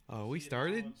Oh, we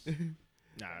started?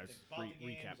 Nah, it's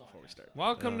recap before we start.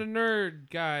 Welcome to Nerd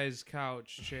Guys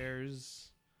Couch Chairs.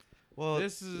 Well,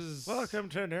 This is Welcome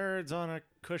to Nerds on a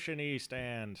Cushiony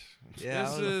Stand. yeah.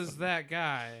 this is that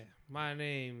guy. My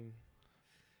name.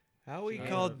 How we Yeah.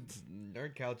 called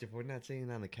Nerd Couch if we're not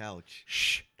sitting on the couch?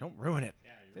 Shh, don't ruin it.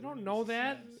 They don't know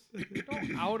that.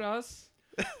 Don't out us.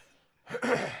 All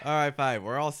right, fine.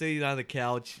 We're all sitting on the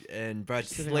couch, and Brett's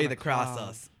Sitting slaying on a across cloud.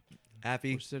 us.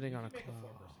 Happy? We're sitting on a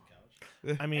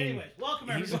cloud. I mean, Anyways, welcome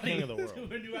he's the everybody king of the world.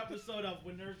 to a new episode of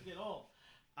When Nerds Get Old.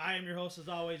 I am your host, as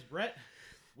always, Brett.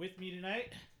 With me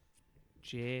tonight,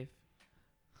 Jeff.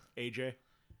 AJ.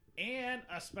 and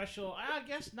a special, I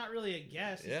guess not really a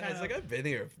guest. Yeah, it's like I've been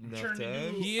here enough turned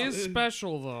into- times. He is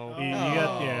special though.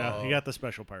 You got the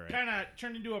special part right. kind of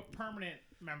turned into a permanent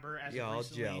member as of Y'all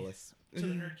recently jealous. to the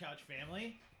Nerd Couch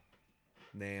family.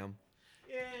 Damn.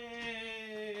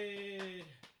 Yay!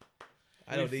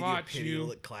 I don't We need your fought pity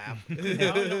you. clap.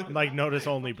 No, Like, notice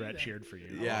only fuck you Brett then. cheered for you.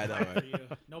 Yeah, I know, Clap right? for you.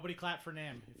 Nobody clap for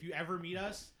Nam. If you ever meet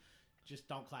us, just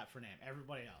don't clap for Nam.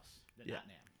 Everybody else, but Yeah. not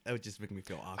Nam. That would just make me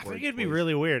feel I awkward. think it'd be please.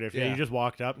 really weird if Yeah. you just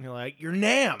walked up and you're like, "You're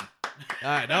Nam."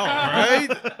 I know, right?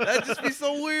 That'd just be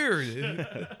so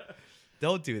weird.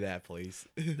 Don't do that, please.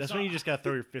 That's when you just gotta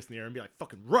throw your fist in the air and be like,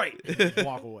 "Fucking right," and just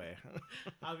walk away.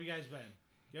 How have you guys been?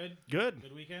 Good. Good.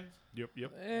 Good weekends. Yep.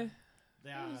 Yeah.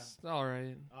 It's all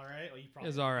right. All right. Well, you probably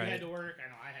It's all You right. had to work. I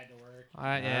know I had to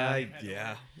work.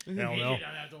 Yeah. Hell You no. don't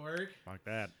have to work. Fuck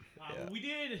that. Yeah. We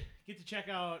did get to check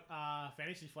out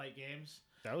Fantasy Flight games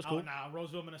That was out cool. in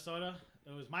Roseville, Minnesota.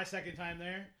 It was my second time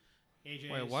there.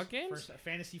 AJ's Wait, what games? First,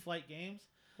 Fantasy Flight games.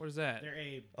 What is that? They're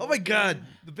a Oh my board God, game-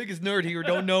 the biggest nerd here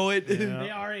don't know it. Yeah. They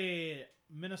are a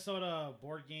Minnesota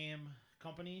board game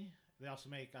company. They also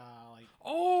make like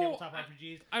Oh, tabletop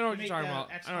RPGs. I know what They you're talking make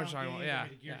the about. I know what XCOM you're talking about. game, Yeah, they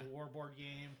made a Gears yeah. of War board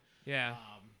game. Yeah.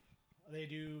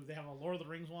 They have a Lord of the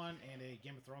Rings one and a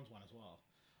Game of Thrones one as well.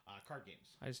 Card games.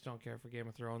 I just don't care for Game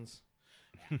of Thrones.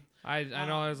 I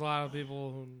know there's a lot of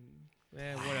people who,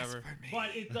 whatever.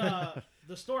 But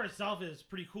the store itself is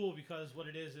pretty cool because what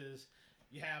it is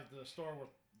you have the store with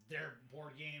their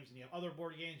board games and you have other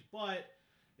board games, but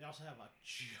they also have a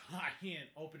giant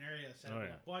open area set up with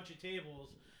a bunch of tables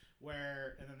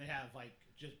and then they have like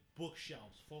just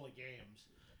bookshelves full of games.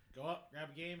 Go up, grab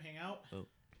a game, hang out. Oh.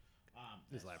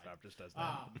 His That's laptop just does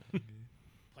that.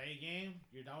 play a game,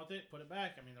 you're done with it, put it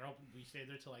back. I mean, they're open. We stayed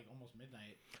there till like almost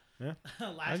midnight. Yeah.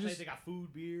 Last night they got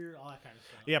food, beer, all that kind of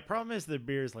stuff. Yeah, problem is the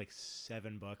beer is like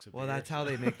 $7 a Well, beer. that's how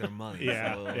they make their money.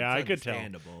 Yeah, so yeah, it's I could tell.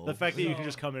 understandable. The fact that you can So-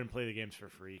 just come in and play the games for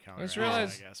free. I just counteracts it,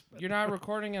 realized I guess. But you're not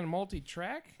recording in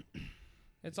multi-track.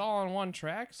 It's all on one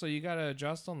track, so you gotta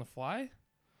adjust on the fly.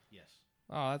 Yes,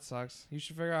 Oh, that sucks. You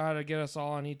should figure out how to get us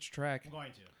all on each track. I'm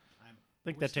going to. I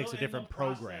think we're that takes a still in different the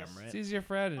program, process right? It's easier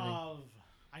for editing.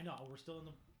 I know we're still in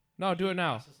the. No, do it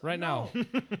now. process. Right now. No.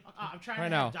 I'm trying Right to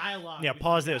now. have dialogue. Yeah, with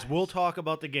pause you this. guys. We'll talk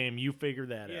about the game. You figure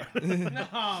that Yeah.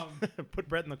 out. Put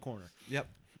Brett in the corner. Yep.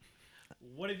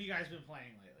 What have you guys been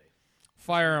playing lately?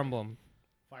 Fire Emblem.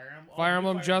 Fire Emblem. Oh, Fire new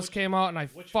Emblem just which- came out, and I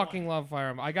which fucking one? love Fire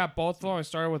Emblem. I got both of them. I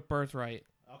started with Birthright.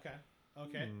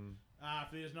 Okay.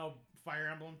 If there's no Fire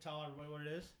Emblem, tell everybody what it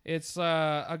is. It's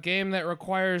a game that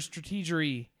requires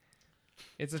strategery.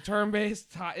 It's a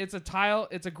turn-based. It's a tile.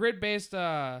 It's a grid-based.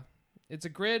 It's a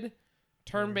grid,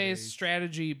 turn-based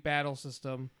strategy battle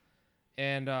system,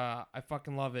 and I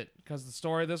fucking love it because the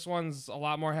story. This one's a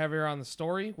lot more heavier on the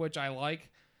story, which I like,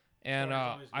 and Story's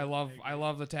always I good. love. I I agree.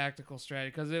 love the tactical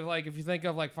strategy because if you think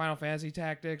of like Final Fantasy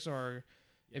Tactics or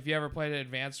if you ever played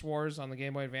Advanced Wars on the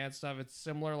Game Boy Advance stuff, it's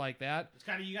similar like that. It's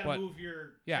kind of you got But- to move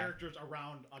your yeah. characters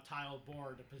around a tiled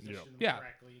board to position them Yeah.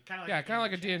 correctly. Kind of like Yeah, kind of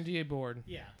like a chess. D&D board.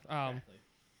 Yeah. Um, Exactly.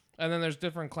 And then there's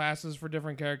different classes for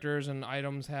different characters, and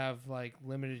items have like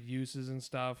limited uses and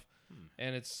stuff.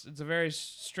 And it's a very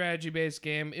strategy based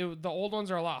game. The old ones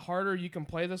are a lot harder. You can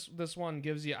play this. This one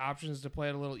gives you options to play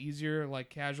it a little easier, like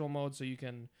casual mode, so you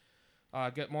can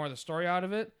get more of the story out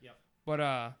of it. Yep.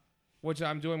 But which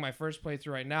I'm doing my first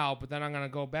playthrough right now. But then I'm gonna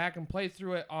go back and play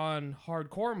through it on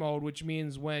hardcore mode, which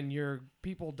means when your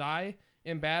people die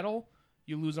in battle,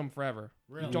 you lose them forever.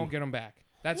 Really? You don't get them back.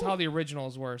 That's how the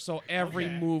originals were. So every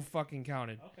Okay. move fucking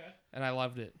counted, Okay. and I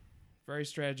loved it. Very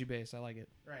strategy based. I like it.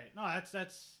 Right. No,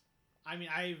 that's. I mean,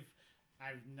 I've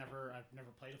never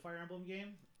played a Fire Emblem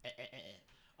game.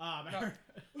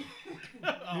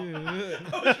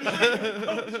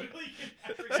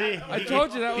 See, I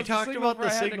told you that He was the talked signal about for I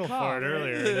the had to signal cough. fart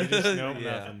earlier. And you just nope,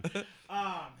 Yeah. nothing.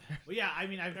 But yeah, I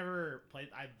mean, I've never played.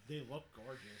 They look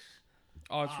gorgeous.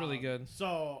 Oh, it's really good.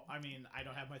 So, I mean, I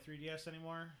don't have my 3DS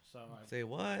anymore, so I Say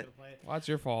what? couldn't play it. Well, that's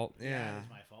your fault. Yeah. It's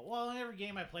my fault. Well, every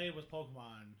game I played was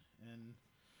Pokemon, and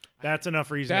That's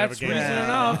enough reason That's to have a game. reason Boy.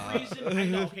 enough. Reason, I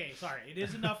know, okay, sorry. It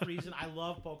is enough reason. I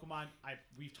love Pokemon.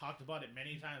 We've talked about it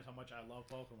many times how much I love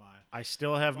Pokemon. I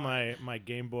still have my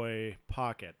Game Boy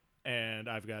Pocket, and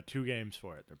I've got 2 games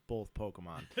for it. They're both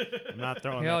Pokemon. I'm not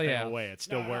throwing Hell that yeah. thing away. It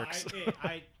still No, works.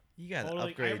 You gotta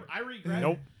totally, upgrade. I regret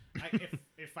Nope.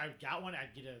 if I got one,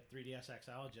 I'd get a 3DS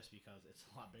XL just because it's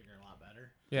a lot bigger and a lot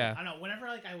better. Yeah. I don't know. Whenever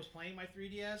I was playing my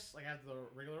 3DS, I had the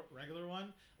regular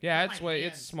one. Yeah, my it's way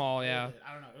it's hands small. Yeah. folded.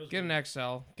 I don't know. It was Get an weird.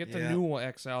 XL. Get the Yeah. new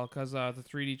XL because the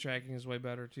 3D tracking is way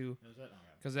better too. Is it? Okay.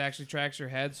 Because it actually tracks your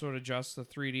head, so it adjusts the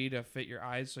 3D to fit your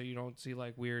eyes, so you don't see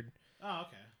like weird Oh,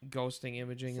 okay. ghosting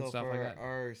imaging So and stuff for like that.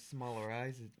 our smaller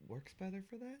eyes, it works better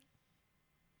for that.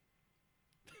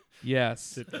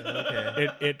 Yes. Okay.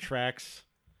 It tracks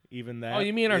even that. Oh,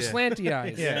 you mean our Yeah. slanty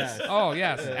eyes? Yes. Oh,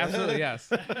 yes, absolutely,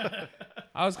 yes.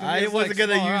 I was. I confused, wasn't like,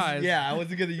 gonna use. smaller eyes. Yeah, I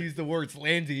wasn't gonna use the word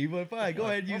slanty, but fine. Go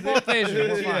ahead, We're use both it. Asian,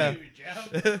 it's yeah. fine.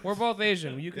 Jeff. We're both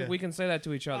Asian. Yeah. We can say that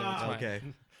to each other. It's fine. Okay.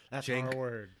 That's Jink. our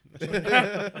word.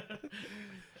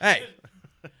 Hey,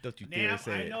 don't you dare Nam,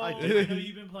 say I it. know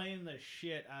you've been playing the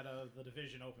shit out of the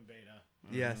Division Open Beta.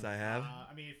 Yes, I have.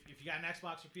 I mean, if you got an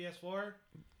Xbox or PS4,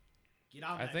 get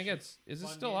on I that think shit. is it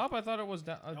Fun still game. up? I thought it was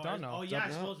done now. Oh, yeah, I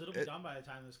No, suppose it'll be it- done by the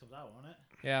time this comes out, won't it?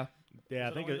 Yeah. Yeah, I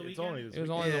Was it think only the it's weekend? only this It was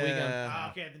weekend. only the weekend. Yeah.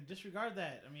 Okay, then disregard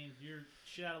that. I mean, you're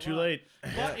shit out of Too luck. late.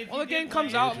 But if Well, you the game did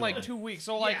comes play out it- in like 2 weeks.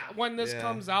 So like Yeah. when this Yeah.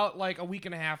 comes out, like a week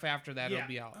and a half after that, Yeah. it'll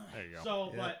be out. There you go.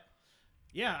 So, Yeah. but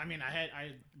yeah, I mean,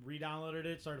 I re-downloaded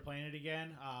it, started playing it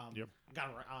again. Yep. Got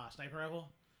a sniper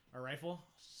rifle.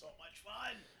 So much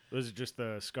fun. Was it just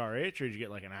the Scar H, or did you get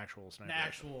like an actual sniper? An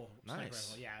actual sniper Nice.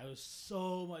 rifle. Yeah, it was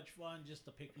so much fun just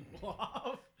to pick people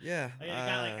off. Yeah. Like, it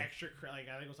got like extra crit, like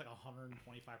I think it was like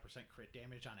 125% crit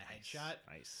damage on a headshot.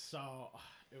 Nice. So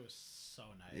it was so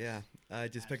nice. Yeah, I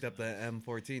just picked up the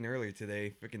M14 earlier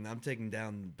today. Freaking, I'm taking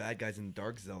down bad guys in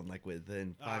Dark Zone like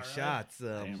within 5 really? shots,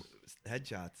 Damn.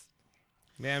 headshots.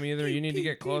 Man, either you need to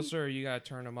get closer or you gotta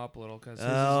turn him up a little because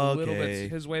Okay.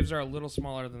 his waves are a little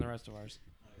smaller than the rest of ours.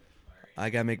 I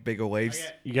gotta make bigger waves.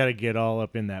 Okay, You got to get all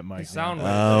up in that mic. The sound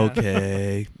man. waves.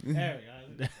 Okay. there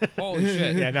we go. Holy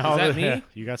shit! Yeah, no, Is that me?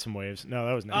 You got some waves. No,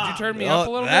 that was Did nice. you turn me up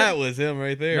a little that bit? was him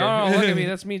right there. No, look at me.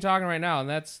 That's me talking right now, and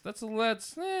that's.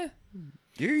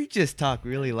 You just talk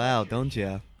really loud, don't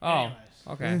you? Oh, Anyways.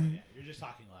 okay. Yeah, you're just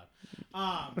talking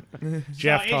loud.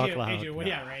 Jeff so, talk AJ, loud. AJ, what,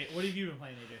 No. yeah, right. What have you been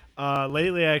playing, AJ?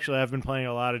 Lately, actually, I've been playing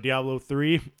a lot of Diablo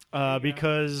 3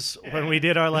 because when we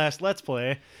did our last Let's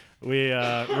Play, we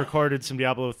recorded some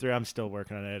Diablo 3. I'm still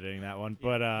working on editing that one.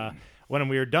 But when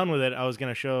we were done with it, I was going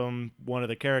to show them one of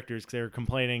the characters because they were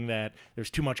complaining that there's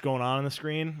too much going on the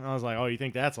screen. I was like, oh, you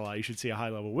think that's a lot? You should see a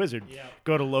high-level wizard. Yeah.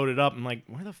 Go to load it up. I'm like,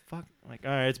 where the fuck? Like,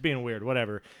 all right, it's being weird,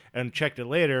 whatever. And checked it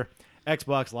later.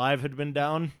 Xbox Live had been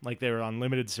down. Like, they were on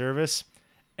limited service.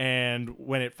 And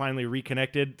when it finally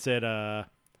reconnected, it said,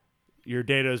 your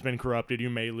data has been corrupted. You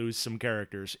may lose some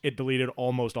characters. It deleted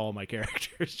almost all my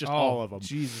characters, just all of them.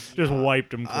 Jesus. Just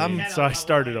wiped them clean. Had a So I level,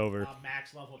 started like, over. A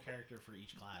max level character for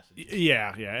each class.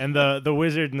 Yeah, and the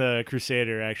wizard and the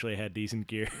crusader actually had decent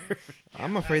gear.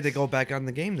 I'm afraid to go back on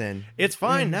the game then. It's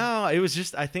fine now. It was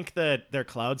just I think that their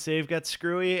cloud save got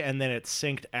screwy, and then it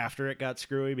synced after it got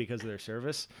screwy because of their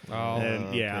service. Oh.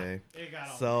 And yeah. Okay. It got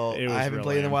all So It was I haven't real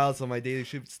played in a lame. while, so my data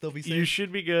should still be safe. You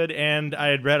should be good. And I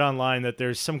had read online that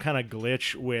there's some kind of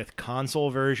glitch with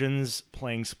console versions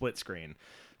playing split screen.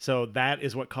 So that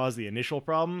is what caused the initial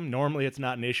problem. Normally, it's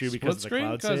not an issue because Split of the screen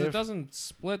cloud because save. it doesn't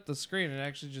split the screen. It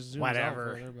actually just zooms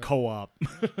Whatever. out further. But... Co-op.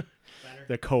 better.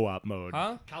 The co-op mode.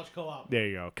 Huh? Couch co-op. There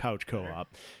you go. Couch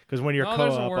co-op. Because when you're No,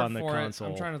 there's a co-op word on the for console,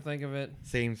 it. I'm trying to think of it.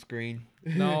 Same screen.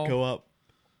 No. Go up.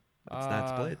 It's not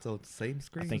Uh, split, so it's the same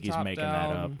screen. I think he's Top making that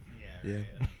up. down. Yeah.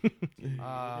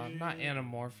 Yeah. Not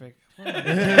anamorphic.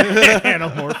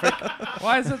 Anamorphic.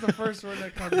 Why is that the first word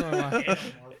that comes to my mind? Anamorphic.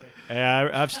 Yeah,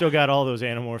 I've still got all those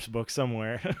Animorphs books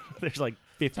somewhere. There's like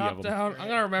 50 Top of them. down. I'm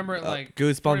gonna remember it like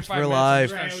Goosebumps 45 for minutes,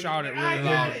 life. I'm just gonna shout it I really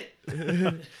got loud.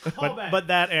 it. Callback. But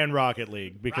that and Rocket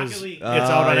League because Rocket League. it's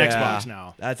out on Oh, Xbox yeah.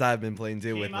 now. That's I've been playing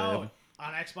too with came out them.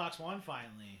 on Xbox One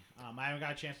finally. I haven't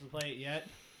got a chance to play it yet,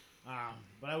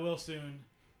 but I will soon.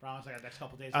 Promise I got the next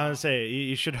couple days. I would off. say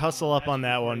you should hustle up That's on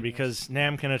that pretty one good. because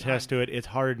Nam can attest to it. It's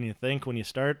harder than you think when you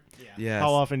start. Yeah. Yes.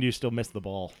 How often do you still miss the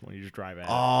ball when you just drive at it?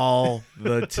 All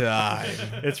the time.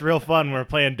 It's real fun. We're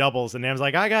playing doubles, and Nam's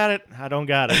like, "I got it. I don't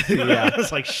got it." Yeah.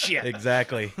 It's like shit.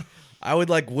 Exactly. I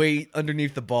would like wait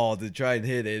underneath the ball to try and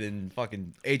hit it, and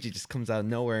fucking AJ just comes out of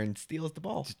nowhere and steals the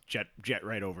ball. Jet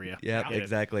right over you. Yeah, Get it.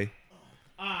 exactly.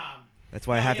 That's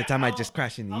why half the time I just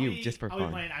crash into you just for I'll be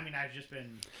fun. playing, I mean, I've just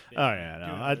been Oh, yeah, no,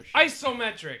 doing I- other shit.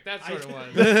 Isometric. That's what it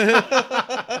was.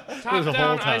 It Top was a down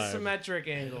whole time. isometric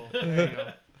angle. There you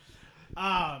go.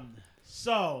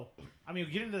 So, I mean,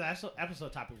 we get into the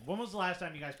episode topic. When was the last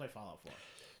time you guys played Fallout 4?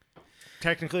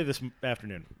 Technically, this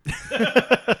afternoon.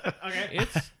 Okay.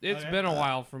 It's Okay. been a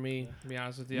while for me, to be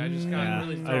honest with you. I just got Yeah,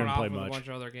 really I thrown didn't off play with a much. bunch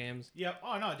of other games. Yep.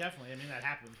 Oh, no, definitely. I mean, that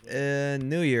happens. With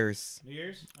New Year's. New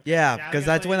Year's? Okay. Yeah, I because guess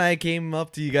that's when I came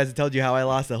up to you guys and told you how I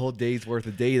lost a whole day's worth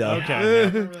of data. Okay.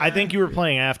 remember I that. think you were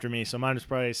playing after me, so mine was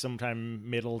probably sometime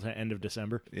middle to end of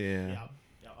December. Yeah. Yeah.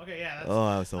 Okay, yeah. That's, Oh,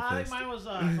 I was so I think pissed. mine was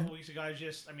a couple weeks ago. I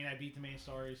mean, I beat the main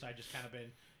story, so I just kind of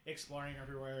been exploring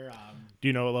everywhere. Do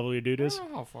you know what level your dude I is? don't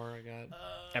know how far I got.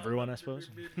 Everyone, I suppose.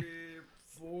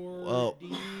 40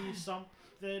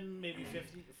 something, maybe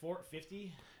 50.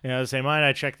 Yeah, I was saying mine.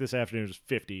 I checked this afternoon. It was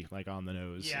 50, like on the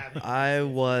nose. Yeah. I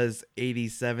was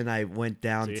 87. I went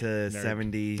down See? to Nerd.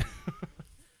 74.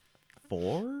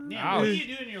 Yeah, what do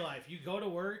you do in your life? You go to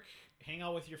work, hang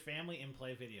out with your family, and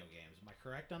play video games. Am I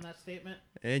correct on that statement?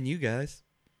 And you guys.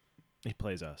 He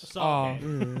plays us So Oh.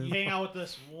 okay, you hang out with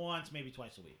us once, maybe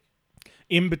twice a week.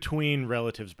 in between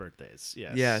relatives' birthdays.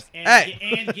 Yes. Yes. And,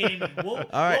 Hey! and gaming.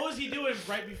 What, All right. what was he doing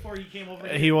right before he came over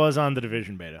here? He was on the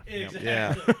Division beta. Yep. Exactly.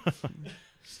 Yeah.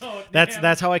 So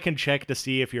That's how I can check to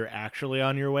see if you're actually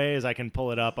on your way. Is I can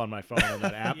pull it up on my phone on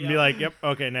that app and be Yeah. like, "Yep,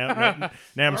 okay, now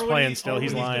Nam's Or when playing he- still. or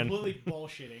He's when lying." completely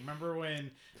bullshitting. Remember when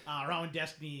around when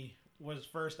Destiny was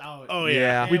first out? Oh Yeah.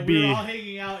 yeah, and we'd we be. were all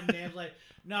hanging out, and Dan's like,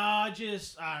 "No, I don't know.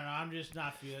 I'm just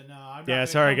not feeling. No, I'm not Yeah, gonna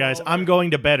sorry come guys. over." I'm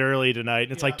going to bed early tonight.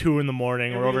 And it's Yeah. like 2 a.m. We're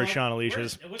And over we at all- Sean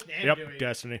Alicia's. What's Dan Yep, doing?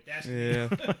 Destiny. Destiny. Yeah.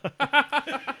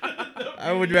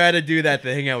 I would rather do that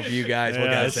than hang out with you guys. What Yeah,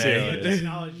 can I that's say? it.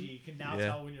 Technology can now Yeah.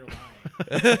 tell when you're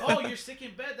lying. Oh, you're sick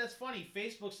in bed. That's funny.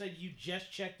 Facebook said you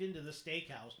just checked into the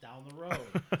steakhouse down the road.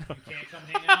 You can't come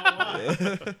hang out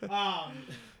with us.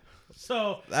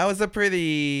 So That was a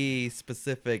pretty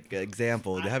specific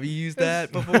example. Have you used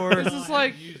that before? This is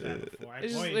like-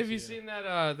 it's Have you seen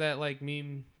that that like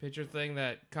meme picture thing?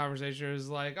 That conversation was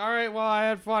like, "All right, well, I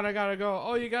had fun. I gotta go.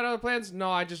 Oh, you got other plans?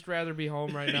 No, I just rather be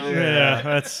home right now." Yeah,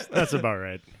 that's about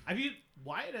right. I've used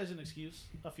Wyatt as an excuse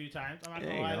a few times. I'm not There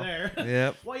gonna you lie go. there.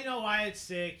 Yep. Well, you know, Wyatt's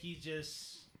sick. He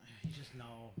just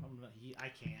no. I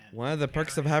can't. One of the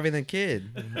perks of having a kid.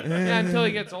 Yeah, until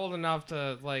he gets old enough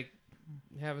to like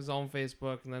have his own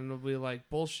Facebook, and then it'll be like,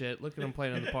 bullshit. Look at him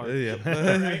playing in the park. Yeah.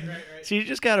 Right. So you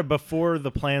just gotta, before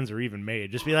the plans are even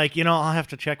made, just be like, I'll have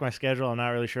to check my schedule. I'm not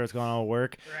really sure what's going on with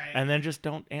work, Right. and then just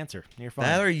don't answer. You're fine.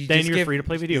 That or you then just you're give- free to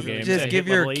play video games. Just and give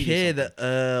hit your level 80 kid something.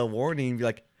 a warning and be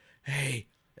like, hey,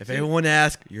 if anyone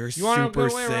asks, you're You want super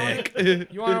to way around sick.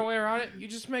 it? You want a way around it? You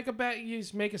just make you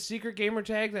just make a secret gamer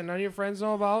tag that none of your friends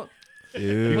know about.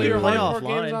 Dude. Play your play hardcore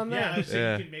offline. games on there, Yeah, so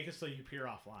Yeah. you can make it so you peer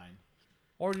offline.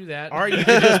 or do that. Or you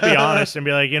could just be honest and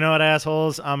be like, you know what,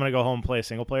 assholes? I'm gonna go home and play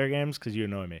single player games because you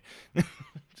annoy me.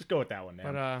 Just go with that one,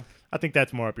 man. But I think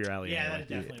that's more up your alley. Yeah, anyway. that's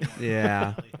definitely one.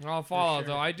 Yeah. well, Fallout sure.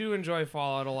 though, I do enjoy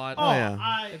Fallout a lot. Oh,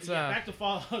 yeah. It's, back to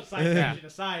Fallout side tangent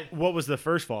aside. What was the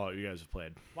first Fallout you guys have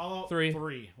played? Fallout 3.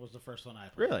 3 was the first one I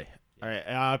played. Really? All right,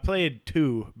 I played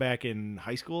 2 back in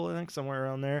high school, I think, somewhere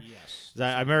around there. Yes. 'Cause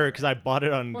I remember because I bought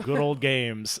it on Good Old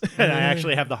Games, and I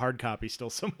actually have the hard copy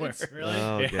still somewhere. Really?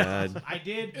 Oh, Yeah. God. I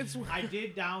did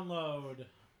download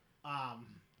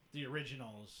the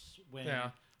originals when Yeah.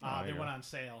 Oh, they yeah. went on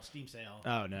sale, Steam sale.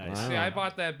 Oh, nice. Wow. See, I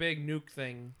bought that big nuke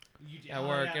thing You did- at oh,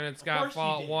 work, yeah. and it's Of got course you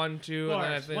Fallout did. 1, 2, Of and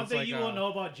then I course. think One it's thing like you will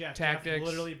know about Jeff. Tactics. Jeff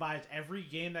literally buys every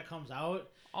game that comes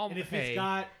out, and if hey. it's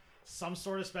got some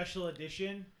sort of special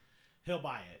edition, he'll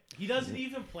buy it. He doesn't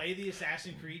even play the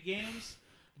Assassin's Creed games,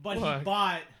 but What? he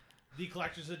bought the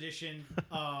collector's edition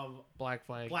of Black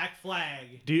Flag. Black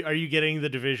Flag. Are you getting the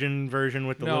Division version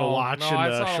with the no, little watch no, and I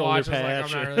the saw the shoulder watch. I patch?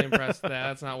 was like, I'm not really impressed with that.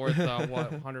 That's not worth what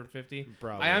 150.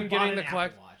 Probably. I am He bought getting an the Apple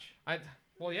collect. Watch.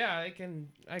 Well, yeah, I can.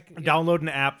 Yeah. Download an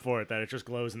app for it that it just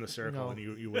glows in the circle No. and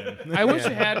you win. I wish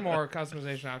it had more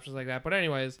customization options like that. But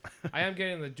anyways, I am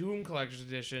getting the Doom Collector's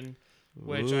Edition,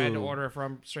 which I had to Ooh. order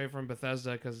straight from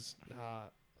Bethesda because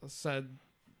said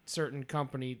certain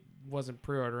company wasn't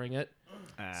pre-ordering it.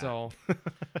 So,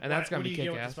 and that's gonna What be do you get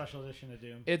kick with the ass. special edition of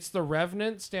Doom? It's the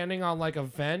Revenant standing on like a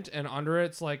vent, and under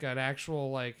it's like an actual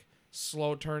like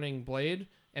slow turning blade,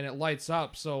 and it lights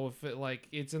up. So if it like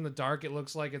it's in the dark, it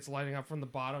looks like it's lighting up from the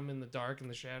bottom in the dark in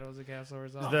the shadows it casts over.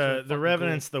 the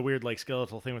Revenant's the weird like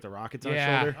skeletal thing with the rockets on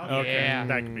Yeah. its shoulder. Okay. Yeah.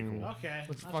 That could be cool. Okay,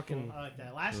 It's that's fucking cool. I like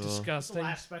that. Last Cool. the disgusting.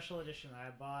 last special edition I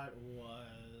bought was.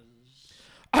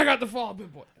 I got the Fallout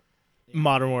Big Boy.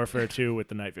 Modern Warfare 2 with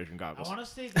the night vision I goggles. want to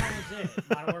say that was it.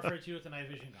 Modern Warfare 2 with the night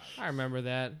vision goggles. I remember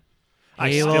that. I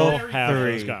Halo still Halo have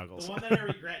 3. those The goggles one that I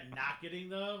regret not getting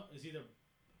though is either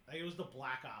it was the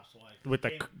Black Ops one with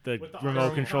the with the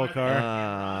remote RC control car car. that had the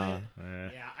camera on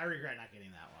it. Yeah. Yeah, I regret not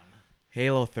getting that one.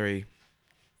 Halo 3.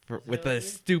 With Halo the 3?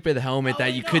 stupid helmet Oh, that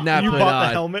wait, you no. could not You put bought on.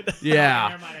 the helmet? Yeah.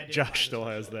 Never mind, I didn't buy Josh the still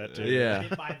has special that, too. edition. Yeah. I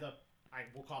did buy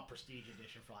we'll call it Prestige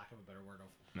Edition for lack of a better word.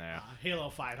 Yeah. Halo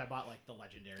 5, I bought like the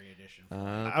Legendary Edition.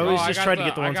 I always I just got tried to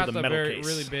get the ones I with got the metal very, case.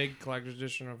 really big collector's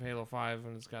edition of Halo 5,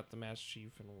 and it's got the Master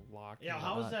Chief and lock. Yeah, and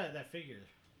how was whatnot. that figure?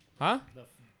 Huh? The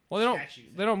Well, they don't statue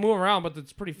thing. they don't move around, but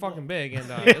it's pretty fucking big, and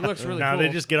it looks really No, cool. they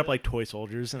just get up like toy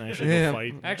soldiers and actually Yeah. go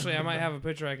fight. Actually, I might have a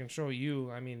picture I can show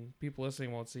you. I mean, people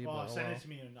listening won't see, Well, but send well. it to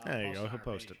me and I'll There you post go. it on He'll our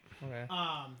post page. it. Okay.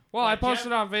 but Well, I posted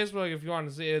Jeff- it on Facebook if you want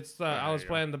to see. It's There I was you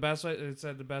go. playing the best way. It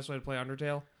said the best way to play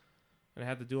Undertale, and it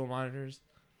had the dual monitors.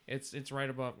 It's right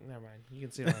above. Never mind. You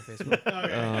can see it on my Facebook.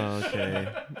 Okay. Oh,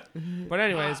 okay. But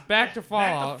anyways, back to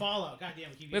Fallout. Back to Fallout.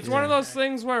 Goddamn, keep It's getting one of those sidetracked.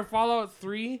 things where Fallout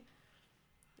 3.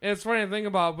 It's funny to think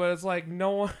about, but it's like no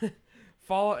one.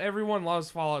 Fallout. Everyone loves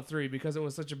Fallout 3 because it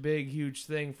was such a big, huge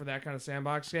thing for that kind of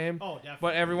sandbox game. Oh, definitely.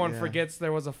 But everyone Yeah. forgets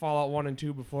there was a Fallout 1 and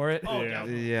 2 before it. Oh, Yeah.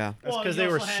 definitely. Yeah. That's Well, because you they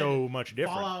were also had so much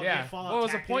different. Fallout, Yeah. Fallout Well, it was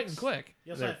a Tactics. point and click.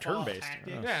 You also They're had Fallout turn-based.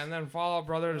 Tactics. Yeah, and then Fallout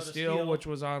Brotherhood of Brotherhood of Steel, Steel. which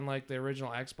was on like the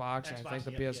original Xbox, and I think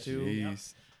the Xbox, PS2. yeah.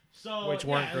 Jeez. So Which yeah,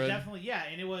 weren't it was good. definitely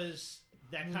and it was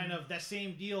that kind of that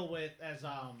same deal with as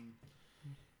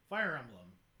Fire Emblem.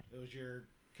 It was your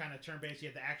kind of turn-based. You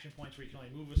had the action points where you can only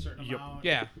move a certain Yep. amount.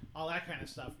 Yeah, all that kind of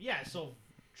stuff. Yeah, so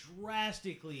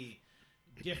drastically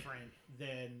different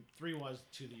than 3 was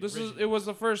to the original. it was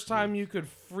the first time you could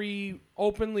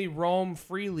openly roam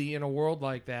freely in a world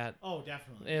like that. Oh,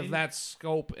 definitely. Of And that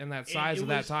scope and that size it of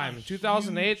that was time. a In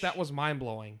 2008, huge- that was mind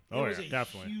blowing. Oh was yeah, a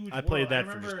definitely. huge I played world. I that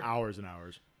for just remember- hours and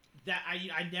hours. that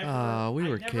I never. We I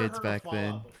were never kids heard of back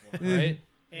Fallout then. before. Right?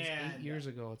 It was And 8 years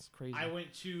ago. It's crazy. I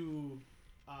went to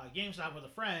GameStop with a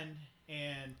friend,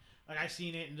 and like I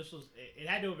seen it, and this was it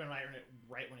had to have been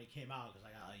right when it came out because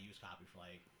I got a used copy for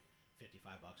like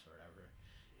 $55 or whatever.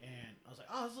 And I was like,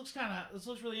 oh, this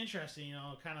looks really interesting, you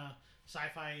know, kind of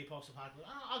sci-fi post-apocalypse.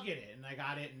 Oh, I'll get it, and I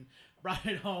got it and brought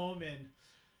it home, and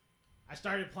I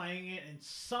started playing it, and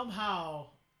somehow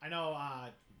I know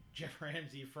Jeff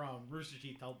Ramsey from Rooster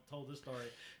Teeth told this story.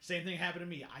 Same thing happened to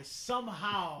me. I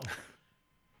somehow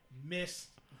missed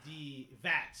the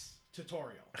VATS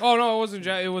tutorial. Oh no, it wasn't.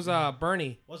 It was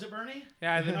Bernie. Was it Bernie?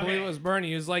 Yeah, I believe it was Bernie.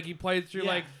 He was like he played through Yeah.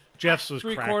 like Jeff's was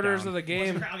 3/4 Crackdown. of the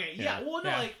game Okay, yeah. Well, no,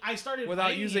 Yeah. like I started without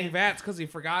playing using it. VATS because he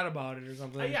forgot about it or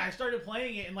something. Yeah, I started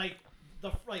playing it, and like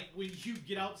when you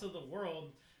get out to the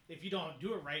world, if you don't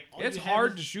do it right, all It's you have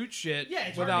hard is- to shoot shit Yeah,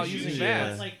 it's without hard to using shoot VATS. shit,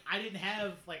 VATS. but, like I didn't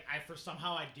have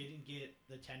somehow I didn't get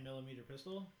the 10mm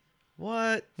pistol,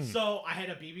 What? so I had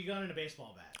a BB gun and a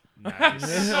baseball bat.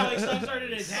 Nice. So like someone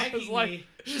started attacking like- me.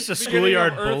 Just a Beginning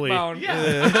schoolyard of bully. Earthbound.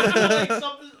 Yeah, like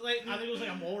something like I think it was like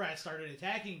a mole rat started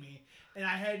attacking me, and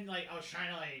I was trying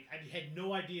to I had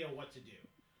no idea what to do.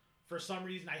 For some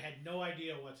reason, I had no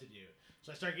idea what to do.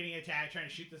 So I started getting attacked, trying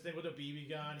to shoot this thing with a BB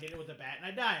gun, hit it with a bat, and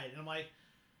I died. And I'm like,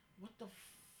 what the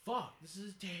fuck? This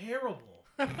is terrible.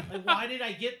 Like, why did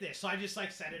I get this? So I just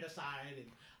set it aside, and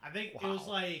I think it was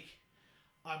like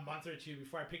a month or two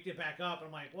before I picked it back up. And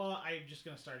I'm like, well, I'm just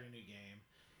gonna start a new game.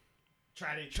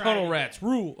 Try it Tunnel again. Rats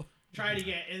rule. Try it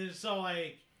again. And then so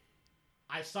I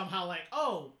somehow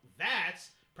oh,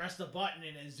 that's press the button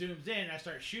and it zooms in and I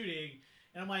start shooting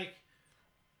and I'm like,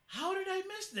 how did I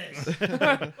miss this?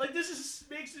 Like this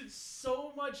makes it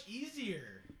so much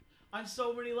easier on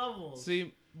so many levels.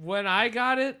 See, when I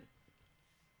got it,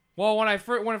 well, when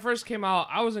it first came out,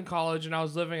 I was in college and I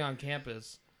was living on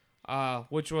campus,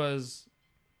 which was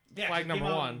yeah, flag it number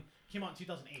came out- 1. Came out in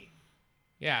 2008.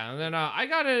 Yeah, and then I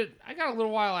got a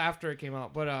little while after it came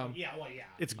out, but Yeah, well, yeah.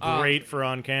 It's great for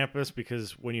on campus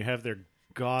because when you have their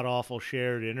god awful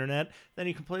shared internet, then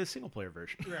you can play the single player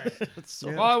version. Right. It's so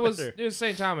well, it much was better.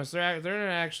 St. Thomas. Their internet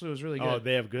actually was really good. Oh,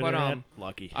 they have good But, internet.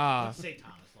 Lucky. St.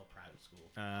 Thomas, little private school.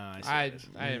 I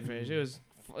didn't finish.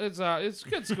 It's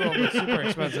good school, but super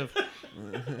expensive.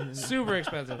 Super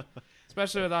expensive,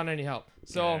 especially without any help.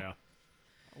 So. Yeah.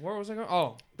 Where was I going?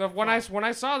 Oh, when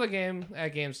I saw the game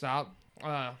at GameStop,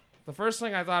 the first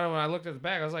thing I thought of when I looked at the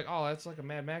bag, I was like, "Oh, that's like a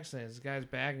Mad Max thing. This guy's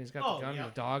bag and he's got the gun and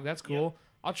the dog. That's cool.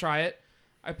 I'll try it."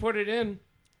 I put it in.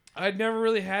 I'd never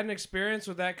really had an experience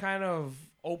with that kind of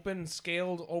open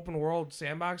world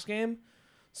sandbox game,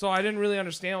 so I didn't really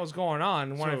understand what was going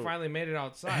on when I So, finally made it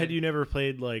outside. Had you never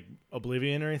played like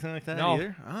Oblivion or anything like that No.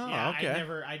 either? Oh, Yeah, okay.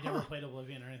 I never played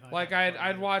Oblivion or anything Like that.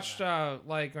 I'd watched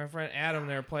like my friend Adam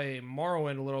there play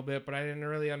Morrowind a little bit, but I didn't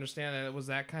really understand that it was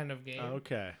that kind of game.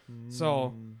 Okay.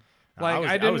 So, I like was-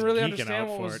 I I didn't was really geeking understand out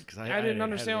what for was. it 'cause I I didn't had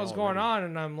understand it what was all going ready. on,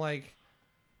 and I'm like,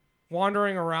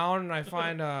 wandering around and I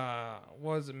find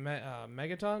was it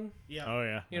Megaton? Yeah. Oh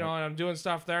yeah. You know, and I'm doing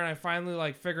stuff there, and I finally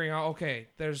like figuring out, okay,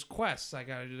 there's quests I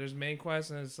gotta do. There's main quests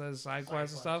and it says side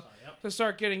quests and stuff. Yep. To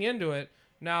start getting into it.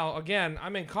 Now, again,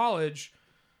 I'm in college.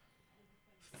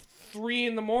 3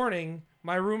 a.m.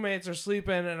 My roommates are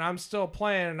sleeping, and I'm still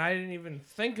playing, and I didn't even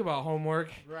think about homework.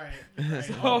 Right. Right.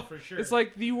 So Oh, for sure. it's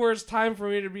like the worst time for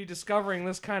me to be discovering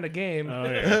this kind of game. Oh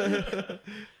yeah.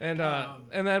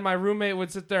 And then my roommate would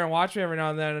sit there and watch me every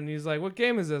now and then, and he's like, "What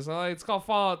game is this?" I'm like, "It's called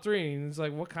Fallout 3." And he's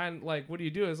like, "What kind? Like, what do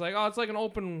you do?" It's like, "Oh, it's like an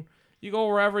open. You go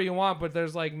wherever you want, but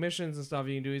there's like missions and stuff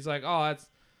you can do." He's like, "Oh, that's,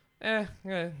 it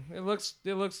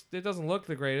doesn't look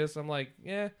the greatest." I'm like,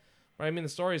 "Yeah, but I mean the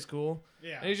story's cool."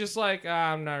 yeah. And he's just like,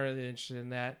 "I'm not really interested in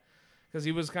that," because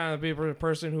he was kind of the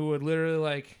person who would literally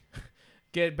like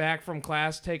get back from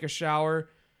class, take a shower,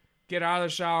 get out of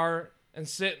the shower, and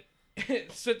sit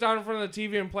down in front of the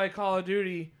TV and play Call of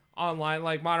Duty online,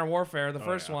 like Modern Warfare, the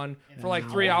first yeah. one, In for a like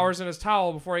 3 towel. hours in his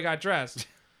towel before he got dressed.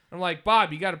 I'm like,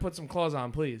 "Bob, you got to put some clothes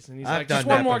on, please." And he's I've like, "Just done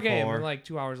one that more game." before. And like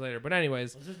 2 hours later. But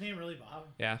anyways, Was his name really Bob?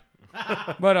 yeah.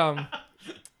 But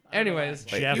anyways,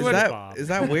 Wait, Jeff is would-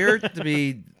 that weird to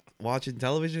be watching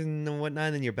television and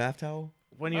whatnot in your bath towel?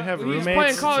 When you have he's roommates, playing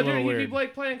it's Call a of little Duty. He'd weird. be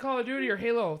like playing Call of Duty or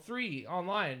Halo 3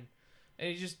 online, and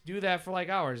he'd just do that for like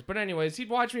hours. But anyways, he'd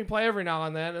watch me play every now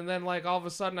and then like all of a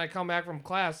sudden I come back from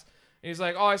class and he's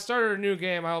like, "Oh, I started a new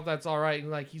game. I hope that's all right."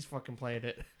 And like he's fucking playing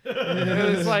it.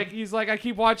 And it's like he's like, "I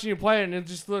keep watching you play it, and it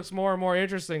just looks more and more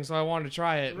interesting, so I wanted to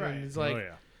try it." Right. And he's like, oh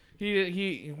yeah.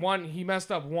 he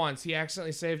messed up once. He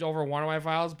accidentally saved over one of my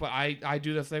files, but I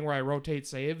do the thing where I rotate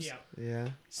saves. Yeah. Yeah.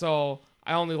 So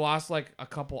I only lost like a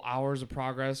couple hours of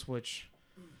progress, which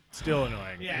Still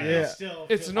annoying. Yeah. Yeah. Still.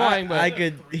 It's feels- annoying, but I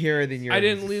could hear it in your. I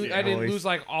didn't lose. I didn't voice. lose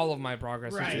like all of my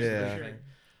progress. Right. Which is Yeah. the For thing. sure.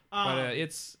 But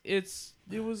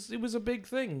it was a big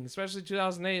thing, especially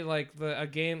 2008. Like a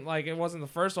game, like it wasn't the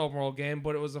first open world game,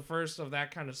 but it was the first of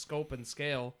that kind of scope and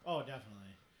scale. Oh,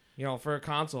 definitely. You know, for a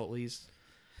console at least,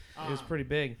 it was Um, pretty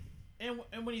big. And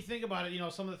when you think about it, you know,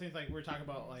 some of the things like we were talking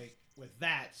about, like with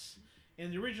VATS,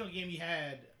 in the original game you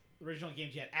had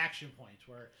action points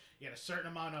where you had a certain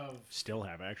amount of Still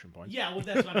have action points. yeah. Well,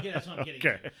 that's what I'm getting.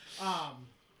 Okay. To.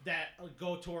 That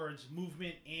go towards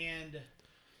movement and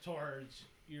towards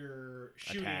your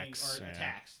shooting Attacks, or yeah.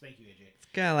 attacks. Thank you,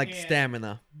 AJ. Kind of like And-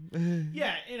 stamina.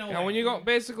 Yeah, you know. Now, when you go,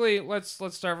 basically, let's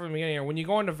start from the beginning here. When you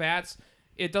go into VATS,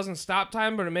 it doesn't stop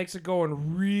time, but it makes it go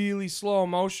in really slow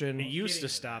motion. It used getting to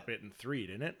to stop it in 3,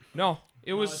 didn't it? No,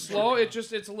 it was it's slow. good.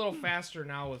 It's a little faster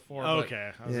now with 4. but,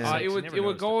 Okay. I was Yeah. gonna say, 'cause I it never would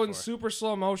noticed go in before. super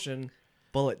slow motion,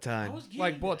 Bullet I time. was getting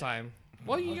like bullet that. time.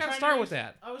 Well, I you was gotta trying start to with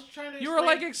that. I was trying to. You were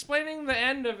like explaining the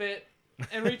end of it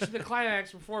and reaching the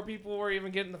climax before people were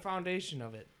even getting the foundation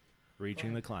of it.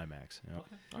 Reaching the climax. Yep.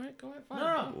 All right, go ahead.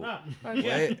 Fine. no. Fine.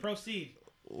 Yeah, Wait. proceed.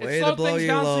 It Way to slowed blow things your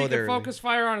down so you load could early. focus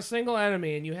fire on a single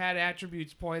enemy, and you had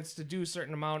attributes points to do a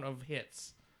certain amount of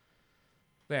hits.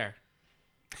 There.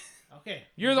 Okay.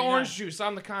 You're the moving orange on. juice.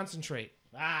 I'm the concentrate.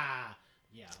 Ah.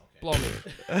 Yeah. Okay. Blow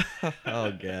me.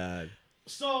 Oh god.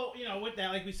 So, you know, with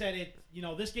that, like we said,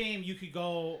 this game, you could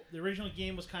go. The original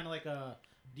game was kind of like a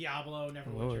Diablo,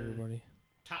 Neverwinter,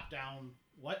 top-down.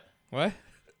 What? What?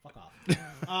 Fuck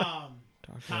off.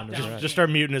 Top-down. Just start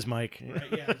muting his mic. Right,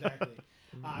 yeah, exactly.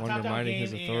 Top-down Undermining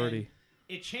his game, authority.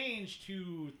 and it changed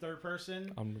to third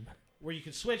person, Um, where you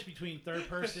could switch between third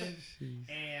person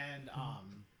and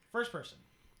first person,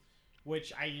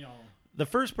 which The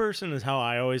first person is how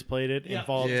I always played it in Yeah.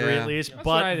 Fallout 3 Yeah. at least, That's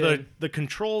what I but did. the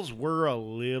controls were a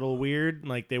little weird.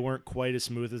 Like they weren't quite as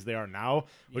smooth as they are now.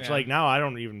 Which Yeah. like now I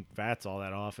don't even VATS all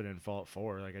that often in Fallout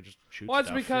 4. Like I just shoot. well, it's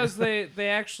stuff. because they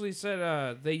actually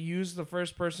said they used the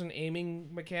first person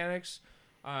aiming mechanics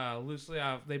loosely.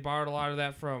 They borrowed a lot of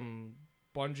that from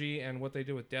Bungie and what they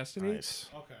did with Destiny. Nice.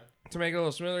 okay. To make it a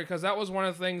little smoother, because that was one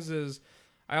of the things is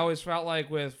I always felt like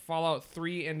with Fallout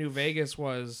 3 and New Vegas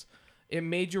was it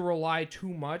made you rely too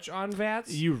much on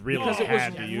VATS You really because it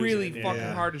had was to use really it, fucking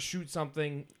yeah. hard to shoot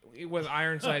something with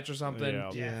iron sights or something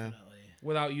Yeah. Yeah. Definitely.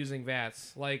 without using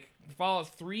VATS. Like Fallout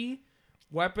 3,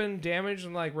 weapon damage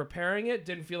and like repairing it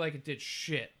didn't feel like it did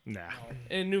shit. Nah.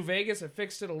 In New Vegas, it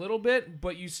fixed it a little bit,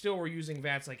 but you still were using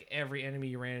VATS like every enemy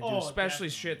you ran into, Oh, especially definitely.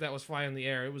 shit that was flying in the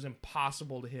air. It was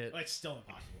impossible to hit. Well, it's still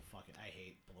impossible. Fucking, I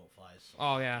hate blowflies.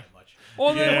 Oh, yeah. That much.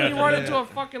 Well, then Yeah, when you run yeah. into a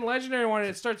fucking legendary one,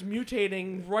 it starts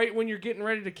mutating right when you're getting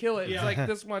ready to kill it. Yeah. It's like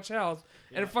this much health,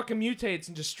 and it fucking mutates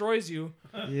and destroys you.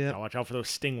 Yeah. Now watch out for those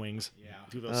sting wings. Yeah.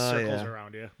 Do those Oh, circles yeah.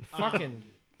 around you. Fucking.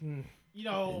 You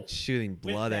know, Shooting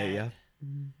blood at that- you.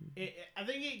 I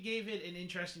think it gave it an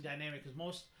interesting dynamic because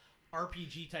most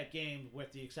RPG type games,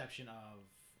 with the exception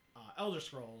of Elder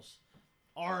Scrolls,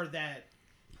 are that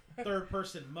third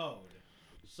person mode,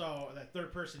 so that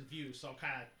third person view, so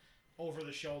kind of over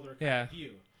the shoulder Yeah.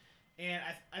 view. And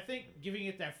I think giving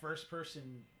it that first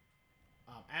person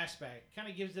aspect kind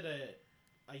of gives it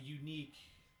a unique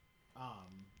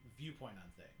viewpoint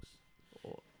on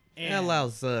things. It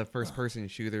allows first person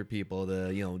shooter people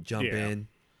to jump Yeah. in.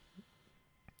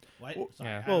 What? Sorry,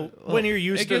 Yeah. Well, when you're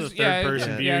used It to the gives- third person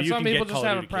yeah. view, Yeah, you some can people get just Call of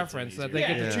have a Duty kids preference easier. that they yeah,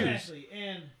 get to choose. exactly.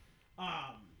 And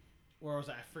where was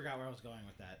I? I forgot where I was going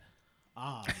with that.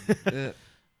 Yeah.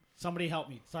 Somebody help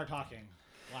me. Start talking.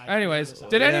 Live. Anyways, Figure this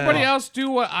did out. anybody else do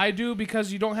what I do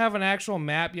because you don't have an actual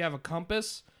map, you have a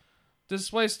compass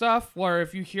display stuff where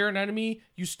if you hear an enemy,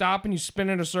 you stop and you spin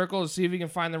in a circle to see if you can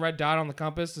find the red dot on the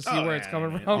compass to see Oh, where it's yeah,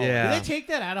 coming man. from? Yeah. Did they take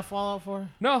that out of Fallout 4?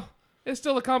 No, it's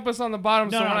still a compass on the bottom.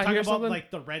 No, so no, when I'm I talking hear about something,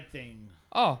 like the red thing.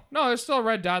 oh no, there's still a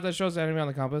red dot that shows the enemy on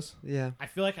the compass. Yeah. I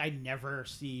feel like I never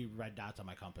see red dots on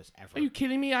my compass ever. Are you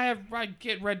kidding me? I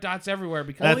get red dots everywhere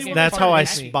because That's it that's fucking how I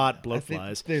hates me. spot I think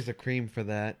blowflies. there's a cream for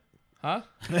that. Huh?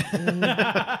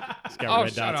 It's got Oh,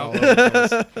 red shut dots up. all over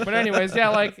the place. But anyways, yeah,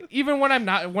 like even when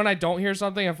I don't hear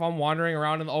something, if I'm wandering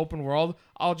around in the open world,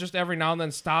 I'll just every now and then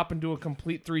stop and do a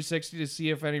complete 360 to see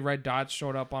if any red dots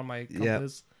showed up on my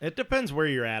compass. It depends where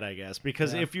you're at, I guess,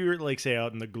 because Yeah. if you're like say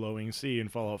out in the glowing sea in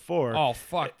Fallout 4, Oh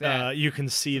fuck that! you can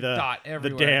see the dot the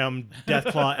everywhere. damn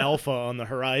Deathclaw Alpha on the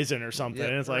horizon or something. Yep.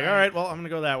 And it's like, Right. all right, well, I'm gonna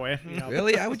go that way.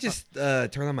 Really? I would just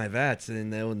turn on my VATS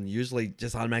and they would usually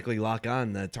just automatically lock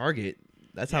on the target.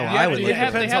 That's how Yeah, I Yeah, would they look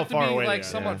have, at they it. Depends how have to far be away like they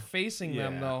are. somewhat Yeah. facing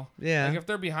them Yeah. though. Yeah. Like if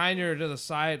they're behind you or to the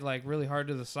side, like really hard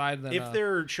to the side, then If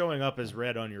they're showing up as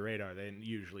red on your radar, then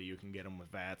usually you can get them with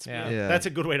VATS. Yeah. Yeah. That's a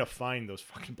good way to find those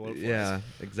fucking blowflies. Yeah,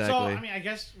 So, exactly. I mean, I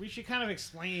guess we should kind of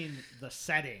explain the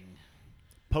setting.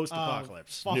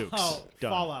 Post-apocalypse, nukes,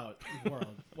 done. Fallout world.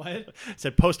 What?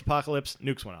 Said post-apocalypse,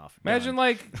 nukes went off. imagine Done.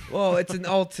 like Well, it's an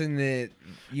alternate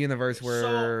universe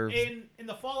where So in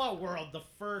the Fallout world, the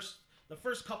first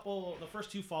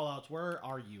two Fallouts, where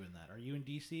are you in that? Are you in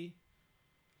DC?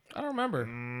 I don't remember.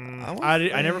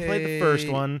 I never played the first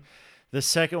say- one. The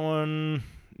second one,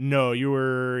 no, you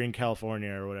were in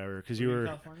California or whatever, because you in were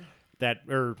California? that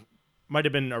or might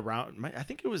have been around. I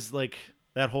think it was like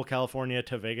that whole California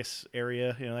to Vegas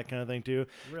area, that kind of thing too.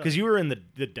 Because Really? you were in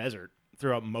the desert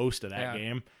throughout most of that Yeah.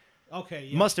 game. Okay.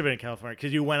 Yeah. Must have been in California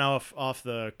because you went off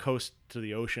the coast to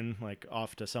the ocean, like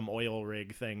off to some oil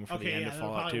rig thing for the Okay. end Yeah. of That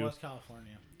Fallout probably 2. was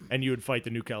California. And you would fight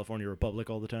the New California Republic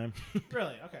all the time,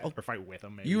 Really? Okay. or fight with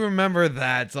them. Maybe. You remember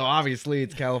that, so obviously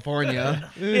it's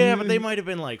California. Yeah, but they might have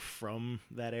been like from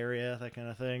that area, that kind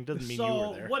of thing. Doesn't mean you So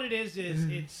were there. what it is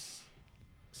it's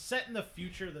set in the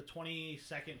future, the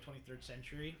 22nd, 23rd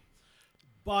century,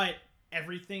 but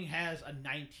everything has a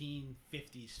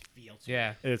 1950s feel to it.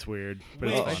 Yeah. It's weird, but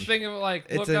Well, it's I fun. think of it like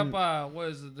It's look up what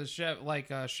is it the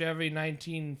Chevy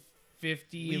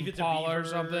 1950 Leave It to Impala or Beaver.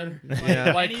 something.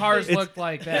 Yeah. Like cars Anything- looked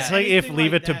like that. It's like if anything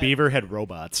Leave like It to that. Beaver had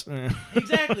robots.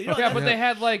 Exactly. No, yeah, but Yeah. they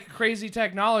had like crazy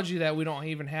technology that we don't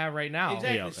even have right now.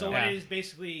 Exactly. Yeah, So yeah. it is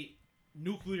basically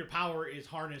nuclear power is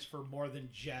harnessed for more than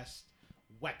just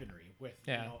weaponry with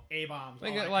Yeah. A bombs.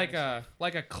 Think it like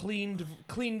a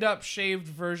cleaned up, shaved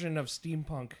version of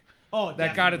steampunk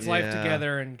that got its life Yeah.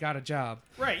 together and got a job.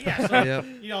 right. Yeah. So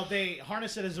Yep. they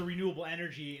harness it as a renewable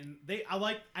energy, and I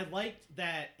liked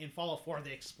that in Fallout 4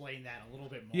 they explained that a little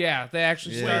bit more. Yeah, they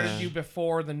actually Yeah. started you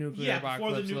before the nuclear Yeah,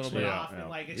 before the apocalypse a nukes little went bit. off, Yeah. and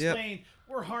like Yep. explain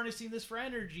we're harnessing this for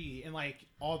energy, and like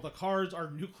all the cars are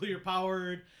nuclear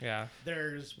powered. Yeah.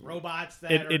 There's robots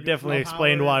that It are definitely nuclear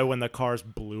explained powered. why when the cars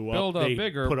blew up, Build a they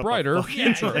bigger, put up brighter a fucking, Yeah,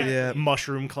 exactly. Yeah.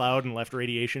 mushroom cloud and left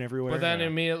radiation everywhere. But then Yeah.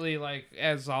 immediately, like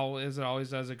as it always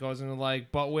does, it goes into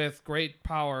like, but with great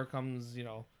power comes,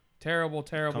 terrible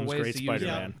comes ways great to use it.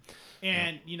 Spider-Man.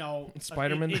 And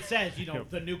Spider-Man. It says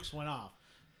the nukes went off.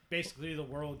 Basically, the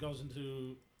world goes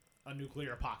into a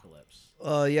nuclear apocalypse.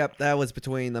 Yep, that was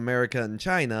between America and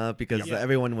China because Yep.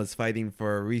 everyone was fighting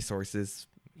for resources.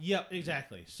 Yep,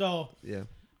 exactly. So Yeah. And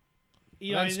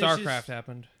and then this StarCraft is-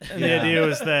 happened. And the idea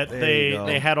was that There they you go.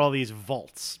 they had all these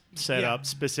vaults set Yeah. up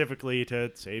specifically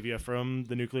to save you from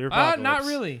the nuclear apocalypse. Not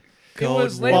really. Cold it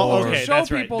was labeled War. Well, to okay, show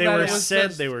that's right. people They that were it was said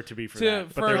just they were to be for to- that,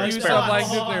 but for they were use of, experimental. like,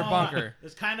 Hold on, nuclear hold on. bunker.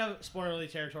 It's kind of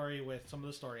spoilerly territory with some of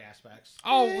the story aspects.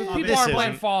 Oh, people this aren't playing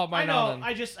isn't. Fallout by I now. know. Then.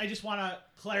 I just want to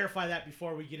clarify that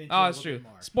before we get into. Oh, it a it's little true. bit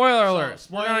more. Spoiler So, alert.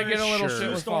 We're gonna get a little Sure. shit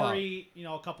True with Fallout. story.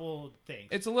 A couple things.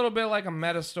 It's a little bit like a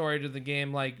meta story to the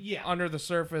game, like Yeah. under the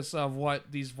surface of what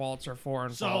these vaults are for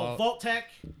in So Fallout. Vault-Tec,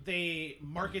 they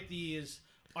market these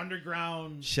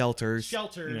underground Shelters.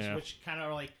 shelters, Yeah. which kind of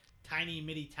are like tiny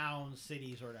mini towns,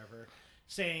 cities, or whatever,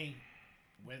 saying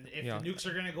if Yeah. the nukes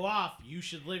are going to go off, you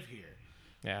should live here.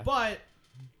 Yeah. But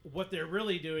what they're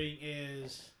really doing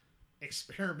is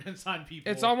experiments on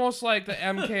people. It's almost like the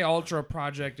MK Ultra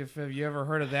project. If you ever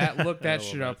heard of that, look that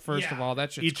shit up. First of Yeah. all,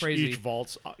 that shit's crazy. Each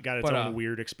vault's got its But, own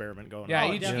weird experiment going Yeah,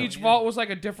 on. each definitely, vault was like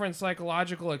a different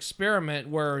psychological experiment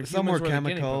where Some humans were were the guinea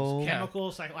pigs. chemical. Yeah.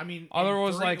 chemicals. I mean, Other in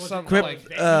was three- like it some- Crypt-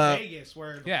 like- Vegas,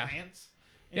 where the Yeah. plants.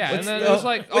 Yeah, What's- and then there's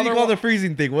like what do you other call the one-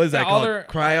 freezing thing? What is that Yeah, called? other-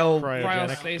 Cryogenic.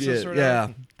 cryostasis or Yeah,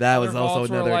 whatever. that was Other also vaults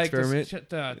were, another like, experiment.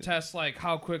 to test like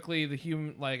how quickly the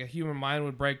human mind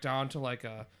would break down to like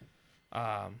a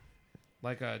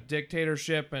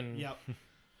dictatorship and Yep.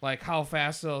 like how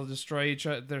fast they'll destroy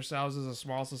themselves as a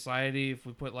small society if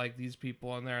we put like these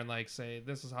people in there and like say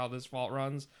this is how this vault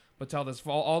runs, but tell this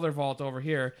vault all their vault over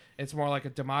here it's more like a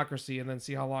democracy and then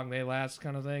see how long they last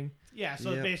kind of thing. Yeah.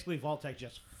 So Yep. basically, Vault-Tec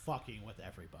just fucking with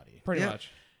everybody, Pretty Yep. much.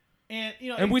 and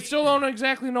And we still don't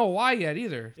exactly know why yet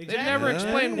either. Exactly. They've never Yeah.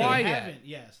 explained They why yet. haven't,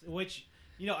 yes. Which,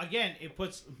 again, it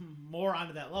puts more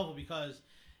onto that level because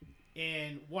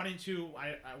in 1 and 2,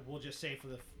 I will just say for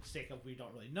the sake of we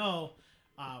don't really know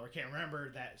or can't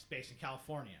remember that it's based in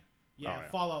California. yeah.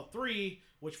 Fallout 3,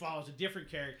 which follows a different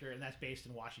character, and that's based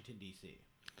in Washington, D.C.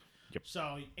 Yep.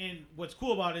 So, and what's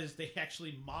cool about it is they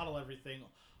actually model everything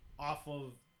off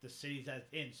of the cities that's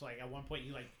in. So, like, at one point,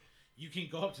 you can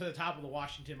go up to the top of the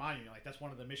Washington Monument. Like, that's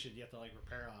one of the missions. You have to, like,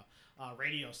 repair a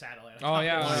radio satellite. on Oh top of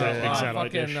yeah, the Big Washington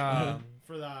satellite fucking dish.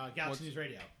 for the Galaxy News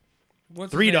Radio.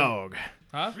 what's his Three name? dog.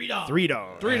 Huh? Three dogs. Three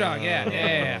dog. Three dog.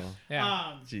 Yeah.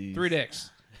 Jeez. 3 dicks.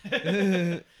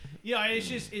 It's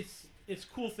just it's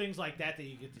cool things like that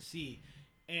you get to see,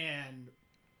 and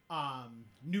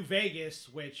New Vegas,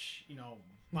 which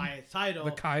by its title,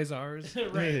 The Kaisars.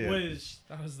 right, Yeah. was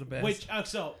That was the best. which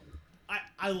so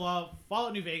I love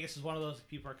Fallout New Vegas is one of those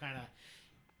people are kind of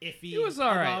iffy. it was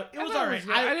all right. about- It was all right.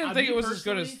 I didn't think me it was as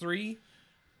good as personally- 3.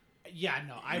 Yeah,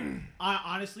 no, I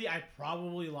honestly I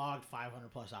probably logged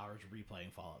 500 plus hours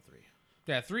replaying Fallout 3.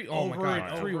 Yeah, 3. Oh my Over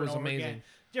god, and 3 over was and over amazing. again.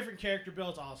 Different character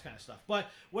builds, all this kind of stuff. But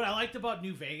what I liked about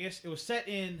New Vegas, it was set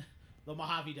in the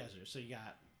Mojave Desert. So you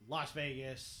got Las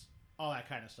Vegas, all that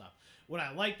kind of stuff. What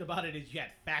I liked about it is you had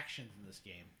factions in this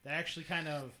game that actually kind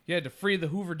of You had to free the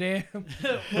Hoover Dam.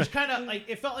 was kind of like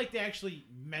it felt like they actually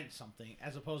meant something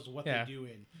as opposed to what Yeah. they do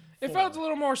in. It 4. felt a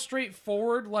little more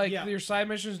straightforward. Like Yeah. your side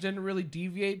missions didn't really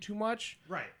deviate too much.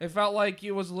 right. It felt like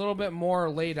it was a little bit more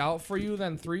laid out for you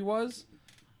than 3 was.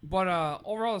 But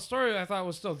overall, the story I thought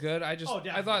was still good. I Oh, thought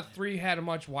definitely. 3 had a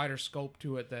much wider scope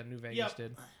to it than New Vegas Yep.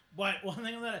 did. But one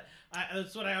thing that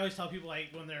that's what I always tell people like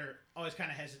when they're always kind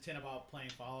of hesitant about playing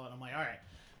Fallout. I'm like, all right,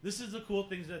 this is the cool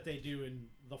things that they do in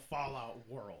the Fallout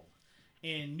world.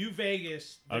 In New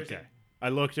Vegas, there's Okay. I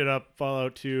looked it up.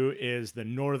 Fallout 2 is the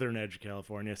northern edge of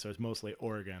California, so it's mostly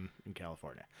Oregon and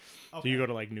California. So you go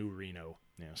to like New Reno,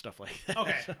 stuff like that.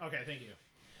 Okay, thank you.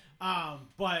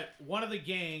 But one of the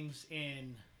gangs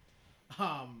in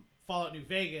Fallout New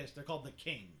Vegas, they're called the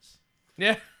Kings.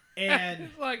 Yeah. And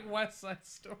It's like West Side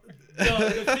Story.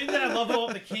 the thing that I love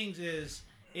about the Kings is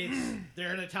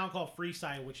they're in a town called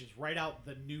Freeside, which is right outside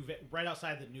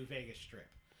the New Vegas Strip,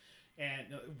 and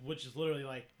which is literally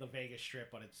like the Vegas Strip,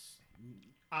 but it's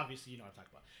obviously you know what I'm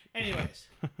talking about. Anyways,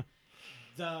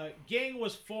 the gang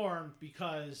was formed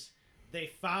because they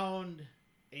found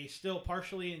a still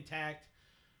partially intact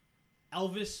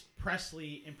Elvis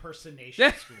Presley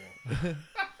impersonation school.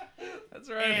 That's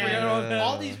right. I And forgot about that.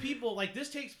 all these people, like this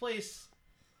takes place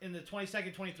in the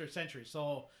 22nd, 23rd century.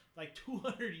 So like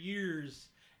 200 years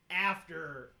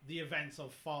after the events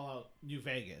of Fallout New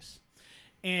Vegas.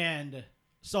 And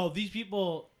so these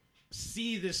people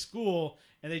see this school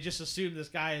and they just assume this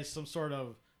guy is some sort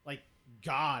of like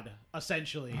god,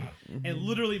 essentially. And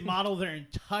literally model their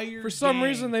entire For some gang-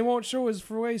 reason, they won't show his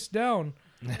waist down.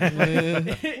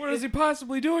 What is he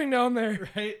possibly doing down there?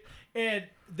 right? And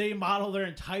they model their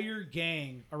entire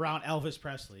gang around Elvis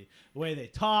Presley. The way they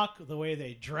talk, the way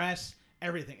they dress,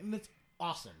 everything. And it's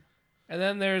awesome. And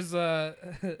then there's the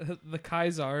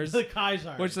Kaisars, The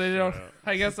Kaisar. which they don't.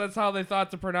 I guess that's how they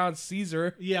thought to pronounce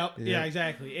Caesar. Yep, yeah, Yep.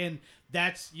 exactly. And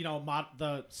that's,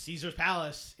 the Caesar's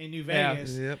Palace in New Yeah.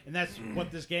 Vegas. Yep. And that's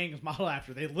what this gang is modeled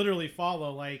after. They literally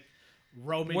follow, like,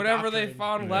 Roman Whatever they doctrine.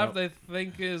 found left, they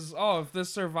think is if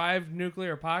this survived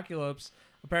nuclear apocalypse,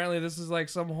 apparently this is like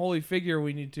some holy figure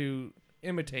we need to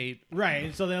imitate. Right,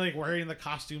 and so they're like wearing the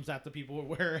costumes that the people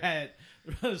would wear at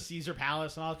Caesar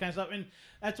Palace and all that kind of stuff. And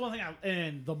that's one thing.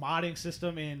 And the modding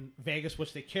system in Vegas,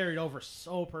 which they carried over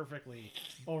so perfectly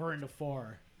over into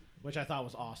 4, which I thought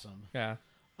was awesome. Yeah.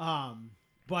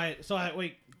 But so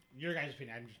wait, your guys'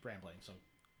 opinion. I'm just rambling, so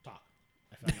talk.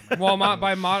 Well,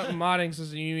 modding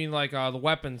system, you mean like the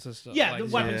weapon system? Yeah, like, the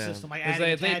weapon Yeah. system. Like Because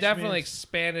adding they definitely attachments.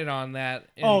 expanded on that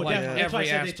in Oh, like definitely. That's why I every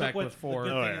said they took aspect what with the 4.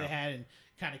 good Oh, thing yeah. they had and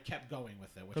kind of kept going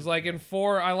with it. Because like in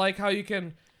 4, I like how you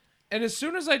can, and as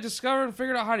soon as I discovered and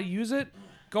figured out how to use it,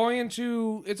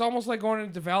 it's almost like going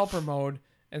into developer mode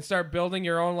and start building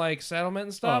your own like settlement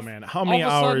and Oh stuff. man, how many All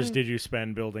of a hours sudden- did you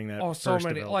spend building that? Oh, so first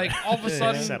many! development? Like all of a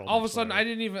sudden, Settlements, I whatever.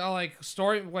 didn't even like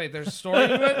story. Wait, there's story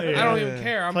to it. I don't even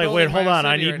care. I'm Like, building wait, my hold on,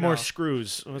 I city need right more now.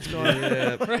 screws. What's going on?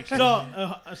 Yeah.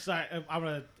 So, sorry, I'm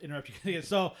gonna interrupt you again.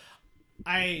 So,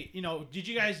 did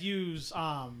you guys use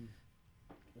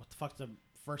what the fuck's the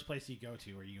first place you go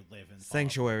to where you live in?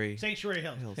 Sanctuary. Sanctuary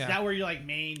Hills. Yeah. Is that where you like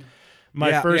main? My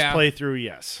Yeah. first Yeah. playthrough,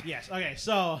 yes. Yes. Okay.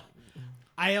 So,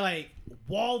 I like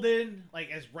walled in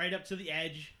like as right up to the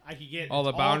edge I could get. Oh, the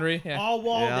It's boundary? Yeah. All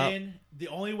walled Yeah. in. The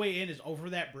only way in is over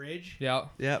that bridge. Yeah.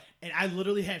 Yep. And I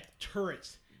literally had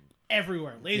turrets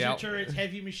everywhere. Laser Yep. turrets,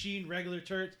 heavy machine, regular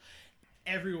turrets,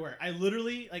 everywhere. I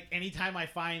literally, like, anytime I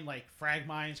find, like, frag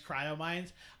mines, cryo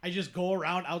mines, I just go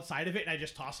around outside of it and I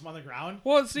just toss them on the ground.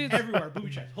 Well, see, Everywhere. Booby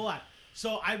traps. Hold on.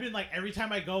 So I've been, like, every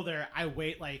time I go there, I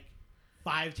wait, like,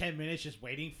 5-10 minutes just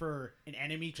waiting for an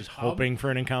enemy to Just come hoping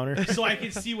for an encounter. so I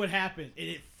can see what happens. And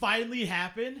it finally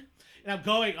happened. And I'm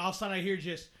going, all of a sudden I hear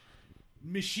just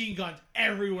machine guns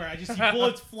everywhere. I just see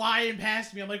bullets flying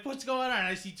past me. I'm like, what's going on? And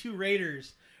I see 2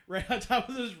 raiders right on top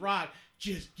of this rock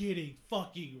just getting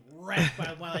fucking wrecked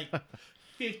by my like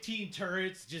 15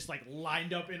 turrets just like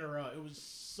lined up in a row. It was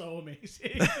so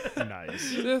amazing. Nice.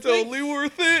 the thing- Totally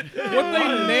worth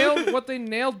it. what they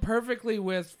nailed perfectly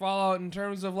with Fallout in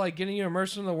terms of like getting you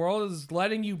immersed in the world is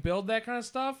letting you build that kind of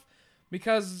stuff,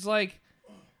 because it's like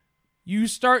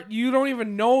you don't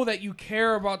even know that you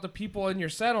care about the people in your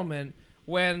settlement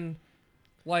when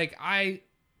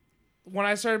when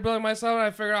I started building my settlement,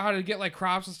 I figured out how to get like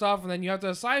crops and stuff, and then you have to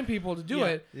assign people to do Yeah.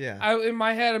 it. Yeah. In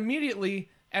my head immediately,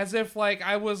 as if like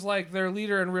I was like their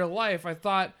leader in real life, I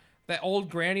thought that old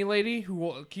granny lady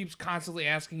who keeps constantly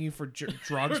asking you for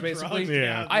drugs, basically.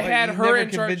 Yeah. I had You her never in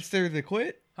charge. convinced her to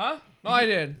quit? Huh? No, I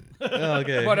did. Oh,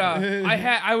 okay. But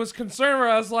I was concerned where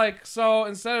I was like, so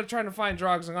instead of trying to find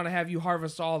drugs, I'm gonna have you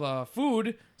harvest all the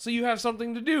food so you have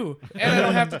something to do, and I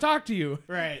don't have to talk to you.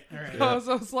 right. All right.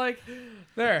 So it's like,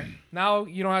 there. Now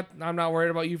you don't have. I'm not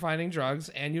worried about you finding drugs,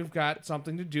 and you've got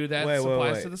something to do that Wait,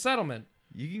 supplies wait. to the settlement.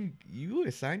 You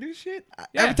assigned her shit?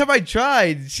 Yeah. Every time I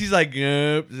tried, she's like,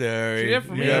 "Yep, sorry. She did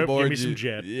for me. We Yep, got give bored me some you."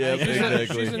 jet. Yep, She's in- exactly.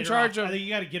 she's in Get her charge off- of- I think you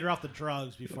got to get her off the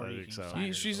drugs before I you think can so. sign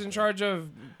her She's so in forth. charge of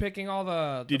picking all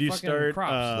the Did you fucking start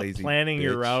crops. Lazy planning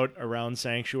your bitch. route around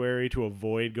Sanctuary to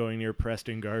avoid going near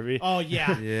Preston Garvey? Oh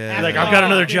yeah. Yeah. After, Like, I've got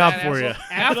another dude, job that for you. asshole.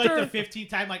 After like After- the 15th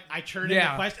time, like I turn in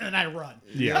Yeah. the quest and then I run.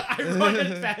 Yeah. I run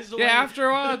as fast away. Yeah, after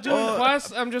a while doing Well,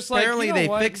 quests, I'm just like, Apparently you know they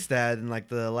what? fixed that in like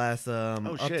the last shit,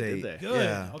 update. did they? Good.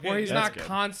 Yeah. Okay. where he's That's not good.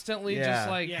 constantly Yeah. just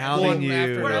like Yeah. Hounding one you.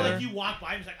 after Where Yeah. another. like you walk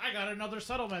by and he's like, I got another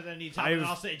settlement that needs help, I've- and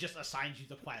also it just assigns you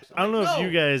the quest. I don't know like, if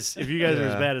you no. guys are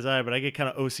as Yeah. bad as I, but I get kind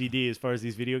of OCD as far as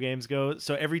these video games go.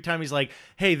 So every time he's like,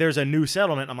 "Hey, there's a new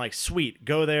settlement," I'm like, "Sweet,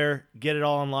 go there, get it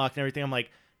all unlocked and everything." I'm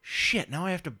like, "Shit, now I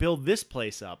have to build this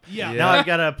place up. Yeah. Now I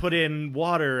gotta put in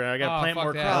water. I gotta Oh, plant fuck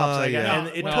more that. crops. Oh, I gotta, yeah. and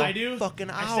it what took I do, fucking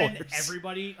I hours. send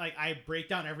everybody, like I break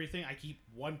down everything. I keep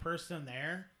one person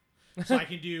there, so I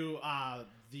can do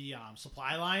the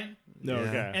supply line, No, Yeah.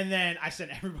 okay. and then I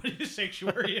send everybody to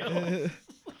Sanctuary Hills.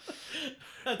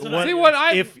 That's what What- I See do. what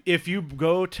I if you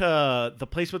go to the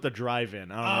place with the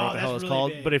drive-in, I don't know Oh, what the hell that's it's really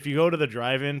called, big. but if you go to the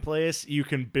drive-in place, you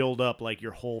can build up like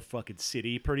your whole fucking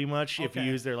city pretty much if you Okay.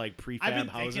 use their like prefab I've been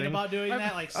housing. thinking about doing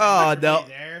that. Like, Oh, send no.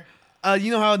 everybody there.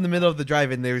 You know how in the middle of the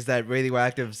drive-in there's that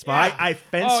radioactive spot? I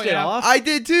fenced Oh, it yeah. off. I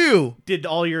did too. Did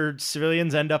all your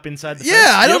civilians end up inside the Yeah,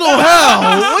 fence? I don't know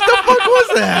how. What the fuck was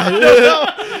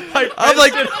that? I'm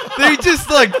like, they just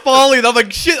like falling. I'm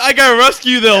like, shit, I gotta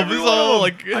rescue them. It's all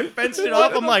like, I fenced it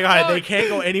off. I'm like, all right, they can't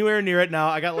go anywhere near it now.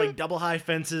 I got like double high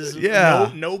fences.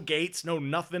 Yeah. No gates, no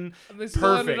nothing. They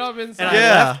still ended Perfect. up And inside. I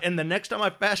Yeah. left, and the next time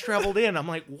I fast traveled in, I'm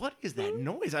like, what is that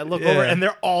noise? I look Yeah. over, and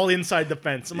they're all inside the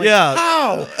fence. I'm like, Yeah.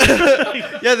 how?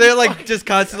 yeah, they're like just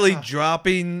constantly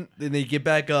dropping, then they get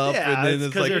back up, Yeah, and then it's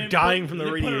it's 'cause like, they're dying from the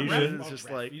You didn't put a radiation. roof- It's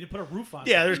just oh, like- you didn't put a roof on.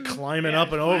 Yeah, it. they're just climbing up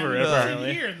and just over it, climb in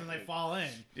apparently. here, and then they fall in.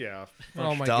 Yeah.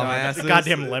 Oh my god. dumbasses.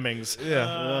 Goddamn lemmings.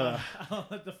 Yeah.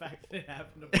 The fact that it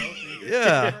happened to both of you.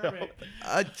 Yeah. Perfect.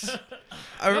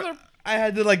 I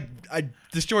had to like, I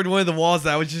destroyed one of the walls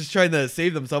that I was just trying to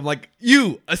save them. So I'm like,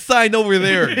 you assign over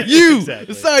there. You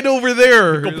Exactly. assign over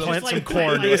there. Go plant like some plant,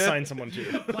 corn to like- assign someone to.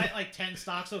 Plant like 10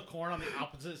 stalks of corn on the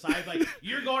opposite side. Like,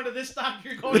 you're going to this stock,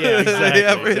 you're going Yeah, to this exactly.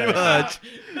 yeah, pretty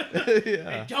stock. much. yeah.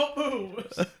 And don't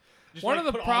move. Just, One like,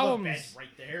 of the put all the problems beds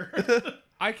right there.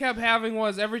 I kept having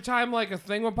was every time like a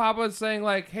thing would pop up saying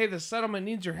like, "Hey, the settlement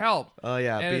needs your help," Oh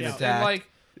yeah, and being it's attacked. and, like,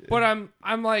 but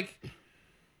I'm like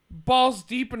balls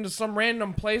deep into some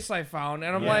random place I found,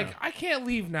 and I'm Yeah. like, I can't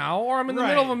leave now, or I'm in the Right.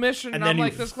 middle of a mission, And and then I'm you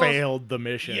like this close. failed the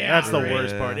mission. Yeah. That's the Right.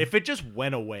 worst part. Yeah. If it just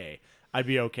went away, I'd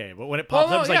be okay. But when it Well,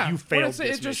 pops up, it's no, like yeah. you When failed it's-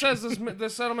 this it just mission. says the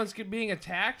settlement's being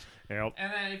attacked, Yep.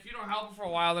 and then if you don't help it for a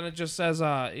while, then it just says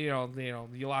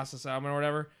you lost the settlement or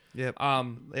whatever. Yep. They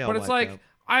all but it's wipe like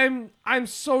out. I'm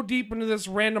so deep into this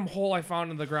random hole I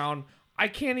found in the ground. I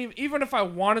can't even if I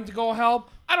wanted to go help,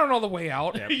 I don't know the way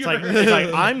out. Yeah, it's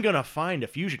like I'm gonna find a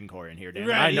fusion core in here, damn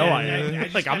it. I know I am.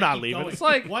 just Like I'm gotta not keep leaving. going. It's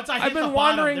like, once I I've hit been the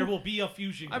wandering- bottom, there will be a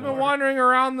fusion. I've core. been wandering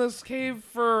around this cave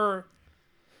for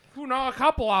a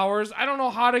couple hours. I don't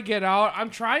know how to get out. I'm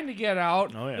trying to get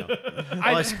out. Oh yeah. Well,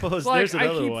 I suppose there's I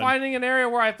another keep one. finding an area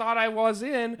where I thought I was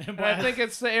in, and I think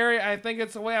it's the area. I think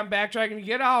it's the way I'm backtracking to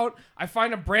get out. I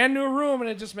find a brand new room, and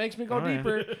it just makes me go Oh, yeah.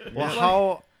 deeper.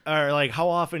 Well, how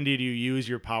often did you use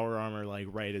your power armor like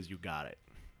right as you got it?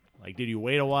 Like, did you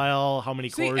wait a while? How many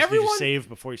See, cores did everyone- you save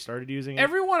before you started using it?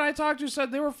 Everyone I talked to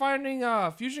said they were finding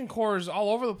fusion cores all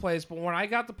over the place, but when I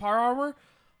got the power armor,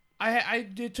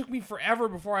 it took me forever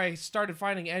before I started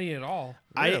finding any at all.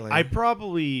 Really? I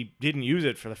probably didn't use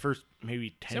it for the first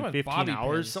maybe 10, Same with 15 bobby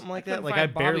hours, pins. something I like that. couldn't Like, I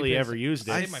find bobby barely pins. ever used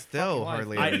it. I saved my still fucking life.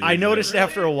 hardly. I, ever use I it. noticed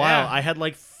after a while Yeah. I had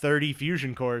like 30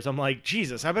 fusion cores. I'm like,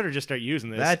 Jesus, I better just start using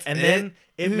this. That's and it? then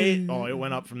it made it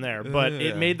went up from there. But Yeah.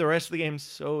 it made the rest of the game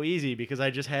so easy because I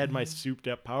just had my souped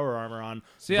up power armor on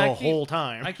See, the I keep- whole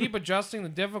time. I keep adjusting the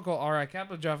I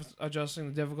kept adjusting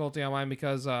the difficulty on mine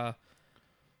because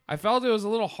I felt it was a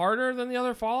little harder than the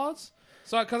other Fallouts.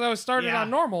 So because I was starting Yeah, on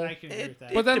normal, I can agree with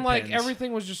that. but then like depends.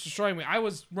 everything was just destroying me. I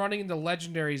was running into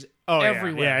legendaries Oh, yeah.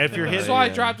 everywhere. Yeah, if you're hitting so I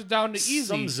Yeah. dropped it down to easy.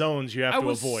 some zones you have I to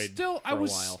was avoid still for I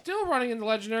was a while. still running into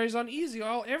legendaries on easy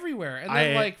all everywhere, and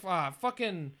then I-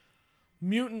 fucking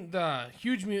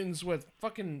huge mutants with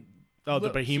fucking Oh, the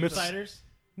li- behemoths. Suiciders,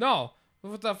 no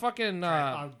with the fucking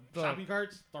the, shopping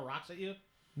carts, the rocks at you.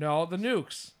 no the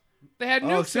nukes. They had Oh,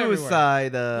 nukes everywhere.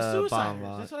 suicide. The Bomb suiciders,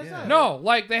 lot. that's what I Yeah. said. No,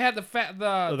 like they had the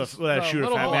that shoot a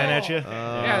little fat ball- man at you.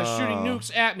 Yeah, shooting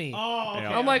nukes at me. Oh, okay,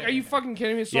 Yeah. I'm like, okay. are you fucking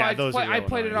kidding me? So Yeah, I those are real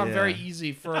played it on annoying. very Yeah.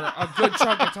 easy for a good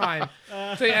chunk of time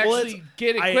to actually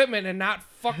get equipment and not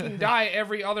fucking die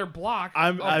every other block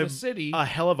I'm of the city. a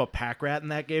hell of a pack rat in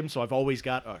that game, so I've always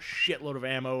got a shitload of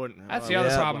ammo. And That's the other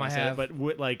Yeah. problem when I say that, have. but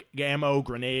with like ammo,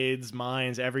 grenades,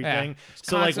 mines, everything. It's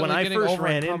So like when constantly I getting first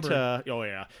ran over-encumbered.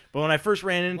 into but when I first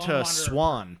ran into Wanderer.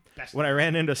 Swan, Best. when I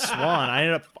ran into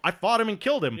Swan, I fought him and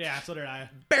killed him. Yeah, so did I.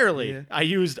 Barely. Yeah. I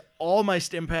used all my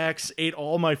stim packs, ate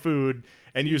all my food,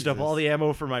 and used up all the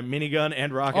ammo for my minigun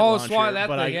and rocket Oh, launcher. Swan, that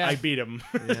but thing, yeah. I beat him.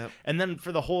 Yep. And then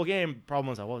for the whole game, problem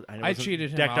was I wasn't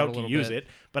cheated him decked out a out to little use bit. it,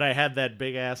 but I had that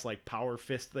big ass like power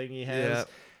fist thing he has. Yep.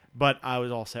 But I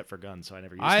was all set for guns, so I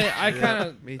never used it. I Yeah,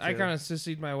 kind me of I too. kind of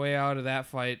sissied my way out of that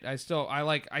fight.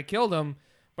 I killed him,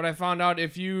 but I found out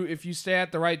if you stay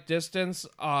at the right distance,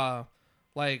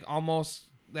 like almost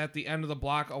at the end of the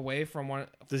block away from one.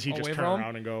 Does he just away turn from him,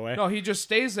 around and go away? No, he just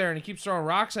stays there and he keeps throwing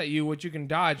rocks at you, which you can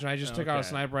dodge. And I just took out a Okay.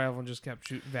 sniper rifle and just kept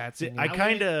shooting VATS. See, in I you.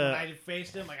 kinda- when I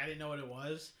faced him, like I didn't know what it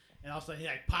was, and all of a sudden he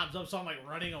like pops up, so I'm like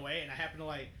running away, and I happen to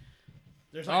like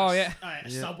there's like Oh, a, yeah. a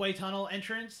subway tunnel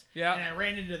entrance, Yeah. and I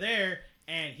ran into there,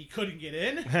 and he couldn't get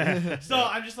in, so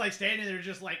I'm just like standing there,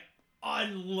 just like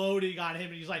unloading on him,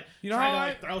 and he's like You know trying to how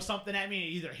like throw something at me,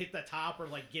 and either hit the top or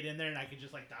like get in there, and I could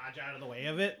just like dodge out of the way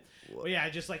of it. But yeah, I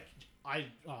just like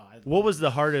What was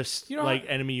the hardest You know like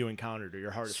what? enemy you encountered, or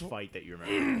your hardest fight that you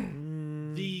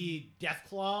remember? the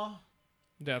Deathclaw.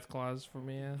 Death claws for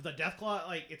me. Yeah. The Deathclaw,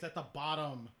 like it's at the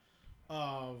bottom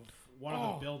of one of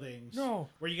Oh, the buildings. no.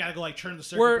 Where you gotta go like turn the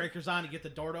circuit Where- breakers on to get the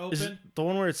door to open. Is it the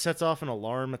one where it sets off an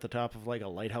alarm at the top of like a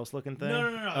lighthouse looking thing?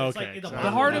 No. It's like Okay, in the so-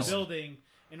 bottom hardest- of the building.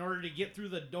 In order to get through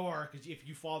the door, because if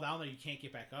you fall down there, you can't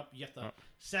get back up. You have to Oh.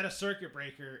 set a circuit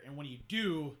breaker, and when you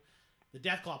do, the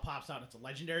Deathclaw pops out. And it's a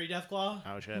legendary Deathclaw,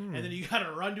 Oh shit! and then you gotta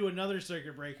run to another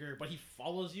circuit breaker, but he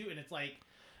follows you, and it's like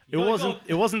It you gotta wasn't. go-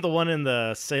 It wasn't the one in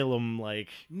the Salem like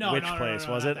No, witch no, place,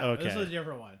 no, was not it? that one. This Okay. was a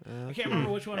different one. I can't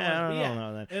remember which one it was. Yeah, I but don't yeah.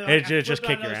 know then. And, Hey, like, did it I just flipped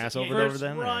kick on your those- ass yeah, over there first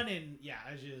then, or- run and yeah,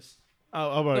 I was just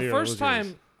Oh, how about The you? first What was yours?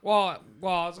 time, well,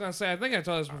 I was gonna say, I think I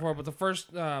told this before, but the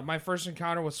first, my first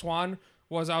encounter with Swan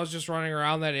was I was just running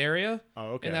around that area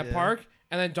Oh, okay. in that Yeah. park,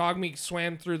 and then Dogmeat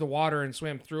swam through the water and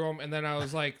swam through them, and then I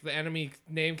was like, the enemy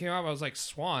name came up, I was like,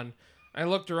 Swan. I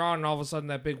looked around, and all of a sudden,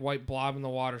 that big white blob in the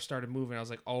water started moving. I was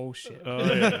like, oh shit. Oh,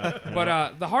 yeah.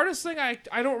 But the hardest thing, I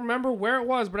don't remember where it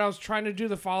was, but I was trying to do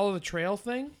the follow the trail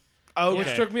thing.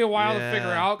 which took me a while to Yeah, figure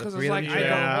out the because it's freedom like trail. I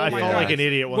don't. Yeah, Oh I my felt God. like an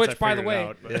idiot once Which, I by the figured way, it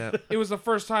out. but- Yeah. it was the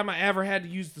first time I ever had to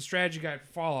use the strategy guide for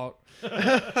Fallout,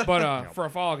 but for a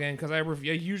Fallout game because I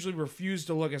usually refuse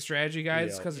to look at strategy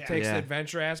guides because it takes Yeah. the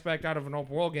adventure aspect out of an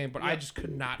open world game. But I just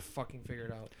could not fucking figure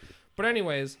it out. But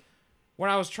anyways, when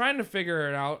I was trying to figure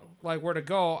it out, like where to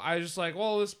go, I was just like,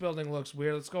 well, this building looks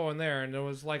weird. Let's go in there. And there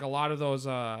was like a lot of those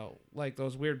like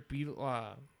those weird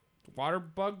water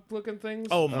bug looking things.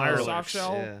 Oh, soft Mirelurks.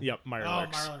 shell. Yeah. Yep, Oh,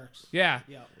 Mirelurks. Mirelurks. Yeah.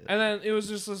 Yep. And then it was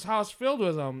just this house filled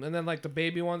with them. And then, like, the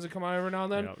baby ones that come out every now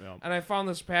and then. Yep, yep. And I found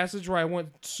this passage where I went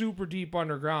super deep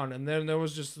underground. And then there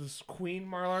was just this queen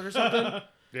Marlark or something.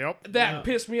 Yep. That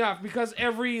pissed me off because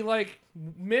every, like,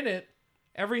 minute,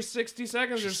 every 60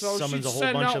 seconds or so, summons she'd a whole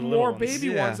send bunch out of little more ones.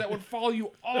 baby Yeah. ones that would follow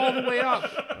you all the way up.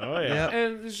 Oh yeah. Yep.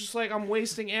 And it's just like I'm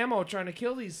wasting ammo trying to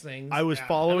kill these things. I was Yeah. and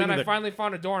following then I the finally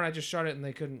found a door and I just shut it and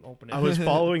they couldn't open it. I was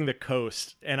following the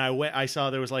coast, and I saw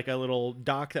there was like a little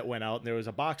dock that went out, and there was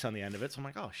a box on the end of it. So I'm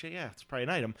like, oh shit, yeah, it's probably an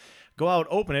item. Go out,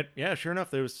 open it. Yeah, sure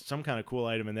enough, there was some kind of cool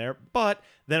item in there. But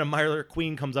then a Mirelurk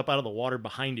Queen comes up out of the water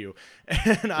behind you,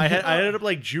 and I ended up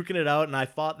like juking it out, and I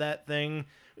fought that thing.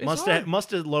 It's hard.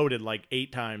 Must have loaded like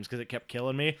 8 times because it kept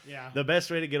killing me. Yeah. The best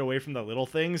way to get away from the little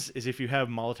things is if you have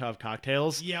Molotov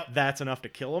cocktails. Yep. That's enough to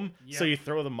kill them. So Yep. you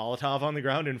throw the Molotov on the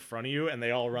ground in front of you, and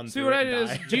they all run See through what it I and did is,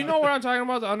 die. do you know what I'm talking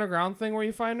about? The underground thing where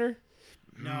you find her?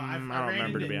 No, I don't ran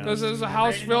remember, to into- be honest. There's a I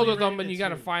house ran- filled no, with you them, ran and you into got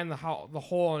to two. find the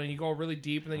hole, and you go really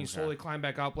deep, and then you slowly climb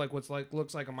back up, like looks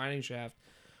like a mining shaft.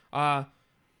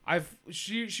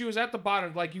 She was at the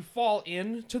bottom, like you fall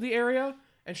into the area,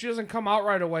 and she doesn't come out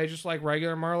right away, just like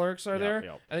regular Mirelurks are there.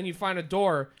 yep. And then you find a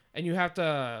door, and you have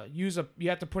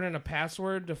to put in a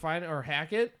password to find it or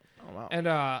hack it. Oh, wow. And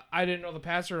I didn't know the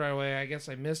password right away. I guess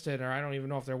I missed it, or I don't even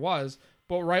know if there was.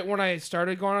 But right when I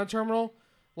started going on terminal,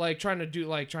 like trying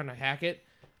to hack it,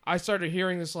 I started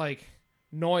hearing this like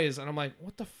noise, and I'm like,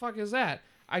 "What the fuck is that?"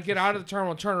 I get out of the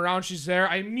terminal, turn around, she's there.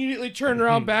 I immediately turned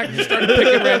around back and just started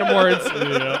picking random words,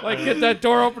 like get that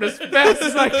door open as fast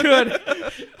as I could.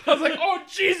 I was like, "Oh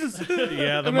Jesus!"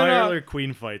 Yeah, the And then, Mirelurk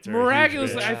Queen fights are a huge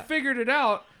Miraculously, bitch. I figured it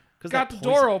out. 'Cause Got that the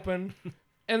door poison- open,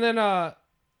 and then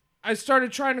I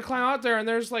started trying to climb out there, and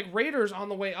there's like raiders on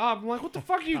the way up. I'm like, "What the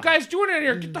fuck are you guys doing in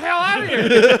here? Get the hell out of here!"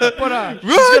 But Run,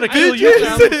 kill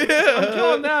bitches! I'm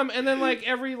killing them, and then like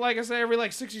every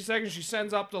 60 seconds, she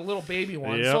sends up the little baby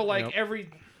one. Yep, So like yep.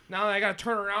 now I gotta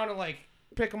turn around and like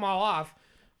pick them all off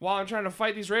while I'm trying to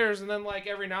fight these raiders, and then like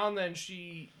every now and then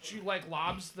she like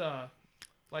lobs the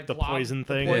poison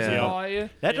thing. poison Yeah. ball at you.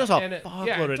 That does a And it- fuckload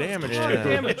yeah, it of does damage. a ton of too.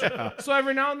 damage. Yeah. So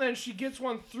every now and then she gets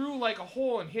one through like a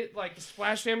hole and hit like the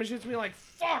splash damage hits me like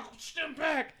fuck, stand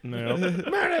back, No.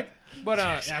 medic. But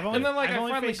Yeah, I've only, and then like I've I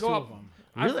only finally faced go two up. of them.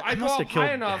 Really? I I go must up have killed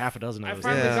high enough. half a dozen I of those.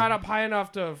 finally Yeah. got up high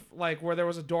enough to like where there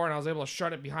was a door and I was able to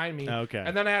shut it behind me. Okay.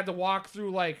 And then I had to walk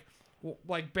through like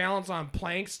balance on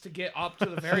planks to get up to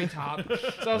the very top.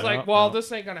 So I was like, well, this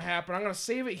ain't gonna happen. I'm gonna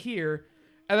save it here.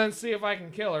 And then see if I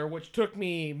can kill her, which took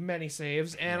me many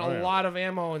saves and Oh, a yeah. lot of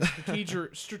ammo and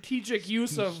strategic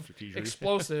use of Strategery.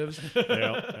 explosives.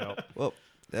 Yep. Well,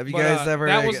 have you But, guys ever?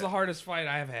 that was the hardest fight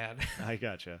I've had. I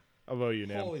gotcha. How about you,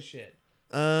 Nam? Holy shit.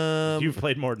 You've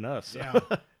played more than us. So. Yeah.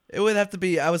 It would have to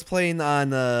be. I was playing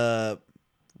on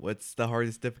what's the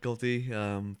hardest difficulty?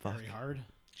 Fuck. Very hard.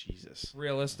 Jesus.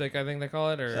 Realistic, I think they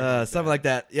call it, or Something like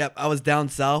that. Yep. I was down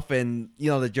south, and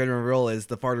the general rule is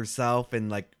the farther south and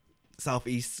like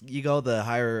southeast you go, the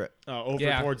higher, Over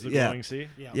Yeah. towards the Yeah. glowing sea.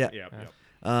 Yeah. yeah, Yep.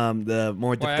 the more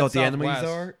Well, difficult that's the enemies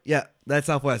southwest. are. Yeah, that's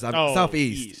southwest. I'm Oh,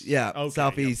 southeast. east. Yeah, Okay, yep,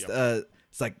 southeast. yep.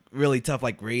 It's like really tough,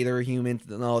 like raider humans.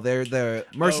 No, they're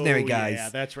mercenary Oh, guys. Yeah,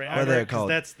 that's right. What are they 'Cause called?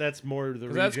 That's more the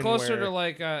region that's closer where to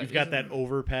like you've got that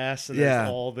overpass and Yeah. there's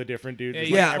all the different dudes. Yeah, It's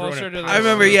you get like everyone closer in to the- I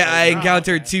remember, power. I Oh,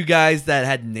 encountered okay. 2 guys that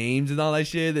had names and all that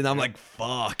shit, and I'm like,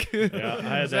 fuck. Yeah, I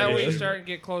had Is that where you issue. start and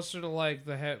get closer to like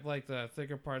the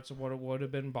thicker parts of what it would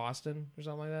have been Boston or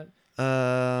something like that?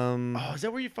 Oh, is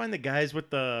that where you find the guys with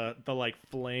the like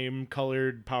flame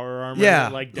colored power armor? Yeah,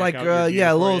 that, like, deck like out your gear a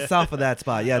for little you? south of that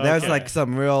spot. Yeah, there's Okay. like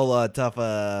some real tough.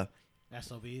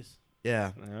 SOBs.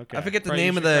 Yeah, Okay. I forget the Probably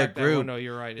name you of should the crack that group. window,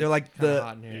 you're right. They're it's like kinda the-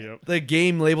 hot in here. Yep. The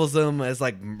game labels them as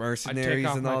like mercenaries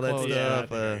off and my all that clothes. Yeah, I stuff.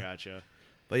 think I gotcha.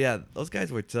 But yeah, those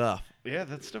guys were tough Yeah,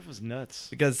 that stuff was nuts.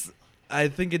 because I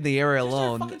think in the area Is there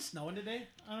alone, fucking snowing today?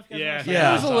 I don't know if you guys Yeah, noticed that. Yeah.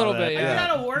 It was a little bit, I get yeah.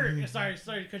 out of work. Sorry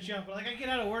to cut you off, but like I get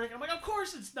out of work, and I'm like, of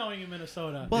course it's snowing in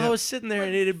Minnesota. Well, I was sitting there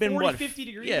and it had been 40, 50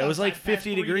 degrees Yeah, it was like outside the past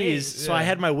 50 3 degrees. days. So I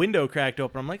had my window cracked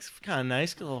open. I'm like, it's kind of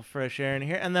nice, get a little fresh air in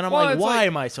here. And then I'm Well, like, it's why like-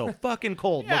 am I so fucking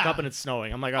cold? Look Yeah. up and it's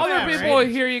snowing. I'm like, oh, Other Yeah, people right.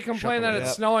 hear you complain that Shuffle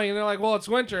it's it. snowing, and they're like, "Well, it's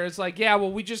winter." It's like, yeah,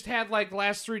 well, we just had like the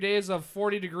last 3 days of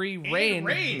 40-degree And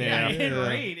rain. Yeah, Yeah. and Yeah.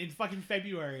 rain in fucking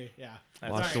February. Yeah.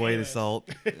 Wash Sorry, away the anyways. salt.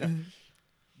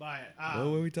 But What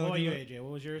were we talking about you, about? AJ?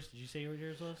 What was yours? Did you say what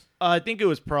yours was? I think it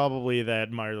was probably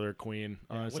that Marler Queen.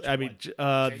 Honestly. which I mean,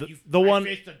 one? the one.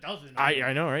 faced a dozen.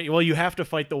 I know, right? Well, you have to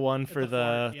fight the one for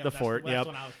the Yep, fort. that's Yep.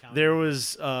 what I was counting. There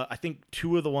was, I think,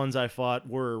 2 of the ones I fought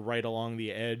were right along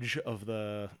the edge of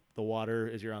the water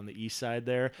as you're on the east side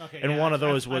there, Okay, and yeah, one of I-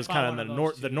 those I was fought kind one of of the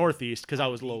those the too. northeast because I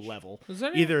was low Beach. level. Is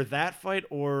that Either that fight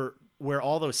or where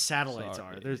all those satellites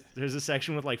Sorry. are. There's a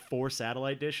section with like 4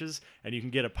 satellite dishes, and you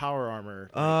can get a power armor.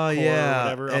 Oh like, core or yeah,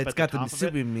 whatever, up it's at got the the top of it.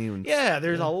 super mutants. Yeah,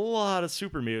 there's a lot of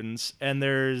super mutants, and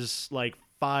there's like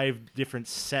 5 different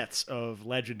sets of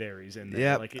legendaries in there.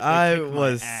 Yep, Like, they I kick my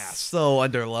was ass. so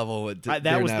under level with That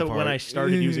during was when I part.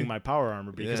 started using my power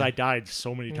armor because Yeah. I died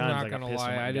so many I'm times. not I got gonna pissed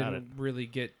when lie, I got didn't really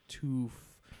get too.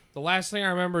 The last thing I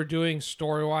remember doing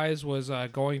story wise was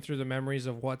going through the memories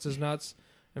of what's his nuts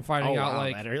and it. finding Oh, out wow,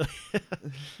 like that early?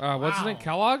 what's his name, Wow.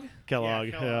 Kellogg. Kellogg.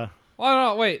 Yeah, Yeah, Kellogg. Well,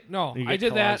 no, wait, no, You I get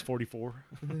did Kellogg's that. 44.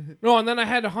 No, and then I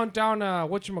had to hunt down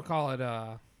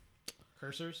whatchamacallit.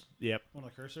 Cursors. Yep. One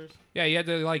of the cursors. Yeah, you had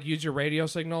to like use your radio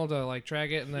signal to like track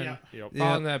it, and then Yeah. Yep. fall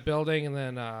Yeah. in that building, and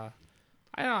then I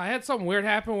don't know. I had something weird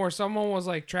happen where someone was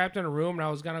like trapped in a room, and I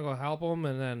was gonna go help them,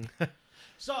 and then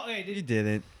So, hey, You did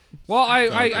didn't. well, I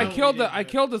Okay. killed No, we I didn't.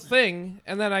 killed the thing,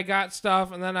 and then I got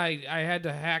stuff, and then I had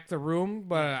to hack the room,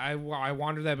 but I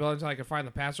wandered that building until I could find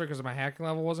the password because my hacking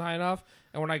level wasn't high enough.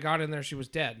 And when I got in there, she was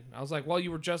dead. I was like, "Well,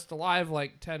 you were just alive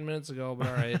like 10 minutes ago, but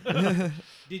all right."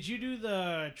 did you do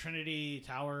the Trinity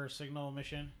Tower signal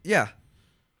mission? Yeah,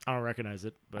 I don't recognize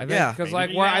it. I But think Yeah. because You like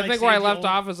gotta, where like, I think where I save left the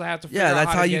old- off is I have to figure yeah. out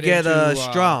That's how how to you get get into,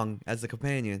 strong as the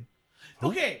companion.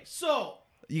 Okay, so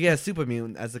You get a super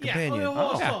mutant as the Yeah, companion. okay,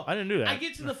 well, Oh, so I didn't do that. I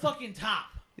get to the fucking top.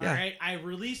 Yeah. All right, I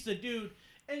release the dude,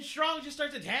 and Strong just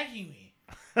starts attacking me.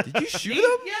 Did you shoot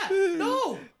him? Yeah,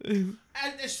 no.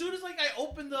 As soon as like I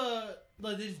opened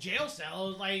this jail cell, it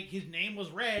was like his name was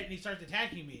red, and he starts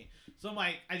attacking me. So I'm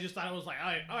like, I just thought it was like,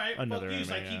 all right, Another fuck you.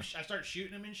 So I enemy, I start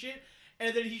shooting him and shit,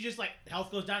 and then he just like health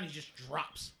goes down, he just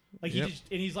drops, like Yep.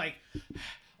 he's like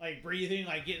breathing,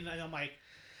 like getting, and I'm like.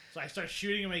 So I start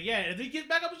shooting him again, and then he gets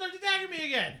back up and starts attacking me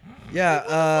again.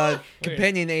 Yeah, Wait.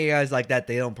 companion AIs like that,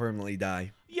 they don't permanently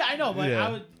die. Yeah, I know, but Yeah.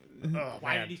 I would.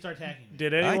 Why man. did he start attacking me?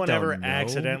 Did I anyone don't ever know.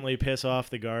 accidentally piss off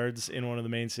the guards in one of the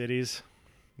main cities?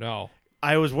 No.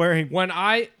 I was wearing. When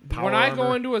I Power when I go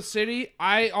armor. into a city,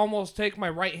 I almost take my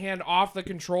right hand off the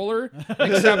controller,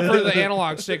 except for the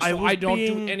analog stick, so was I don't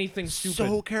do being anything stupid.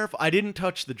 So careful. I didn't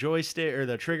touch the joystick or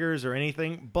the triggers or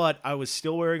anything, but I was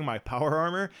still wearing my power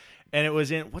armor. And it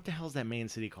was in what the hell is that main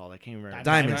city called? I can't remember.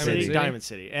 Diamond City. Diamond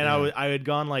City. And I had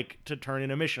gone like to turn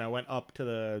in a mission. I went up to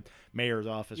the mayor's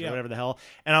office Yeah. or whatever the hell,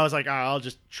 and I was like, I'll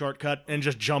just shortcut and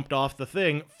just jumped off the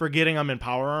thing, forgetting I'm in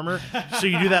power armor. So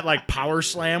you do that like power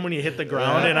slam when you hit the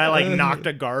ground, and I like knocked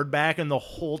a guard back, and the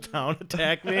whole town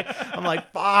attacked me. I'm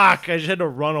like, fuck! I just had to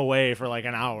run away for like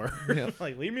an hour.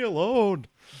 Like, leave me alone.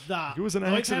 It was an the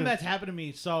only accident. time that's happened to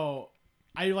me. So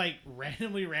I like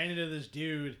randomly ran into this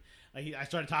dude. Like I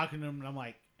started talking to him, and I'm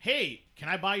like, "Hey, can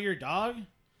I buy your dog?"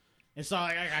 And so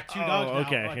I got 2 dogs now,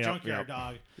 okay. a Yep, junkyard yep.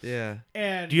 dog, Yeah.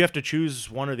 and Do you have to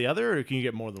choose one or the other, or can you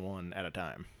get more than one at a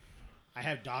time? I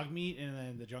have dog meat and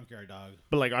then the junkyard dog.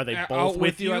 But like, are they Out both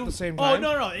with you? at the same Oh time.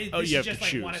 no, Oh, this you is have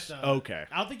just to like one at choose. the. Okay.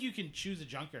 I don't think you can choose a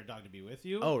junkyard dog to be with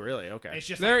you. Oh, really? Okay. It's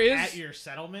just There like is- at your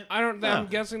settlement. I'm Huh.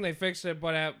 guessing they fixed it,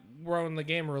 but when the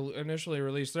game initially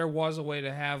released, there was a way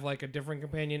to have like a different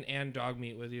companion and dog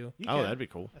meat with you. You Oh, can, that'd be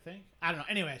cool. I think. I don't know.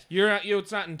 Anyways.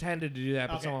 It's not intended to do that,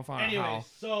 but Okay. someone found out Anyways, how.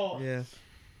 so Yeah.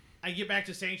 I get back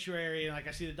to Sanctuary and like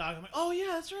I see the dog. I'm like, oh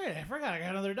yeah, that's right. I forgot I got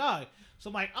another dog. So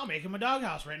I'm like, I'll make him a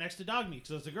doghouse right next to dog meat.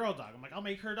 So it's a girl dog. I'm like, I'll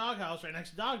make her doghouse right next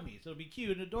to dog meat. So it'll be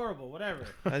cute and adorable, whatever.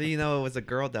 How do you know it was a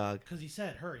girl dog? Because he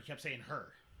said her. He kept saying her.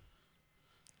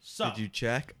 So, Did you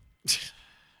check?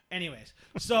 anyways,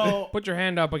 so Put your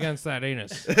hand up against that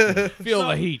anus. Feel So-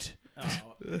 the heat.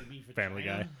 oh, maybe Family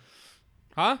vagina?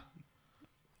 Huh?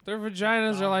 Their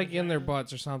vaginas are like in their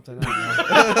butts or something. I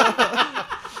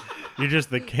don't know. You're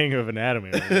just the king of anatomy.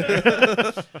 Right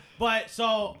there. But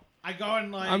so I go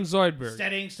in like I'm Zoidberg.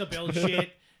 settings to build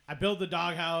shit. I build the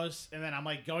doghouse, and then I'm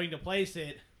like going to place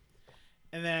it,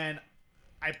 and then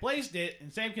I placed it,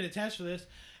 and Sam can attest for this,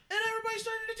 and everybody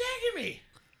started attacking me.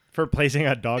 For placing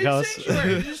a in doghouse.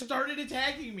 Sanctuary. He just started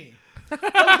attacking me. I'm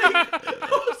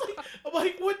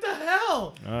like, what the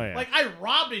hell? Oh yeah. Like, I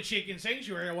robbed a chick in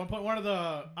Sanctuary at one point, one of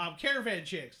the caravan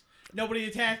chicks. Nobody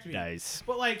attacked me. Nice.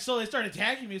 But, like, so they started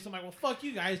attacking me, so I'm like, well, fuck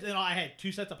you guys. Then I had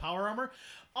 2 sets of power armor.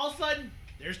 All of a sudden,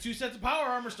 there's 2 sets of power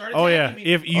armor started Oh yeah. attacking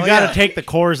me. If you Oh, gotta yeah. take the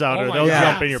cores out, Oh or my they'll God.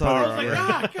 jump in your So power I was like,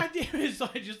 armor. God damn it. So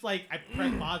I just, like, I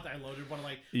pressed pause, I loaded one,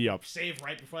 like, Yep. save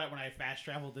right before that when I fast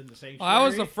traveled into Sanctuary. Well, that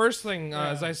was the first thing, Yeah.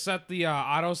 as I set the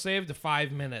auto save to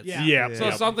 5 minutes. Yeah. Yeah. So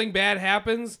if something bad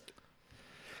happens,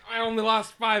 I only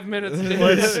lost 5 minutes. Well,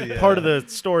 it's Yeah. part of the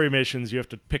story missions. You have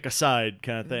to pick a side,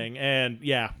 kind of thing. And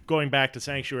yeah, going back to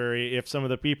Sanctuary, if some of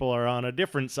the people are on a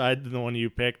different side than the one you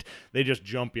picked, they just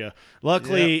jump you.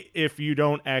 Luckily, if you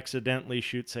don't accidentally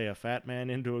shoot, say, a fat man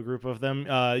into a group of them,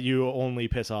 you only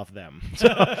piss off them. So,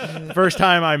 first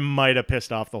time I might have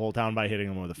pissed off the whole town by hitting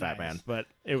them with a fat Nice. man, but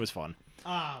it was fun.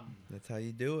 That's how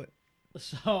you do it.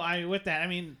 So with that, I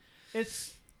mean,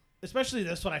 it's especially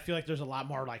this one. I feel like there's a lot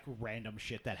more like random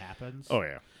shit that happens. Oh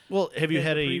yeah. Well, have you In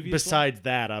had the a previous besides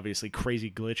that obviously crazy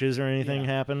glitches or anything Yeah.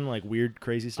 happen, like weird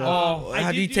crazy stuff? Oh, I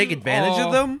Have did you take do- advantage oh.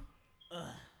 of them?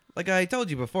 Like I told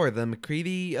you before, the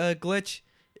McCready glitch.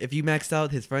 If you maxed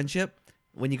out his friendship,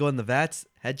 when you go in the vats,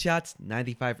 headshots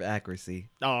 95 accuracy.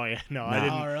 Oh yeah, no, I No.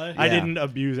 didn't. Oh, really? I Yeah. didn't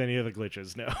abuse any of the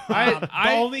glitches. No. The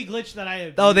I only glitch that I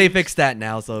have Oh, they used fixed that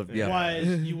now. So yeah. was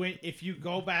you went if you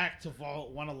go back to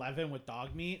Vault 111 with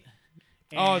dog meat.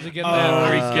 Oh, and- to get Oh, that.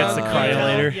 where he Uh, gets the yeah.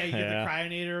 cryolator. Yeah, you get Yeah. the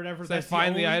cryonator or whatever. So I That's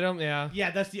find the only- item, yeah.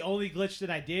 Yeah, that's the only glitch that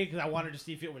I did because I wanted to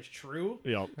see if it was true.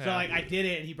 Yep. So Yeah. like I did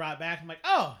it and he brought it back. I'm like,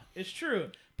 oh, it's true,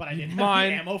 but I didn't have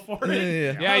Mine- any ammo for it.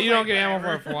 Yeah. Yeah, I was you don't like, get ammo for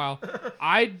whatever. it for a while.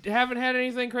 I haven't had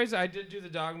anything crazy. I did do the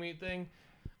dog meat thing.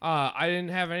 I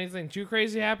didn't have anything too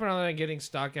crazy happen other than getting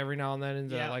stuck every now and then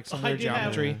into Yeah, like some I weird did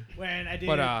have geometry. when I did.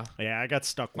 But Yeah, I got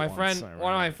stuck. my once, friend, I one of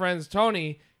remember. my friends,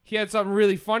 Tony, he had something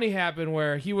really funny happen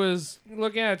where he was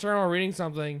looking at a terminal reading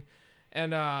something,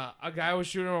 and a guy was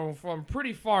shooting him from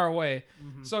pretty far away.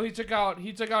 So he took out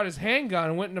his handgun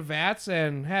and went into VATS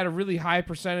and had a really high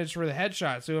percentage for the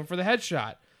headshot. So he went for the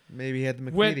headshot. Maybe he had the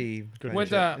Went- McCready. Went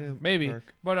friendship. Yeah, maybe,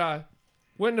 perk. but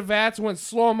went into VATS, went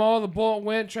slow mo. The bullet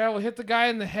went, traveled, hit the guy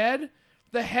in the head.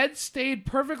 The head stayed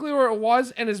perfectly where it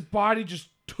was, and his body just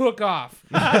took off,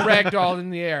 ragdolled in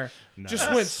the air. Just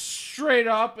Nice. went straight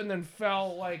up and then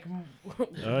fell like Oh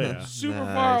yeah. super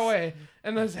Nice. far away,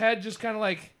 and his head just kind of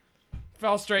like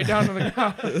fell straight down to the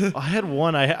ground. I had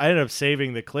one. I ended up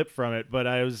saving the clip from it, but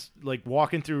I was like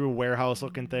walking through a warehouse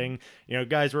looking thing. You know,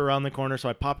 guys were around the corner, so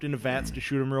I popped into VATS to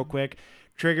shoot them real quick.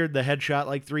 Triggered the headshot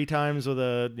like 3 times with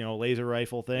a laser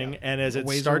rifle thing, and as it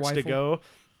Laser starts to rifle? go,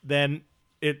 then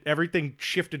everything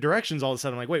shifted directions all of a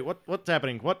sudden. I'm like, wait, what's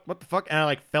happening? What the fuck? And I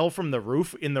like fell from the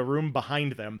roof in the room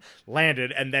behind them,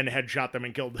 landed, and then headshot them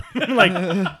and killed them.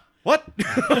 Like, what?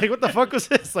 Like, what the fuck was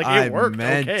this? Like, I it worked,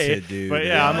 meant okay. to do but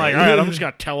yeah, that. I'm like, all right, I'm just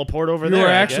gonna teleport over You there. were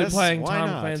I actually guess. playing Why Tom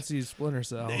not? Clancy's Splinter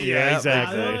Cell. Yeah,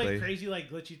 exactly. Another like crazy like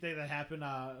glitchy thing that happened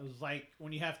it was like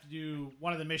when you have to do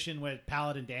one of the mission with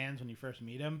Paladin Dan's when you first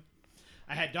meet him.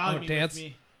 I had dog Oh, meat dance? with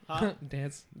me. Huh?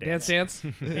 Dance. And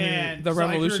The so, like,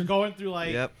 we revolution. were going through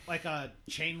like Yep. like a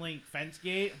chain link fence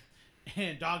gate,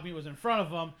 and dog meat was in front of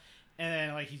him, and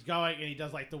then like he's going and he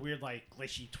does like the weird like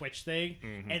glitchy twitch thing,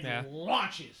 and Yeah.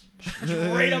 launches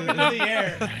straight up into the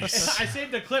air. And I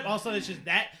saved the clip. All of a sudden it's just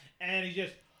that, and he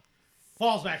just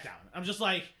falls back down. I'm just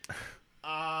like,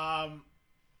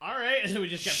 all right, and then we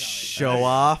just kept going. Show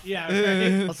off. Yeah,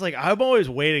 right. It's like I'm always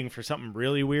waiting for something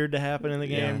really weird to happen in the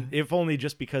game, if only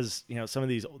just because some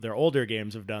of their older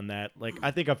games have done that. Like I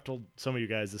think I've told some of you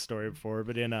guys this story before,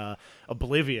 but in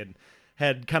Oblivion,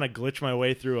 had kind of glitched my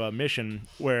way through a mission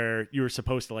where you were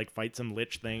supposed to like fight some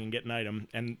lich thing and get an item,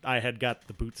 and I had got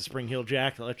the boots of Spring Heel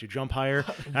Jack that let you jump higher,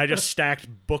 and I just stacked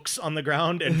books on the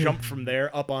ground and jumped from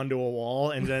there up onto a wall,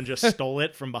 and then just stole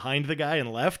it from behind the guy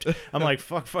and left. I'm like,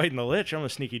 fuck fighting the lich, I'm a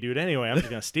sneaky dude anyway, I'm just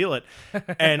gonna steal it.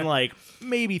 And like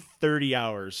maybe 30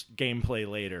 hours gameplay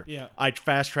later, Yeah. I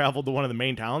fast traveled to one of the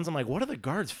main towns. I'm like, what are the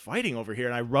guards fighting over here?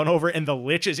 And I run over, and the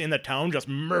lich is in the town just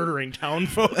murdering town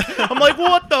folk. I'm like,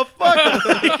 what the fuck?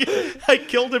 Like, I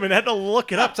killed him and had to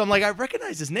look it up. So I'm like, I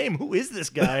recognize his name. Who is this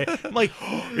guy? I'm like,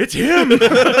 oh, it's him.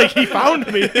 Like, he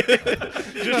found me.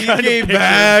 Just trying to came picture him.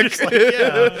 back. Just like,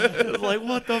 yeah. I was like,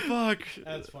 what the fuck?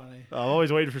 That's funny. I'm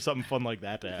always waiting for something fun like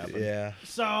that to happen. Yeah.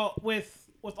 So with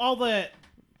all the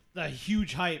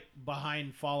huge hype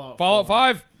behind Fallout, Fallout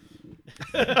 5.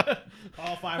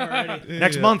 Fallout 5 already.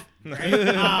 Next month.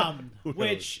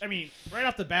 Which I mean, right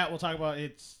off the bat, we'll talk about.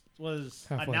 Was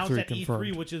Half-Life announced 3 at E3,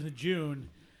 confirmed. which is in June,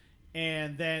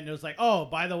 And then it was like, oh,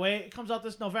 by the way, it comes out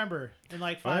this November in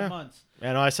like 5 yeah. months.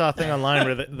 And I saw a thing online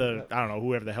where the I don't know,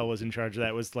 whoever the hell was in charge of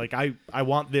that was like, I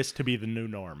want this to be the new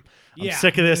norm. I'm Yeah.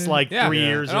 sick of this like Yeah. 3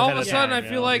 years. And all of ahead a sudden, time, I you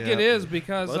feel know? like Yeah. it is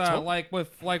because, Let's hope.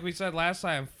 like we said last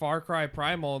time, Far Cry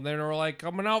Primal, and then they were like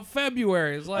coming out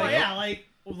February. It's like, Oh yeah, like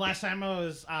last time I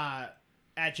was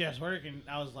at Jeff's work and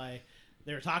I was like,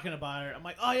 they were talking about it. I'm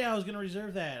like, oh yeah, I was gonna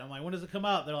reserve that. I'm like, when does it come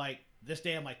out? They're like, this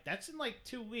day. I'm like, that's in like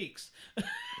 2 weeks.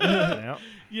 Yeah.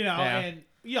 You know, Yeah. and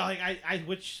like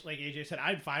which like AJ said,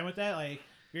 I'm fine with that. Like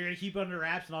you're gonna keep it under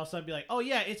wraps and all of a sudden be like, oh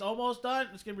yeah, it's almost done.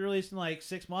 It's gonna be released in like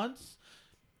 6 months.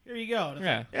 Here you go. And it's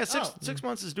Yeah. like, Yeah, oh. 6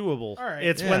 months is doable. All right.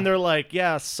 It's Yeah. when they're like,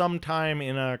 yeah, sometime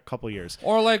in a couple years.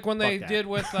 or like when they Fuck that. did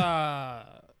with,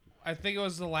 I think it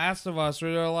was The Last of Us,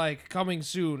 where they're like coming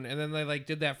soon, and then they like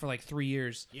did that for like 3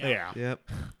 years. Yeah. Yep.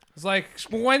 It's like,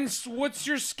 what's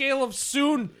your scale of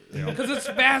soon? Because it's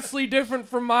vastly different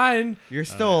from mine. You're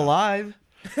still alive.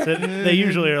 So they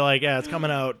usually are like, yeah, it's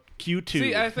coming out Q2.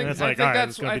 See, I And think it's I like, think all right,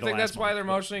 that's it's gonna I be the think last that's why month. they're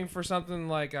motioning for something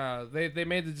like they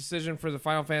made the decision for the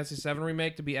Final Fantasy VII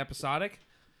remake to be episodic,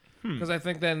 because I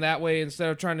think then that way, instead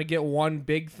of trying to get one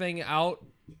big thing out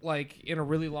like in a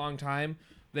really long time,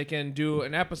 they can do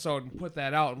an episode and put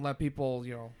that out and let people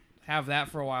have that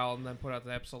for a while and then put out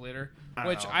the episode later. I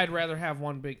Which know. I'd rather have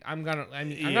one big. I'm gonna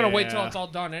wait till Yeah. it's all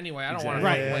done anyway. I don't want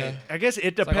Exactly. to Right. wait. I guess it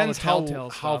like all the depends Telltale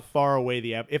how stuff. far away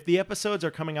if the episodes are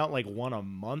coming out like one a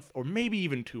month or maybe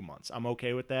even 2 months, I'm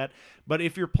okay with that. But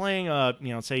if you're playing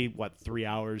say 3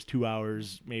 hours, 2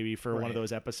 hours maybe for one of Right.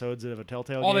 those episodes of a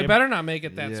Telltale Oh, game. they better not make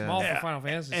it that Yeah. small Yeah. for Final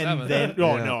Fantasy and VII. then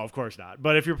Yeah. no, of course not.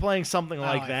 But if you're playing something I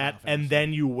like like that Final and Fantasy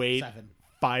then you wait 7.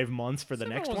 5 months for the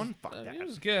Seven next was- one, fuck It that.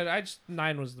 was good.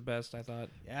 9 was the best, I thought.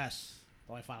 Yes.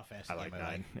 The only Final Fantasy I like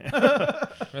game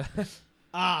 9. It's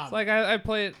like I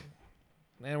played,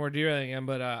 and we're derailing again,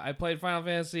 but I played Final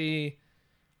Fantasy.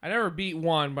 I never beat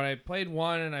 1, but I played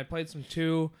 1 and I played some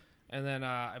 2, and then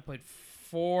I played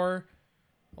 4,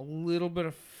 a little bit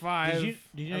of 5, Did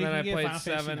you know and you then can I get played Final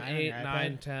Fantasy 7, 9 on 8, your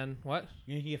 9, iPad? 10. What?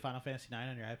 You can get Final Fantasy 9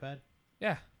 on your iPad?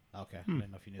 Yeah. Okay. I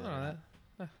didn't know if you knew I don't know that.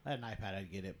 that. I had an iPad,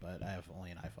 I'd get it, but I have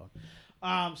only an iPhone.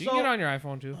 You can get it on your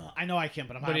iPhone too, I know I can,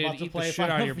 but I'm but not it'd about to eat the play shit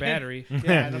Final out of your Fan- battery.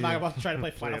 Yeah, and I'm not about to try to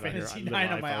play Play Final it on your Fantasy little 9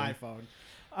 on my iPhone.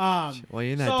 iPhone. Well,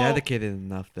 you're not So- dedicated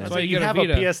enough then. That's So why you you get a have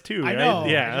Vita. a PS2, I right? know, I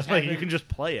Yeah, just it's like you haven't- can just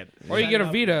play it. Or you get a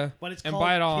Vita But it's and called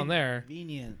buy it all on there.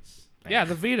 Convenience. Yeah,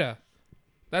 the Vita.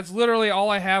 That's literally all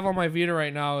I have on my Vita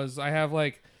right now. Is I have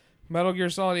like Metal Gear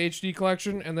Solid HD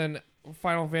collection and then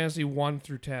Final Fantasy 1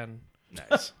 through 10.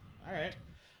 Nice. All right.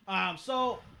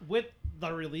 So with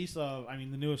the release of,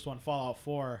 the newest one, Fallout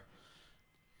 4,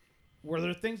 were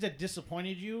there things that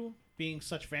disappointed you, being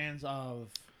such fans of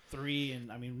 3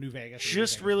 and New Vegas?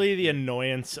 Just really the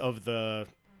annoyance of the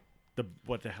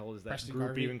what the hell is that Preston group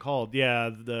Garvey? even called?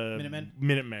 Yeah, the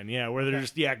Minutemen? Yeah, where they're Okay.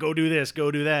 just go do this, go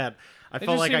do that. I They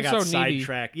felt just like I seem got so needy.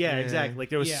 sidetracked. Yeah, Yeah. exactly. Like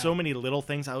there was Yeah. so many little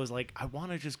things. I was like, I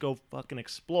want to just go fucking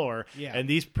explore. Yeah. And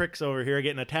these pricks over here are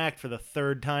getting attacked for the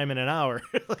 3rd time in an hour.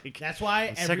 like That's why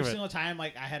I'm sick every of it. single time I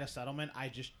had a settlement, I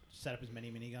just set up as many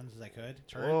miniguns as I could.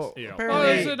 Turrets. Well, Yeah. Well,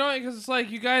 apparently, it's annoying because it's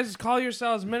like you guys call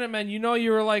yourselves Minutemen. You know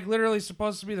you were like literally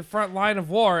supposed to be the front line of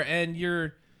war, and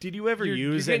you're Did you ever You're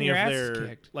use getting any your of ass their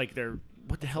kicked. like their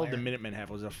what the hell did the Flare. Minutemen have?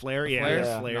 Was it a flare? flares?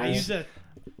 Yeah, Yeah. flares. I used it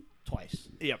twice.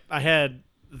 Yep, I had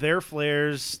their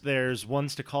flares. There's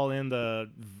ones to call in the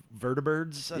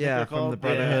vertibirds. I think Yeah, they're from called. the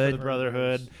Yeah, Brotherhood. for the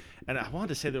Brotherhood. And I wanted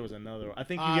to say there was another one. I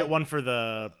think you get one for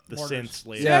the Mortars. synths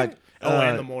later. Yeah, Oh,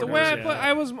 and the the mortars. way I yeah.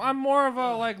 play. I'm more of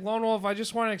a like lone wolf. I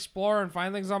just want to explore and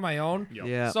find things on my own. Yep.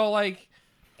 yeah. So like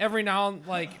every now and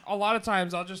a lot of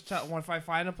times I'll just tell if I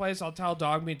find a place I'll tell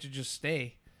Dogmeat to just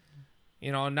stay,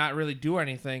 and not really do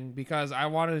anything because I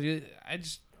want to do. I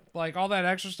just like all that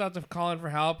extra stuff to call in for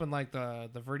help and like the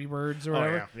vertibirds or Oh,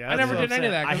 whatever. yeah. I That's never what did I'm any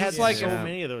of saying. that. I 'Cause had it's like so Yeah.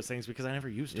 many of those things because I never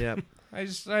used them. Yep. I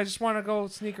just want to go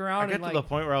sneak I around got and to like the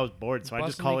point where I was bored, so I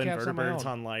just busting call in kneecaps on my vertibirds own.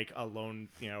 on like a lone,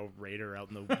 raider out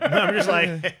in the. I'm just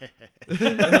like,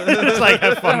 it's like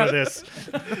have fun with this.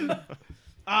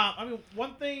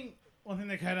 One thing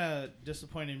that kind of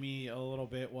disappointed me a little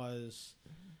bit was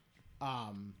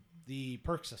the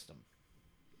perk system.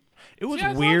 It was See,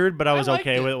 I thought- weird, but I I was liked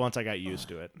okay it. with it once I got used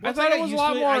to it. I Once thought I it got was a used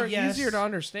lot to it, more yes. easier to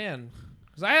understand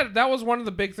because that was one of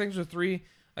the big things with 3.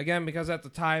 Again, because at the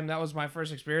time that was my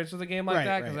first experience with a game like Right,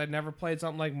 that because right. I'd never played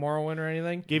something like Morrowind or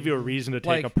anything. Gave you a reason to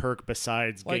take Like- a perk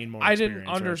besides Like gain more. I didn't experience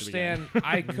right at the beginning. understand.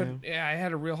 I could. Yeah, I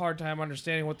had a real hard time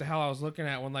understanding what the hell I was looking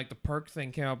at when like the perk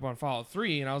thing came up on Fallout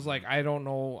 3, and I was like, I don't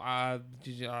know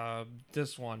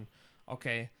this one.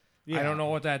 Okay, I don't know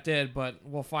what that did, but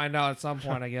we'll find out at some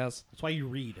point, I guess. That's why you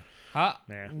read. Huh?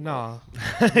 Nah. No.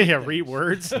 Yeah, read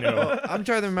words. No. I'm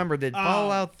trying to remember. Did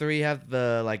Fallout 3 have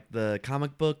the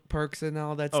comic book perks and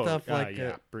all that stuff?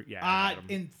 yeah, I had 'em.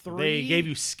 In 3, They gave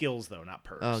you skills though, not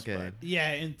perks. Okay.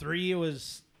 Yeah, in 3 it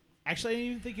was actually I didn't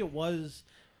even think it was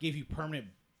gave you permanent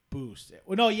boost.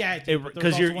 Well, no, yeah, it did, but there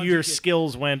was Because also ones your you could-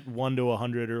 skills went 1 to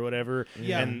 100 or whatever,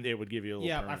 Yeah. and it would give you a little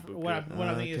Yeah, permanent boot what to it.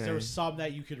 I'm thinking is there Okay. was some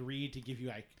that you could read to give you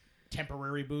like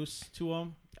temporary boosts to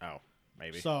them. Oh,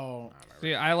 maybe. So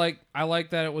See, I like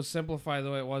that it was simplified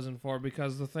the way it was in 4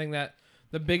 because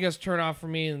the biggest turnoff for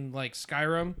me in like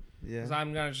Skyrim Yeah. is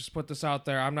I'm gonna just put this out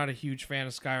there. I'm not a huge fan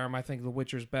of Skyrim. I think The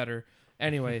Witcher's better.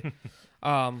 Anyway,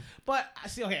 but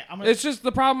see, okay, I'm gonna it's just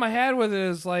the problem I had with it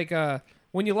is like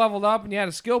when you leveled up and you had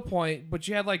a skill point, but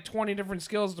you had like 20 different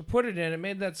skills to put it in, it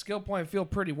made that skill point feel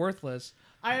pretty worthless.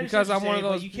 I understand because what I'm you're one of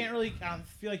saying, but those- you can't really. I don't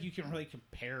feel like you can really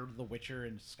compare The Witcher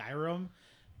and Skyrim.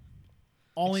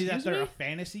 Only Excuse that they're me? a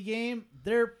fantasy game.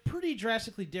 They're pretty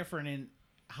drastically different in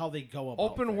how they go about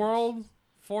Open things. world,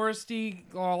 foresty,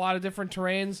 a lot of different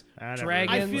terrains, I never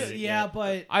dragons. I really feel played it yeah, yet.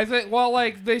 but I think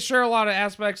like they share a lot of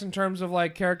aspects in terms of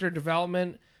like character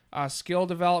development, skill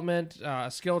development,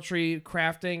 skill tree,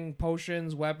 crafting,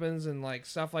 potions, weapons, and like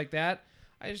stuff like that.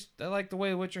 I like the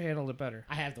way Witcher handled it better.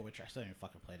 I have The Witcher. I still haven't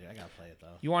fucking played it. I gotta play it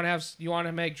though. You want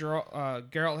to make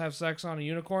Geralt have sex on a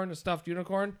unicorn, a stuffed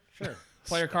unicorn? Sure.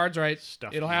 Play your cards right.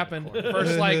 Stuffed It'll happen.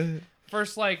 unicorn.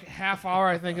 First half hour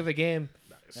I think of the game.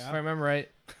 If I remember right.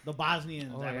 The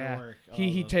Bosnians Oh that yeah. work.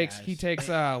 He those takes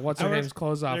guys. what's I her work- name's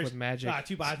clothes off There's, with magic.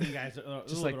 2 Bosnian guys.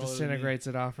 Just like disintegrates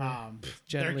it off her.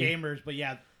 They're gently. gamers, but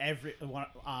yeah,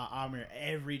 Amir,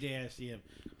 every day I see him.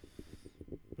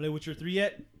 Play Witcher 3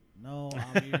 yet? No,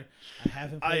 Amir. I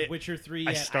haven't played Witcher 3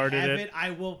 I yet. started I have it.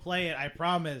 I will play it. I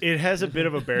promise. It has a bit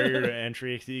of a barrier to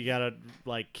entry. You gotta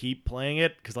like keep playing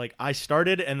it because like I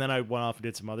started and then I went off and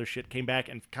did some other shit, came back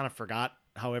and kind of forgot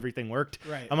how everything worked.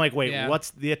 Right. I'm like, wait, Yeah. what's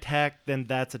the attack? Then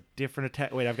that's a different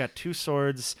attack. Wait, I've got 2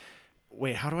 swords.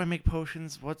 Wait, how do I make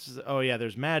potions? Oh yeah,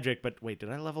 there's magic, but wait, did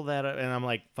I level that up? And I'm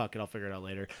like, fuck it, I'll figure it out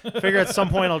later. Figure at some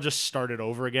point I'll just start it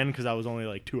over again because I was only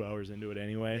like 2 hours into it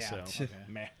anyway. Yeah, So okay.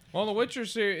 meh. Well, the Witcher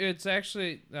series, it's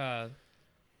actually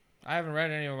I haven't read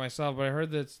any of it myself, but I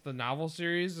heard that the novel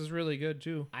series is really good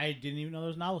too. I didn't even know there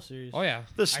was a novel series. Oh yeah,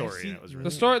 The story see- in it was the really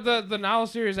the story, the novel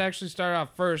series actually started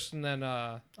off first, and then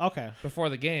Okay. before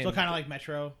the game. So kind of like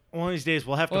Metro. One of these days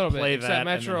we'll have a little to play bit. that Except and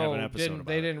then have Metro an episode didn't. about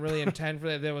They it. didn't really intend for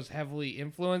that. That was heavily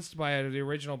influenced by the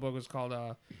original book was called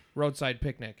Roadside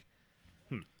Picnic.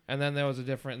 And then there was a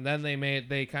different. And then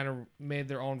they kind of made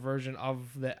their own version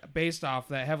of that based off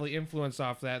that, heavily influenced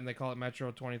off that, and they call it Metro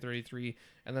 2033.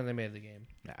 And then they made the game,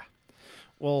 Nah.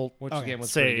 Well, which Okay. the game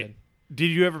was pretty say, good. did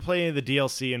you ever play any of the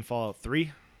DLC in Fallout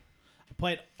 3? I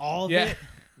played all of Yeah. it.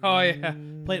 Oh yeah,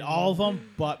 Played all of them,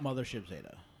 but Mothership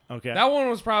Zeta. Okay. that one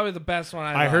was probably the best one.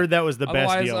 I heard that was the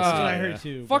best Otherwise, DLC. uh, That's what I yeah. heard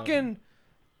too. but- fucking.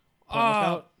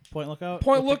 Point Lookout.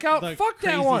 Point With Lookout. the Fuck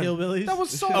that crazy one. hillbillies. That was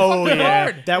so Oh fucking yeah,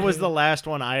 hard. that was the last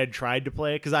one I had tried to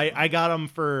play because I got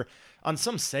them on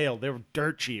some sale. They were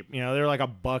dirt cheap. You know, they were like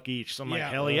 $1 each. So I'm like, Yeah.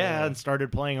 hell yeah, and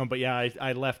started playing them. But yeah,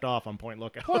 I left off on Point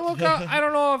Lookout. Point Lookout. I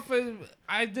don't know if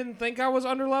I didn't think I was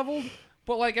underleveled,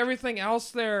 but like everything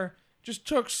else there just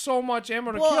took so much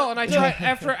ammo to Well, kill. And I tried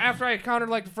after I encountered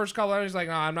like the first couple hours, like,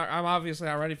 no, I'm obviously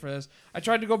not ready for this. I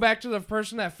tried to go back to the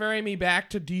person that ferried me back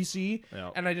to DC,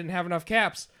 Yeah. and I didn't have enough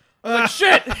caps. I was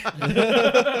like, shit.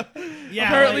 Yeah,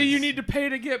 Apparently, like- you need to pay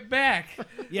to get back.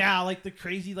 Yeah, like the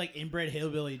crazy like inbred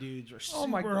hillbilly dudes were super Oh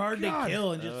my hard God. to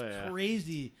kill and just Oh, yeah.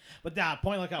 crazy. But that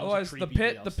Point Lookout was Otherwise, a the creepy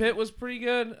pit, DLC. the pit was pretty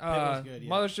good. was good, yeah.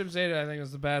 Mothership Zeta, I think,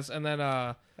 was the best. And then,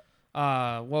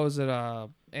 what was it?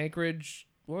 Anchorage.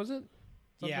 What was it?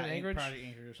 Something yeah, Anchorage. Project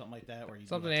Anchorage or something like that. Where you do,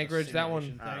 Something like, a Anchorage, that one-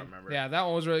 simulation I thing. don't remember. Yeah, that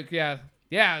one was really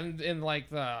yeah, in like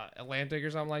the Atlantic or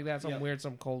something like that. Some Yeah. weird,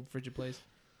 some cold, frigid place.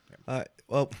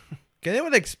 Well, can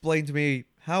anyone explain to me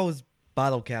how is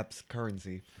bottle caps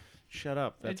currency? Shut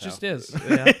up. That's it just how. is.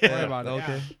 Yeah, Worry about it.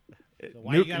 Okay. So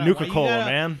why you gotta- why you Nuka-Cola, gotta-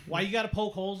 man. Why you gotta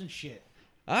poke holes and shit?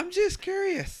 I'm just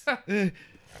curious.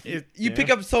 You Yeah. pick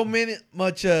up so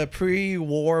much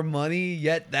pre-war money,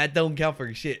 yet that don't count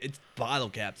for shit. It's bottle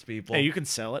caps, people. Hey, you can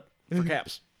sell it for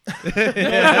caps.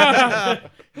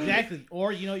 Exactly.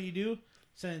 Or you know what you do?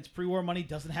 Since pre-war money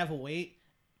doesn't have a weight,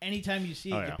 anytime you see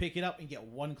it, Oh, you yeah. pick it up and get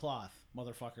one cloth,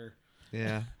 motherfucker.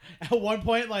 Yeah. At one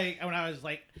point, like when I was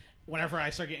like, whenever I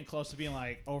start getting close to being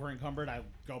like over encumbered, I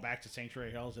go back to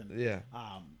Sanctuary Hills and Yeah.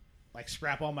 like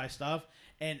scrap all my stuff,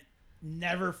 and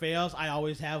never fails. I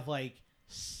always have like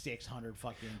 600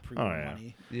 fucking pre-war Oh, yeah.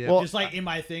 money. Yeah. Well, Just like in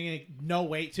my thing, and no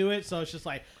weight to it, so it's just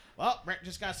like well, Brett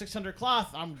just got 600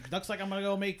 cloth. Looks like I'm gonna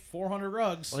go make 400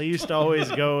 rugs. Well, I used to always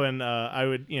go and I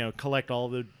would, collect all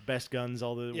the best guns,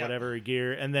 all the Yeah. whatever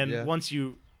gear, and then Yeah. once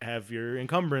you have your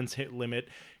encumbrance hit limit,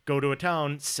 go to a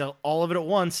town, sell all of it at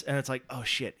once, and it's like, oh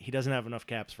shit, he doesn't have enough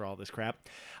caps for all this crap.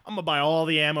 I'm gonna buy all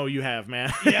the ammo you have,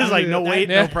 man. Yeah. It's like, no wait,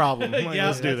 Yeah. no problem. Like, Yeah,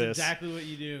 let's do that's this. exactly what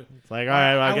you do. It's like, all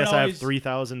right, well, I I would guess I have always-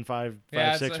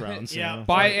 3,556 it's a- rounds. yeah.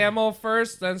 Buy ammo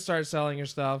first, then start selling your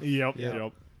stuff. Yep. Yeah.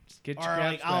 Yep. Get your Or caps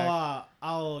like back.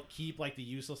 I'll keep like the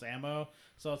useless ammo.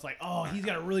 So it's like, oh, he's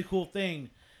got a really cool thing.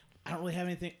 I don't really have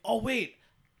anything. Oh wait,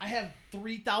 I have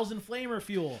 3,000 flamer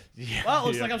fuel. Yeah, Well, it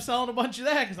looks yeah. like I'm selling a bunch of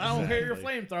that because I don't carry your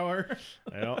Exactly. flamethrower.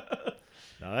 Yep.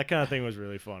 No, that kind of thing was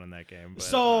really fun in that game. But,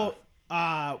 So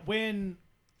when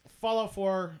Fallout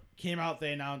 4 came out,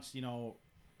 they announced,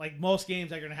 like most games,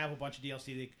 they're going to have a bunch of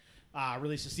DLC. They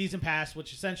release a season pass,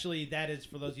 which essentially that is,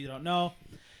 for those of you who don't know,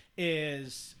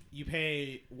 is you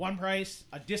pay one price,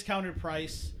 a discounted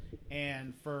price,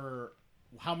 and for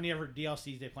how many ever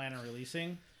DLCs they plan on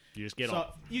releasing. you just get So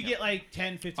all. you get like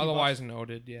 10, 15 Otherwise bucks.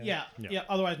 noted, yeah. Yeah, Yeah. yeah,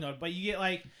 otherwise noted. But you get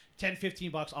like 10,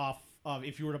 15 bucks off of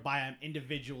if you were to buy them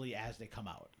individually as they come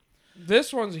out.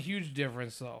 This one's a huge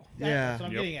difference, though. Yeah. That's what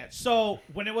I'm Yep. getting at. So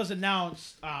when it was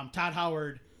announced, Todd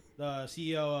Howard, the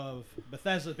CEO of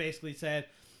Bethesda, basically said,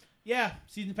 "Yeah,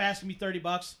 season pass can be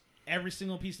 $30. Every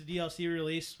single piece of DLC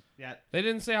release." Yeah, They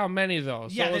didn't say how many, though.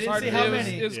 So Yeah, they it's didn't hard say to, how it was-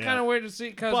 many. It's Yeah. kind of weird to see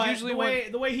because but usually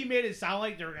the way he made it sound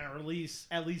like they were gonna release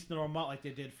at least the normal amount, like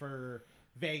they did for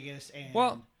Vegas and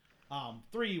Well-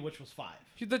 3, which was 5.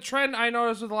 the trend I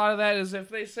noticed with a lot of that is if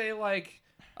they say like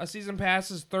a season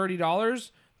pass is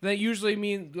 $30, that usually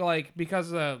mean like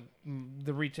because of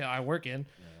the retail I work in,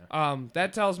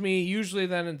 that tells me usually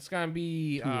then it's gonna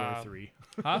be 2 or 3.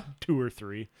 huh? 2 or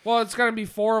 3. Well, it's gonna be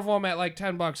 4 of them at like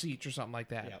 $10 each or something like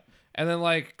that. Yep. And then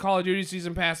like Call of Duty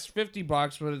season pass is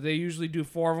 $50, but they usually do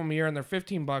 4 of them a year and they're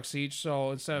 $15 each.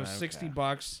 So instead of Okay.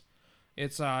 $60,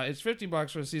 it's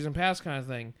 $50 for a season pass kind of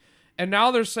thing. And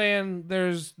now they're saying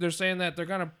they're saying that they're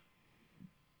gonna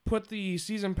put the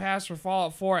season pass for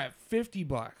Fallout 4 at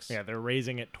 $50. Yeah, they're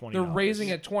raising it 20. They're raising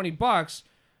it $20,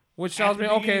 which tells At the me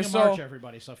okay, beginning of so March,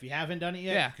 everybody. So if you haven't done it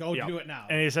yet, Yeah. go Yep. do it now.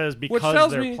 And he says Which because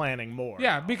tells they're me- planning more.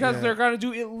 yeah, because Yeah. they're gonna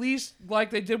do at least like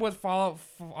they did with Fallout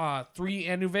 3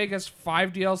 and New Vegas,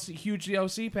 5 huge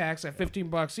DLC packs at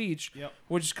 $15 each, Yep.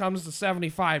 which comes to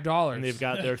 $75. And they've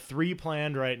got their 3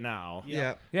 planned right now.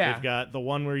 Yeah. yeah. They've got the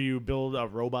one where you build a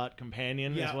robot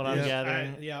companion, is what I'm Yeah.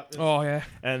 gathering. It's- Oh yeah,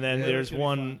 And then Yeah, there's it's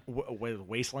gonna be one with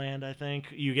Wasteland, I think.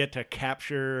 You get to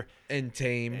capture And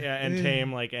tame. and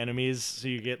tame like enemies. So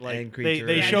you get like And they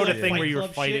creatures. Yeah, showed you a do thing Fight where you're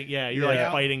Club fighting. shit. Yeah, you're Yeah.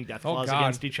 like fighting death Oh, claws God.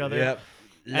 against each other. Yep.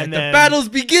 Let And the then- battles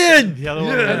begin. The other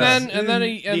one and is then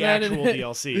the actual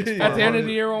DLC. is at far the end of harder.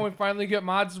 the year when we finally get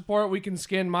mod support, we can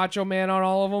skin Macho Man on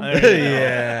all of them. There you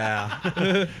go.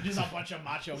 Yeah. Just a bunch of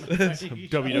macho men.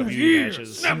 WWE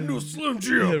matches. new Slim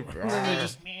Jim.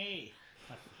 Me.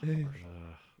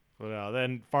 Well,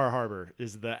 then Far Harbor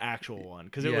is the actual one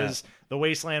because it Yeah. was the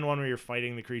Wasteland one where you're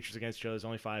fighting the creatures against each other is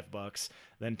only $5.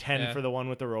 Then 10 Yeah. for the one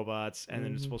with the robots, and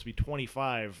then it's supposed to be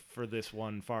 25 for this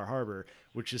one Far Harbor,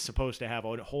 which is supposed to have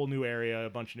a whole new area, a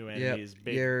bunch of new enemies,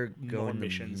 big You're more going to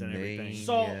missions and everything. main-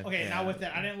 So Yeah. okay, now Yeah. with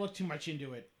that, I didn't look too much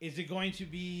into it. Is it going to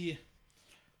be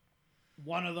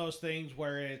one of those things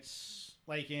where it's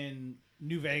like in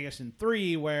New Vegas in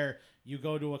 3, where you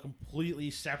go to a completely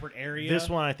separate area? This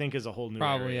one I think is a whole new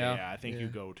Probably, area. yeah. I think Yeah. you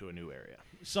go to a new area.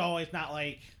 So it's not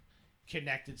like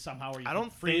connected somehow where you I can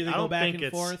don't freely think I go don't back think and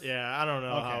it's forth. yeah. I don't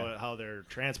know Okay. how they're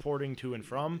transporting to and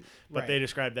from, but Right. they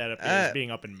describe that up there as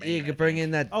being up in Maine. You I could bring think.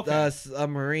 in that Okay.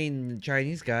 submarine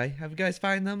Chinese guy. Have you guys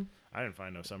find them? I didn't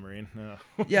find no submarine. No.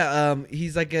 Yeah,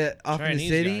 he's like off in the Chinese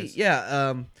city. guys.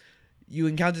 Yeah, you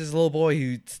encounter this little boy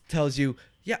who tells you,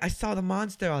 "Yeah, I saw the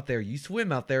monster out there. You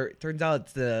swim out there." It turns out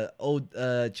it's the old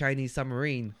Chinese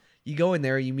submarine. You go in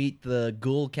there, you meet the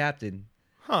ghoul captain.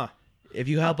 Huh. If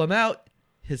you help him out,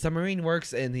 his submarine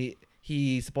works, and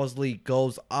he supposedly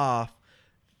goes off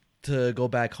to go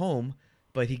back home.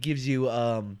 But he gives you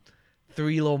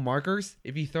 3 little markers.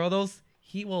 If you throw those,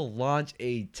 he will launch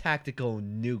a tactical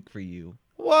nuke for you.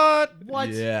 What?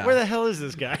 Yeah. Where the hell is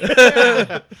this guy?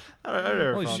 I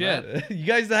never Holy found shit. that. You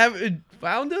guys haven't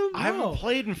found him? I haven't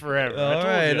played in forever. All I told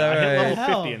right, you. all I hit right. level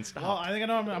Hell. 50 and stopped. Well, I think I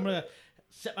know. I'm gonna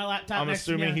set my laptop. I'm next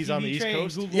to me assuming on he's on the TV East tray and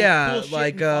Coast? Google Yeah, cool shit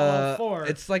like in Fallout 4.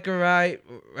 it's like right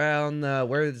around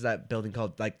where is that building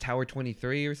called? Like Tower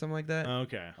 23 or something like that.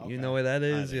 Okay. You know where that I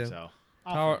is? think Yeah. so.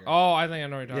 I'll figure it out. Oh, I think I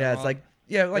know what you're talking Yeah, about. it's like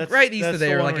That's- right east that's of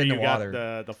there, the one like where in the you got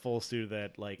water. The full suit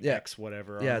that like Yeah. X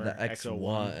whatever. Yeah, armor, the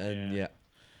X1 and yeah.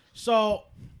 So,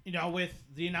 with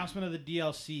the announcement of the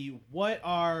DLC, what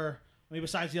are I mean,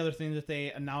 besides the other things that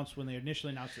they announced when they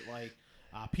initially announced it, like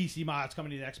PC mods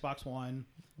coming to the Xbox One,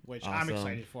 which I'm Awesome.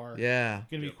 excited for. Yeah.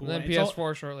 Gonna be cool. And then And it's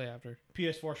PS4 shortly after.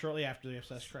 PS4 shortly after this.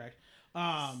 That's correct.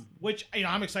 Which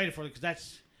I'm excited for because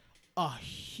that's a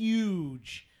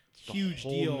huge Whole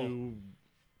deal. new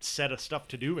set of stuff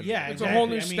to do. In Yeah, there. It's a whole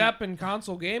new Exactly. I mean- step in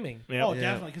console gaming. Yep. Oh, Yeah.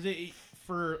 definitely.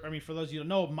 Because for those of you who don't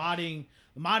know,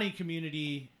 the modding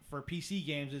community for PC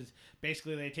games is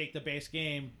basically they take the base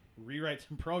game, rewrite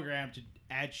some program to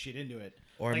add shit into it.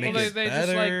 Or Like, make Well, it they better.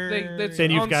 just like they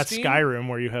Then you've on got Steam, Skyrim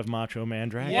where you have Macho Man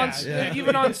Dragon. Yeah, Once exactly.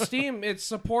 even on Steam, it's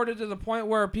supported to the point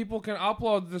where people can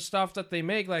upload the stuff that they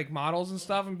make, like models and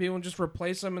stuff, and people can just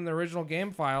replace them in the original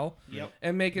game file Yep.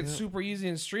 and make it super easy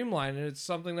and streamlined. And it's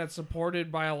something that's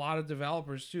supported by a lot of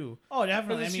developers too. Oh,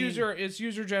 definitely. Because it's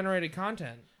user generated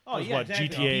content. Oh, Was yeah, what, exactly.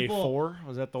 GTA People- 4?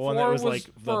 Was that the one 4 that was was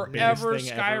like the forever biggest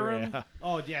thing ever? Skyrim. Yeah.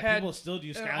 Oh yeah, had people still do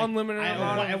an Skyrim. unlimited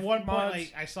amount At of one point, mods.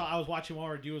 like I was watching one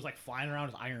where a dude was like flying around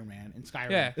as Iron Man in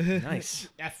Skyrim. Yeah. Nice.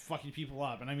 F fucking people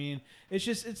up, and I mean, it's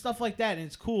stuff like that, and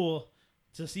it's cool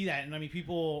to see that. And I mean,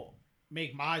 people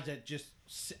make mods that just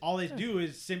all they do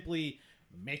is simply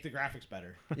make the graphics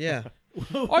better. Yeah.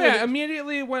 Oh yeah,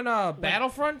 immediately when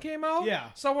Battlefront came out, Yeah.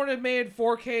 someone had made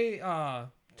 4K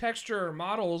texture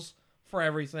models for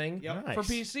everything Yep. Nice. for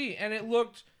PC, and it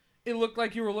looked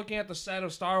like you were looking at the set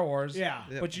of Star Wars. Yeah.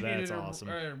 Yep. But you That's needed awesome.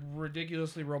 a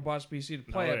ridiculously robust PC to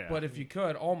play Oh, it. yeah. But if you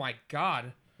could, oh my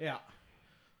god! Yeah.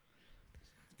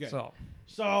 Good.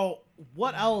 So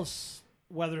What else,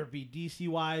 whether it be DC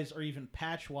wise or even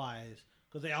patch wise,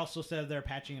 because they also said they're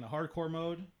patching in a hardcore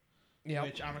mode, yeah,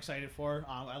 which I'm excited for.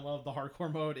 I love the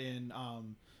hardcore mode in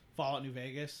Fallout New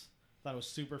Vegas. Thought it was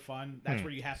super fun. That's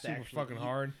where you have to super actually fucking eat.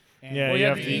 hard. And Yeah, Well, you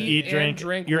have to eat, and drink.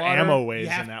 drink Your water. ammo You weighs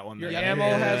have- in that one. your though. ammo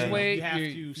Yeah. has weight. You have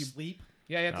you to sleep.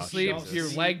 Yeah, you have to Oh, sleep. Jesus. Your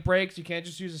leg breaks. You can't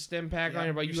just use a stim pack on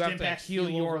you, but Your you have stim to packs heal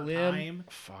your over limb. time,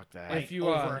 Fuck that. like, If you,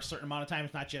 over a certain amount of time.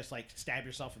 It's not just like stab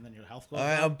yourself and then your health goes All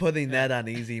right, down. I'm putting that on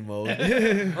easy mode.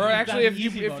 Or actually, Not if you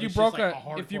easy mode, if you it's broke just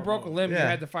like a if you hardcore broke a mode. limb, you Yeah.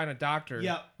 had to find a doctor.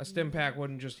 Yep. A stim pack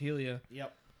wouldn't just heal you.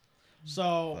 Yep.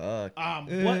 So,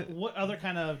 Fuck. what other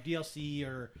kind of DLC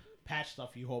or patch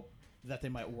stuff you hope that they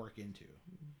might work into?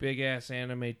 Big ass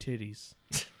anime titties.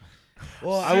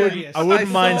 Well, Serious. I wouldn't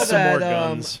saw mind some more that,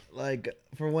 guns. Like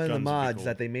for one of the Guns would be mods cool.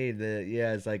 that they made,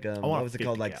 it's like want what was it 50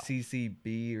 called, like cal. CCB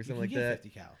or You something can like get that. 50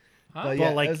 cal. Huh? But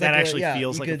Well, like, it was that actually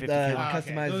feels you like a could, 50 cal.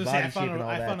 customize I was body gonna say, shape and all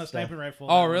I that found a stuff. sniper rifle.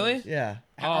 Oh, that really? was- Yeah,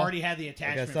 I Oh. already had the like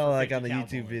attachment. I saw for like on the 50 cal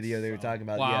YouTube bullets, video they were so- talking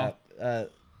about. Wow. Yeah,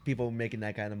 people making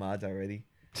that kind of mods already.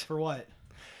 For what?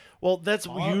 Well, that's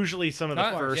Oh. usually some of the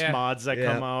Of course, first yeah. mods that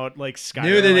Yeah. come out, like Skyrim.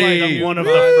 Nudity. Like, one of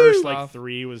Woo! the first Stuff. like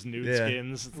 3 was nude Yeah.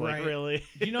 skins. It's Right. like really.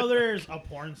 Do you know there's a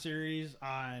porn series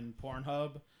on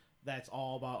Pornhub that's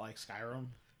all about like Skyrim?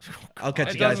 I'll catch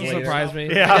It you guys doesn't later. surprise me.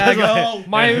 Yeah. I gotta go.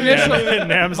 My initial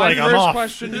Nam's my like, I'm first off.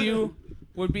 question to you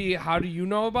would be, how do you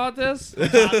know about this?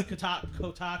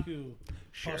 Kotaku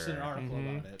posted an article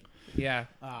about it. Yeah.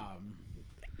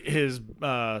 His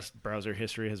browser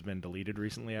history has been deleted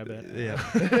recently, I bet. Yeah.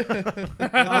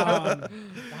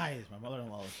 Guys, my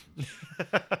mother-in-law.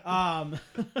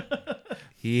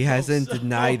 He hasn't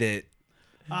denied it.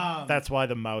 That's why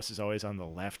the mouse is always on the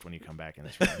left when you come back in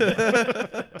this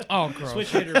room. Oh, gross. Switch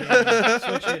hitter, baby.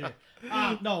 Switch hitter.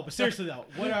 No, but seriously though,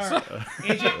 what are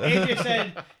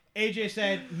AJ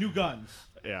said new guns.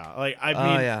 Yeah, like I Oh,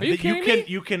 mean, yeah. Are you kidding me?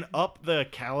 you can up the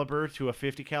caliber to a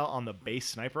 50 cal on the base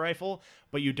sniper rifle,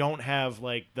 but you don't have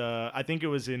like I think it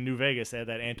was in New Vegas they had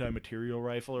that anti-material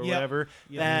rifle or Yep. whatever.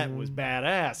 Yep. That was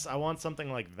badass. I want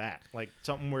something like that, like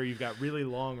something where you've got really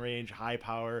long range, high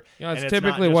power. You know, and it's not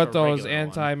typically just what a those regular one.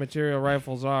 anti-material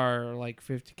rifles are, like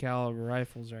 50 caliber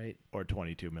rifles, right? or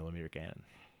 22 millimeter cannon.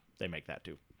 They make that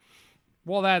too.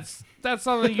 Well, that's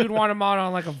something you'd want to mount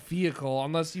on like a vehicle,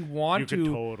 unless you want You to could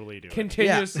totally do it.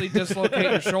 continuously dislocate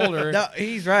your shoulder. No,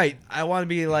 he's right. I want to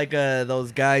be like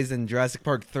those guys in Jurassic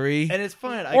Park 3. And it's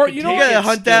fine. Or, I could you take know You what? gotta it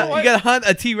hunt still- that. You gotta hunt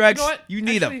a T-Rex. You know what? You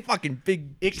need Actually, a fucking big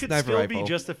It could sniper still rifle. be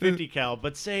just a 50 cal,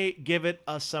 but say give it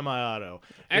a semi-auto.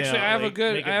 Actually, You know, I have like, a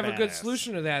good make it badass.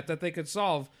 solution to that they could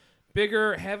solve.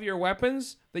 Bigger, heavier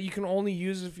weapons that you can only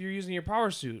use if you're using your power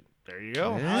suit. There you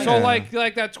go. Yeah. So like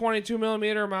that 22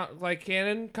 millimeter amount, like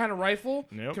cannon kind of rifle,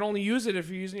 Yep. you can only use it if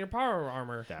you're using your power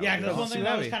armor. That Yeah, would be because one awesome. thing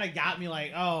that was heavy. kind of got me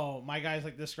like, oh, my guy's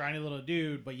like this scrawny little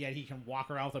dude, but yet he can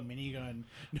walk around with a minigun.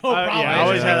 No problem. Yeah, I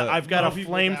always Yeah. had. I've got Mow a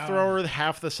people down. flamethrower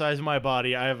half the size of my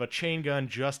body. I have a chain gun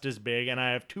just as big, and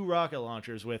I have 2 rocket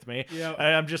launchers with me. Yep.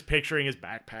 I'm just picturing his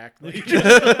backpack. Like,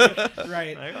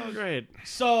 Right. oh, great.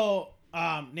 So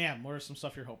Nam, what are some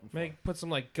stuff you're hoping for? Put some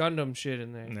like Gundam shit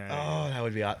in there. Oh, that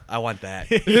would be. I want that.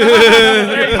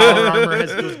 Power armor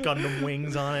has those Gundam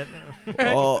wings on it.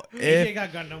 Oh, AJ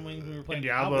got Gundam wings when we were In playing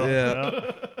Diablo.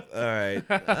 Yeah. All right.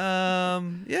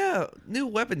 Yeah, new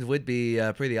weapons would be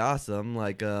pretty awesome.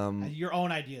 Like, Your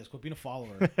own ideas. Quit being a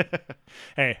follower.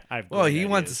 Hey, I've. well, great he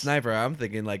wants a ideas. sniper. I'm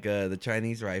thinking like the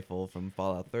Chinese rifle from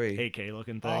Fallout 3. AK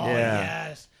looking thing. Oh, Yeah.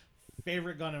 yes.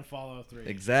 Favorite gun in Fallout 3.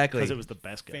 Exactly. Because it was the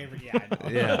best gun. Favorite, yeah. I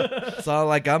know. Yeah. So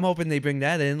like, I'm hoping they bring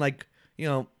that in. Like,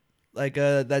 like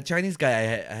that Chinese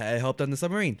guy I helped on the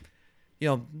submarine.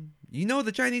 You know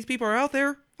the Chinese people are out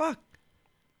there. Fuck.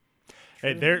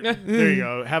 Hey, there you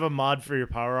go. Have a mod for your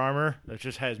power armor that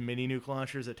just has mini nuke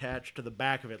launchers attached to the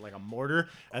back of it like a mortar,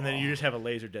 and then you just have a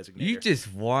laser designator. You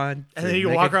just want. and to then you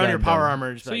make walk a around your power Gundam. armor.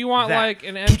 And just So like you want that. like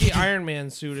an empty Iron Man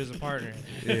suit as a partner?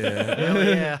 Yeah. Hell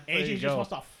yeah. There AJ you just go. wants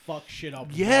to fuck shit up.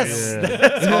 Yes, Yeah.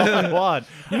 that's all I want.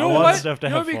 You know I want what? stuff to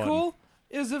You know have what'd be fun. cool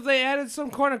is if they added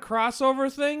some kind of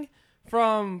crossover thing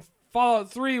from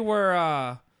Fallout 3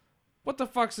 where what the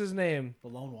fuck's his name? The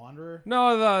Lone Wanderer.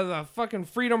 No, the fucking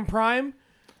Freedom Prime.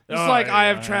 It's Oh, like I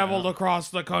yeah, have traveled across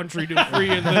the country to free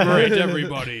and liberate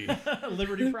everybody.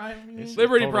 Liberty Prime.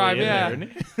 Liberty Totally Prime, in yeah. there,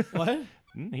 isn't he? What?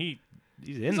 He's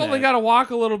in He's there. only got to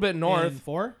walk a little bit In north.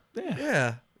 4?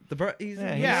 Yeah. He's Yeah, he's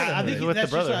Yeah, I He's think with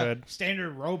that's the just Brotherhood. a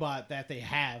standard robot that they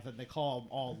have, and they call them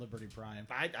all Liberty Prime.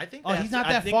 I think. Oh, he's not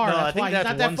I that think- far. No, That's I think why. He's that's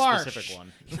not that one far. specific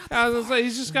one. I was gonna say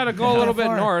he's just got to go a little bit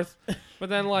far. north, but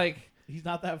then like, He's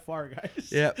not that far, guys.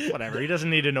 Yeah. Whatever. He doesn't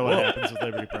need to know what happens with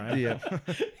Liberty Prime. Yeah.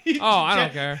 Oh, I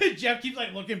don't care. Jeff keeps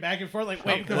like looking back and forth, like,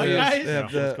 wait, Oh, what, yeah. guys? Yeah,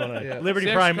 No, what's going on? yeah. Liberty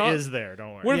See, Prime Scott- is there.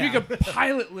 Don't worry. what if Yeah. you could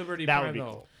pilot Liberty That Prime would be though?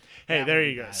 cool. Hey, That there would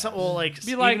you be go. badass. So, well, like,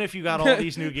 Be even like- if you got all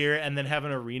these new gear and then have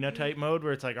an arena type mode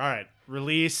where it's like, all right,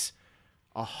 release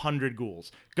 100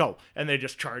 ghouls, go, and they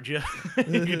just charge you.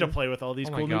 You get to play with all these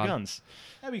Oh my cool new God. guns.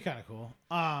 That'd be kind of cool.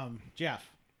 Jeff,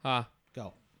 Huh?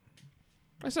 go.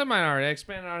 I said mine already. I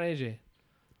expanded on AJ.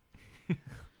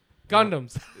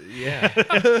 Gundams. Yeah.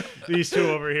 These two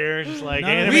over here, just like No,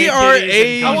 anime We are titties and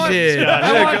Asian. guns. Yeah,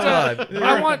 I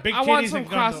want come on. I want titties some and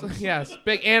cross. Gundams. Yes,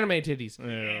 big anime titties.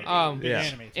 Yeah. Big Yeah.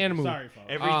 anime. Anime. Sorry, folks.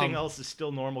 Everything Um, else is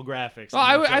still normal graphics. Oh,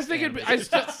 and I just think anime. I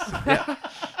still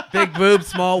Big boob,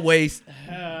 small waist.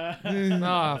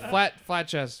 flat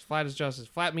chest. Flat is justice.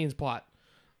 Flat means plot.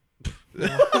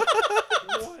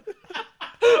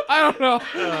 I don't know.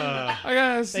 I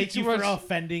gotta see Thank too you much. for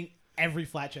offending every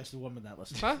flat-chested woman that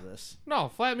listens Huh? to this. No,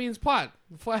 flat means plot.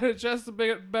 Flat is just the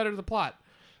better the plot,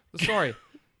 the story.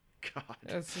 God.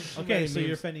 That's too Okay, many so you're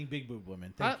memes. offending big boob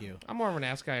women. Thank you. I'm more of an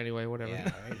ass guy anyway. Whatever. Yeah,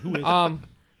 right. Who is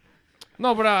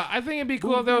No, but I think it'd be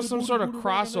cool if there was some sort of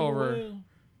crossover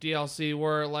DLC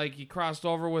where like you crossed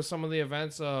over with some of the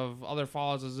events of other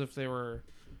Fallouts as if they were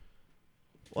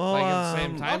Well, like at the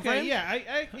same time Okay, frame.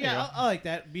 yeah, I like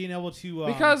that. Being able to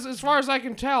Because as far as I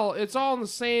can tell, it's all in the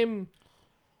same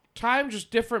time,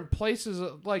 just different places,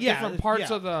 like Yeah, different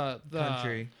parts yeah. of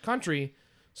the Country.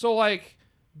 So like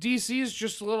DC is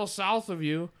just a little south of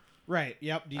you. right,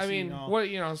 yep. DC, I mean, no. what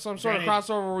some sort of Granted-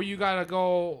 crossover where you gotta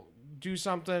go do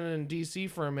something in DC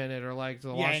for a minute, or like the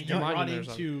Yeah, and Washington you run Monument or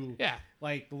something. into Yeah,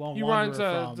 like the Lone you run Wanderer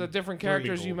into from the different three.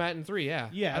 characters you met in 3. Yeah,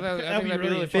 Yeah, I that'd think be that'd be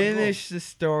really really fun. Finish the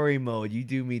story mode. You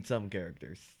do meet some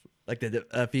characters, like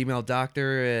the female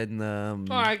doctor and Oh,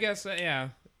 I guess yeah.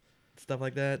 stuff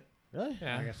like that. Really?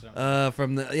 Yeah. I guess so.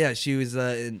 From the she was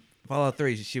in Fallout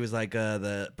 3. She was like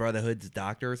the Brotherhood's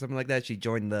doctor or something like that. She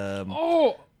joined the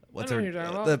Oh, what's I know her what you're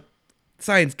talking about. the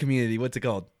science community. What's it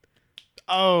called?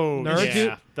 Oh, Nerd?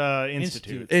 yeah. The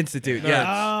Institute. Institute.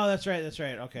 Yeah. Oh, that's right.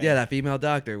 Okay. Yeah, that female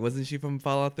doctor. Wasn't she from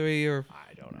Fallout 3 or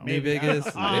I don't know. New Vegas?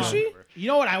 Is she? You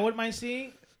know what I wouldn't mind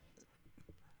seeing?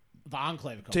 The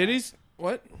Enclave. come Titties?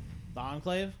 What? back. The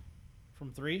Enclave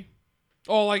from 3.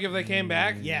 Oh, like if they came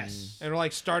back Yes. and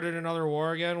like started another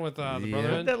war again with the Yeah. Wasn't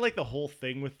Brotherhood. that like the whole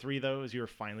thing with 3 though? Is you were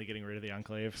finally getting rid of the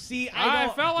Enclave? See, I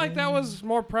don't- felt like that was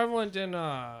more prevalent in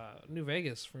New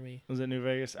Vegas for me. Was it New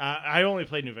Vegas? I only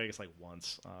played New Vegas like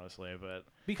once, honestly, but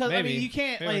because I Maybe. mean you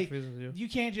can't Maybe like I'm confusing you. you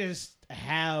can't just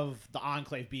have the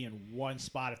Enclave be in one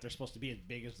spot if they're supposed to be as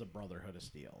big as the Brotherhood of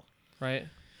Steel. Right?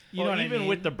 You well, know what even I mean?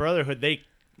 with the Brotherhood, they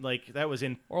like that was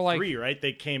in Or like 3, right?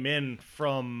 They came in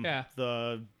from Yeah.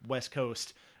 the West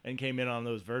Coast and came in on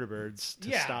those vertibirds to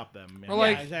Yeah. stop them. Or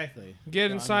like- yeah, exactly. Get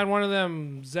So, I inside mean, one of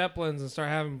them zeppelins and start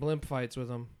having blimp fights with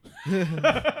them. there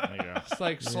you go. It's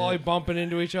like slowly bumping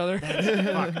into each other.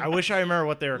 Fuck, I wish I remember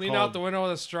what they were Lean called. out the window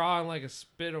with a straw and like a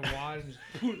spit of water.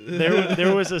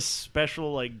 There was a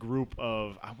special like group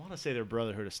of, I want to say they're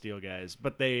Brotherhood of Steel guys,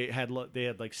 but they had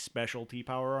like specialty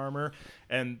power armor,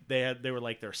 and they were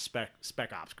like their spec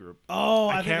ops group. Oh,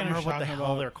 I think can't know remember what the you're hell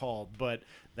talking they're about. called, but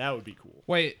that would be cool.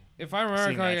 Wait, if I remember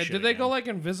Seeing that correctly, shit did they go again. like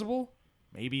invisible?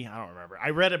 Maybe, I don't remember.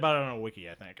 I read about it on a wiki,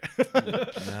 I think.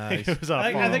 Nice. It was on a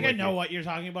I forum think I wiki. know what you're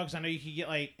talking about because I know you could get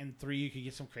like in 3 you could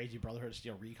get some crazy Brotherhood of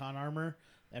Steel recon armor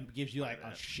that gives you like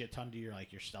a shit ton to your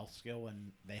like your stealth skill,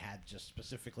 and they had just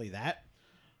specifically that.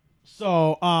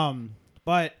 So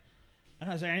but I don't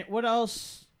know, is there what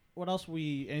else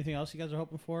anything else you guys are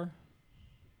hoping for?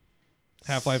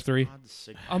 Half-Life 3. Squad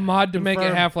Sigma. A mod to make it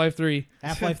Confirmed. Half-Life 3.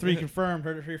 Half-Life 3 confirmed.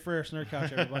 Heard it here first. Nerd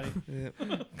Couch,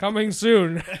 everybody. Coming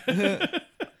soon.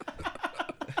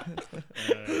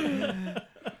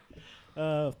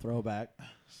 Throwback.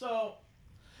 So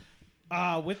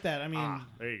with that, I mean,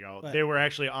 There you go. What? They were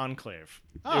actually Enclave.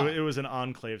 Oh. It was an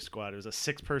Enclave squad. It was a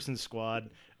 6-person squad,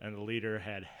 and the leader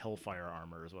had Hellfire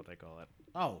armor, is what they call it.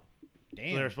 oh, So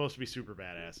damn. they're supposed to be super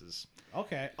badasses.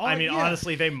 Okay. Oh, I mean, yeah.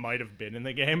 honestly, they might have been in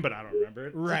the game, but I don't remember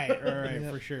it. Right,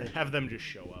 for sure. Have them just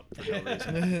show up for no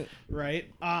reason. Right.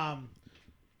 Fuck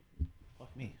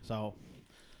me. So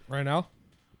Right now?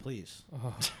 please.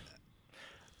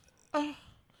 I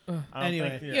don't Anyway.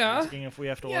 think they're Yeah. asking if we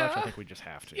have to watch. Yeah. I think we just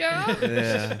have to. Yeah.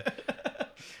 Yeah.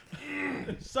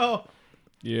 So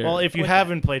Yeah. Well, if you With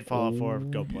haven't played Fallout 4,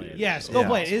 go play it. yes, go Yeah.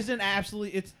 play it. It is an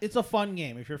absolutely. It's a fun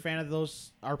game if you're a fan of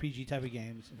those RPG type of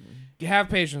games. You have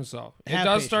patience though. It Have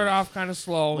does start patience. off kind of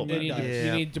slow. Little You bit need, does. you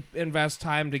Yeah. need to invest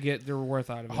time to get the worth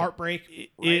out of it.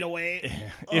 Heartbreak right It- away.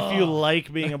 If you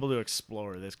like being able to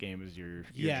explore, this game is your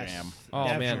Yes. jam. Oh,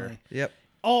 man. definitely. Yep.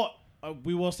 Oh,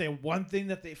 we will say one thing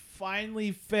that they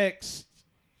finally fixed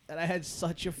that I had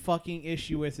such a fucking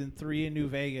issue with in 3 in New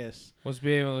Vegas. Was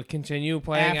being able to continue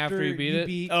playing after you beat it.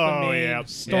 the Oh, main yeah.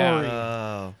 story.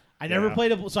 Oh. I never Yeah.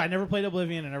 played so I never played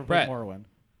Oblivion. I never played Brett. Morrowind.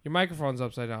 Your microphone's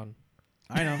upside down.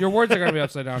 I know. Your words are gonna be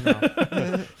upside down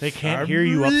now. They can't hear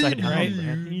you upside down. Right.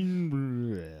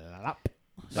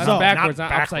 That's So- backwards,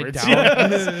 not upside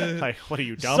backwards. down. Like, what are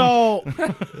you, dumb? So,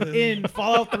 in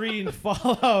Fallout 3 and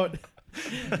Fallout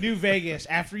New Vegas,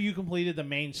 after you completed the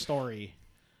main story,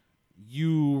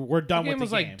 you were The done game with was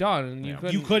the game. like done, and you Yeah.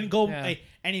 couldn't. You couldn't go yeah. like,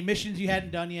 any missions you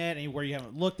hadn't done yet, anywhere you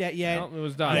haven't looked at yet. Nope, it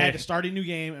was You done. had to start a new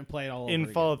game and play it all over In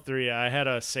again. Fallout 3, I had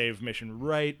a save mission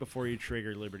right before you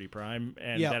trigger Liberty Prime,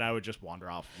 and Yep. then I would just wander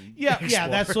off. and Yeah, explore.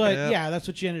 that's what. Yeah. Yeah, that's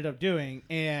what you ended up doing.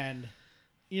 And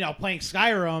playing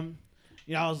Skyrim,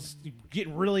 I was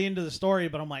getting really into the story,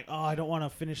 but I'm like, oh, I don't want to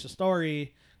finish the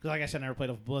story because, like I said, I never played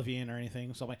Oblivion or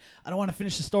anything. So I'm like, I don't want to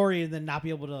finish the story and then not be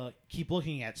able to keep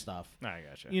looking at stuff. I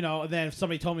gotcha. And then if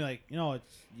somebody told me like,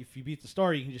 it's, if you beat the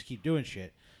story, you can just keep doing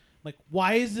shit. I'm like,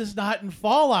 why is this not in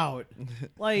Fallout?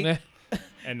 Like,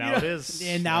 And now it is.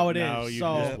 And now it Now is. you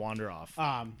So- can just wander off.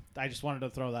 I just wanted to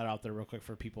throw that out there real quick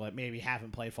for people that maybe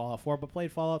haven't played Fallout 4 but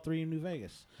played Fallout 3 in New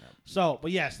Vegas. So,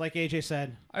 but yes, like AJ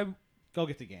said, go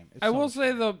get the game. It's I so will much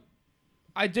say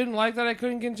I didn't like that I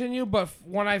couldn't continue, but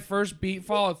when I first beat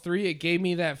Fallout 3, it gave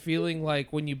me that feeling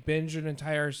like when you binge an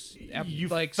entire You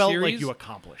like felt series. like you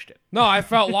accomplished it. No, I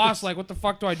felt lost. Like, what the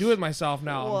fuck do I do with myself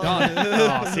now? I'm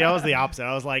done. Oh, see, I was the opposite.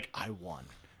 I was like, I won.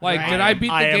 Like, Right. did I beat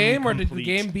the I am game or did the complete.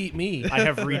 game beat me? I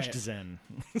have reached Right. Zen.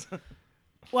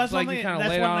 Well, It's like you kinda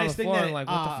lay down on the floor and like,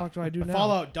 what the fuck do I do now?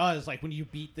 Fallout does, like when you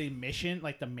beat the mission,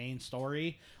 like the main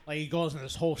story, like it goes into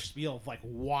this whole spiel of like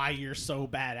why you're so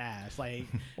badass. Like,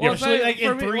 Well, especially it's like like, in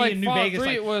for me, 3 like, in New Fallout Vegas, 3,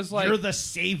 like, it was like- you're the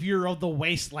savior of the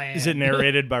wasteland. Is it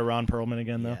narrated by Ron Perlman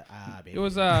again, though? Yeah, It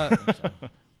was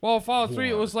well, Fallout 3,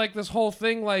 it was like this whole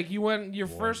thing. Like, you went,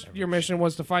 your mission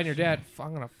was to find your dad.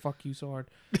 I'm gonna fuck you so hard.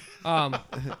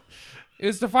 It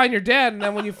was to find your dad, and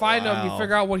then when you find him, you Wow.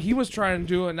 figure out what he was trying to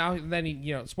do, and then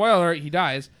he, spoiler alert, he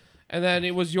dies. And then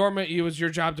it was your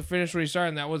job to finish what he started,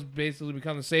 and that was basically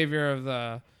become the savior of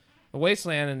the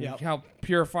wasteland and Yep. help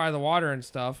purify the water and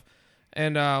stuff.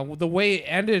 And the way it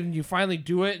ended, and you finally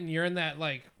do it, and you're in that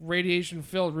like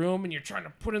radiation-filled room, and you're trying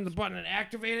to put in the button and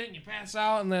activate it, and you pass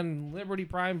out, and then Liberty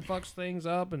Prime fucks things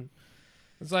up, and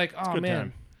it's like, oh good man,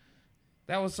 time.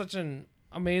 that was such an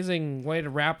amazing way to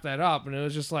wrap that up, and it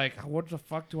was just like, what the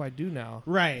fuck do I do now?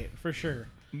 right for sure.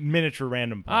 miniature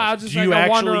random pause. I'll just do you I'll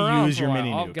wander actually around use for your a while.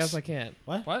 mini I nukes? guess I can't.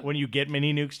 What? When you get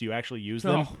mini nukes, do you actually use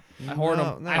No, them? I hoard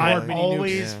them. No, I hoard mini nukes.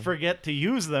 always Yeah. forget to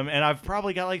use them, and I've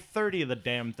probably got like 30 of the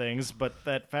damn things, but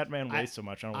that fat man weighs so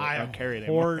much, I don't carry it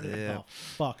anymore. hoard Yeah. the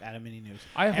fuck out of mini nukes.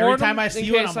 I Every hoard time them I see in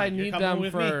you, I'm case like, I "You're need coming them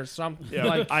with for me." some Yeah,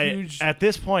 like huge. at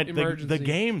this point, the emergency.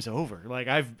 game's over. Like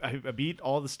I beat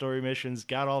all the story missions,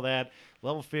 got all that.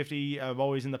 Level 50, I'm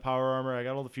always in the power armor. I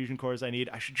got all the fusion cores I need.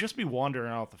 I should just be wandering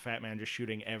around with the fat man, just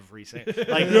shooting every single.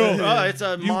 Like, it's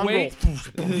a You mongrel. wait.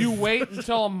 You wait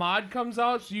until a mod comes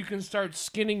out so you can start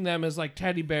skinning them as like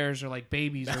teddy bears or like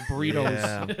babies or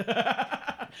burritos.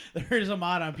 Yeah. There's a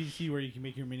mod on PC where you can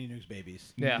make your mini nukes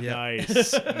babies. Yeah. Yeah.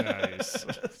 Nice, nice.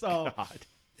 So God.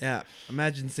 Yeah.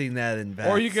 Imagine seeing that in VATS.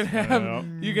 Or you can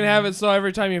have it so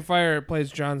every time you fire it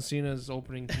plays John Cena's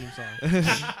opening theme song.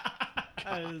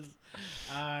 I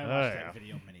watched yeah. that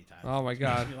video many times. Oh my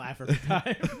god. Makes me laugh every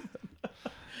time.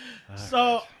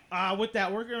 So with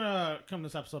that, we're gonna come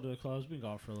this episode to a close. We've been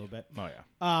going for a little bit. Oh yeah.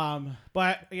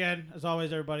 But again, as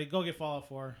always, everybody, go get Fallout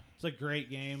 4. It's a great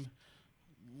game.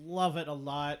 Love it a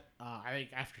lot. I think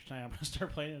after tonight, I'm gonna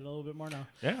start playing it a little bit more now.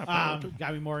 Yeah.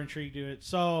 Got me more intrigued to it.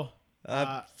 So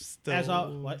I'm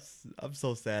what? I'm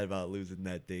so sad about losing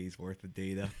that day's worth of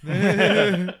data.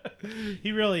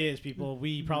 he really is, people.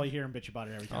 We probably hear him bitch about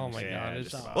it every time. Oh we my see him. god. Yeah,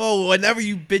 It's, just- Oh, whenever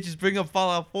you bitches bring up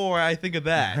Fallout 4, I think of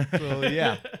that. So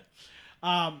yeah.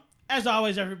 As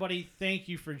always, everybody, thank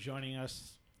you for joining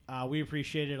us. We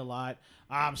appreciate it a lot.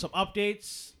 Some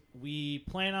updates. We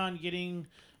plan on getting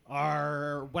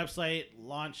our website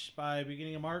launched by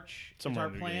beginning of March. Somewhere It's in our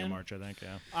the beginning plan. of March, I think.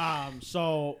 Yeah.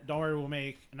 So don't worry, we'll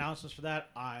make announcements for that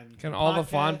on. can all the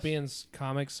font podcast. be in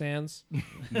Comic Sans?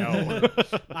 No.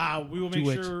 We will Do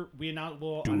make it. sure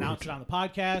we'll announce it on the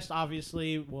podcast.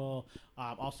 Obviously, we'll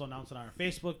also announce it on our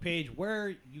Facebook page,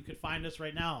 where you can find us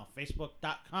right now,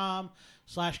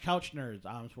 facebook.com/couchnerds.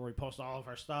 It's where we post all of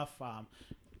our stuff.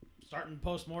 Starting to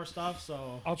post more stuff,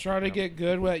 so I'll try to get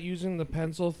good at using the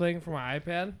pencil thing for my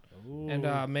iPad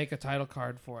and make a title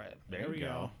card for it. there we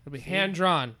go. It'll be hand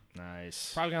drawn.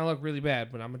 Nice. Probably gonna look really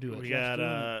bad, but I'm gonna do it. We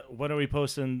got when are we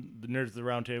posting the Nerds of the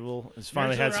Roundtable? It's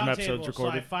finally Nerds had of the some Roundtable. episodes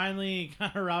recorded. So I finally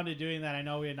got around to doing that. I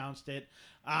know we announced it.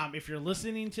 If you're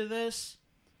listening to this,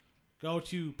 go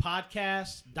to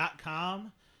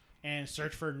podcast.com and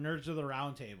search for Nerds of the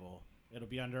Roundtable. It'll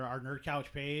be under our Nerd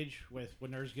Couch page with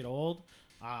When Nerds Get Old.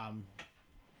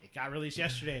 It got released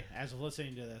yesterday as of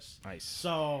listening to this. Nice.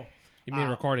 So You mean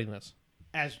recording this?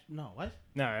 as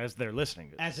they're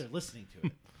listening to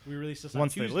it. We released this on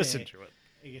Once Tuesday. they listen to it.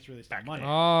 It gets released on Monday.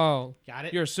 Oh, Got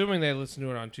it? you're assuming they listen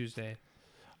to it on Tuesday.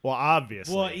 Well,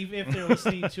 obviously. Well, even if they're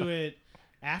listening to it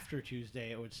after Tuesday,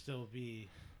 it would still be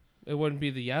It wouldn't be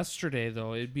the yesterday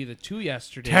though. It'd be the 2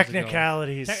 yesterdays.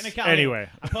 Technicalities. technicality. Anyway.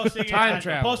 I'm posting Time I'm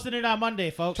travel. posting it on Monday,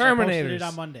 folks. I posted it Terminators.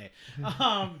 on Monday.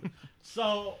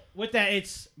 So with that,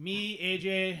 it's me,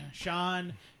 AJ,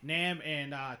 Sean, Nam,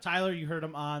 and Tyler. You heard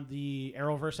him on the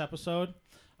Arrowverse episode.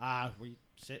 We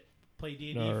play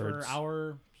D&D for an Nerds.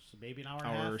 hour, so maybe an hour and a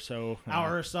half. Hour or so.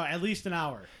 Hour or so, at least an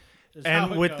hour. is how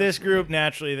And it with goes. this group,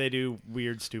 naturally, they do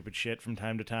weird, stupid shit from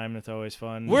time to time. And it's always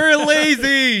fun. We're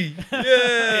lazy.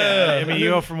 Yeah. I mean, you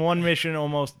go from one mission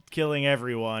almost killing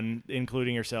everyone,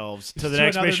 including yourselves, to the To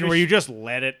next another mission where you just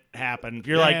let it happen.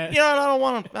 You're like, Yeah. you know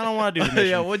what, I don't want to do the mission.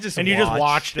 Yeah, we'll just and you just watch.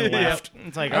 watched and Yeah. left.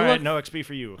 It's like, I all right, look- no XP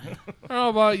for you. I don't know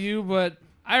about you, but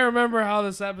I remember how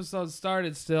this episode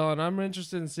started still, and I'm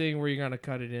interested in seeing where you're gonna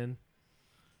cut it in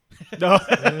No.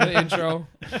 the intro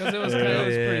because it was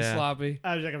pretty Yeah. sloppy.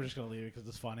 I'm just gonna leave it because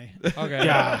it's funny. Okay.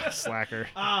 Yeah, slacker.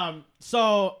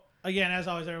 So again, as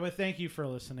always, everybody, thank you for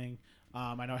listening.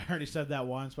 I know I already said that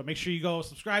once, but make sure you go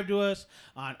subscribe to us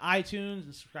on iTunes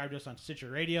and subscribe to us on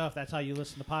Stitcher Radio if that's how you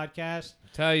listen to podcasts.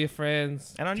 Tell your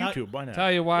friends. And on Tell- YouTube, why not?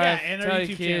 Tell your wife. Yeah, and our tell YouTube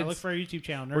your channel. Look kids. for our YouTube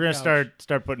channel. Nerd We're gonna Couch.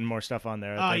 start putting more stuff on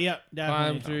there. Oh, I think. yep, Climb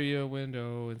definitely. through your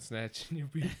window and snatch your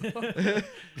people. Ma'am,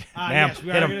 Yes,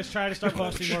 we hit are 'em. going to try to start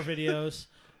posting more videos.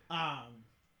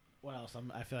 What else?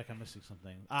 I feel like I'm missing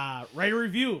something. Write a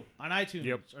review on iTunes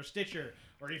Yep. or Stitcher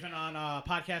or even on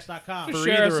podcast.com. For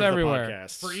Share us either of the everywhere.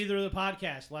 podcasts. For either of the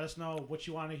podcasts, let us know what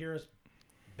you want to hear us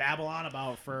babble on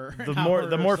about for The an more- hour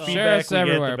the or more so. feedback Share us we get,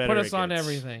 the everywhere. better Put it us on gets.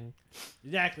 everything.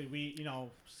 Exactly.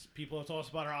 People have told us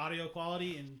about our audio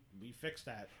quality, and we fixed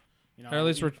that. Or at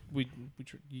least we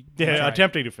Yeah, try.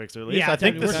 attempting to fix it at least. Yeah, I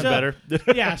think attempting- this we're is still-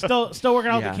 better. yeah, still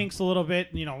working out Yeah. the kinks a little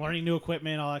bit. Learning new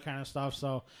equipment, all that kind of stuff.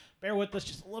 So bear with us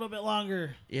just a little bit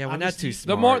longer. Yeah, we're not Obviously- too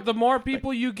smart. The more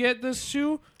people you get this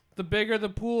to, the bigger the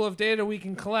pool of data we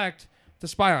can collect to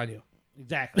spy on you.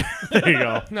 Exactly. There you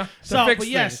go. No, to So, fix but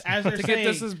yes, things. as they're to saying, get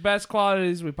this as best quality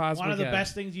as we possibly one of the can.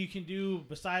 best things you can do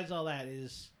besides all that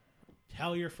is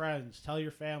Tell your friends, tell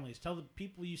your families, tell the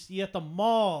people you see at the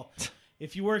mall.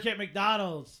 If you work at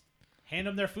McDonald's, hand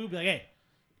them their food. Be like, hey,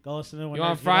 go listen to. You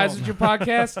want fries with your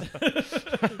podcast?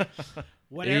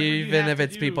 Whatever you Even have if to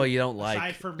it's do, people you don't aside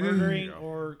like. for murdering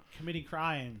or committing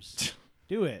crimes,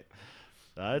 do it.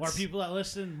 More That's people that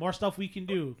listen, more stuff we can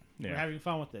do. We're Yeah. having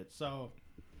fun with it. So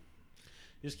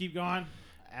just keep going.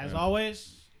 As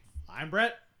always, I'm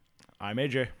Brett. I'm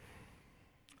AJ.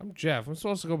 I'm Jeff. I'm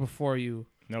supposed to go before you.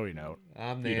 No, you don't.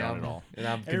 I'm You don't Nam, at all. and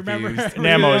I'm Hey, remember- confused.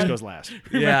 Nam always goes last.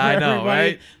 Yeah, I know, Everybody,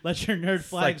 right? Let your nerd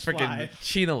It's like flags freaking fly.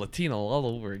 Chino Latino all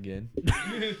over again.